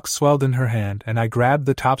my cock swelled in her hand and I grabbed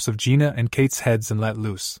the tops of Gina and Kate's heads and let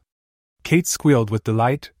loose. Kate squealed with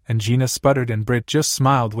delight, and Gina sputtered and Britt just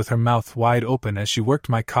smiled with her mouth wide open as she worked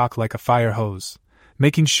my cock like a fire hose,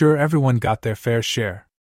 making sure everyone got their fair share.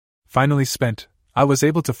 Finally spent, I was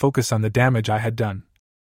able to focus on the damage I had done.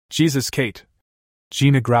 Jesus, Kate!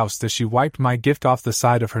 Gina groused as she wiped my gift off the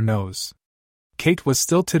side of her nose. Kate was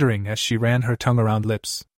still tittering as she ran her tongue around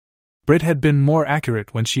lips. Britt had been more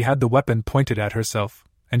accurate when she had the weapon pointed at herself,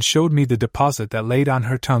 and showed me the deposit that laid on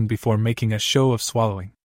her tongue before making a show of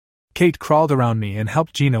swallowing. Kate crawled around me and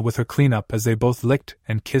helped Gina with her cleanup as they both licked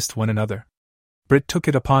and kissed one another. Britt took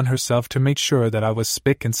it upon herself to make sure that I was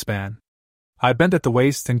spick and span. I bent at the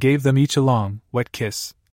waist and gave them each a long, wet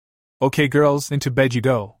kiss. Okay, girls, into bed you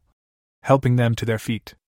go. Helping them to their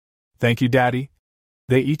feet. Thank you, Daddy,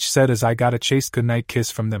 they each said as I got a chaste goodnight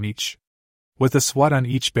kiss from them each. With a swat on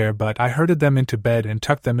each bare butt, I herded them into bed and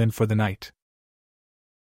tucked them in for the night.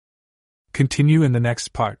 Continue in the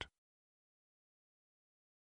next part.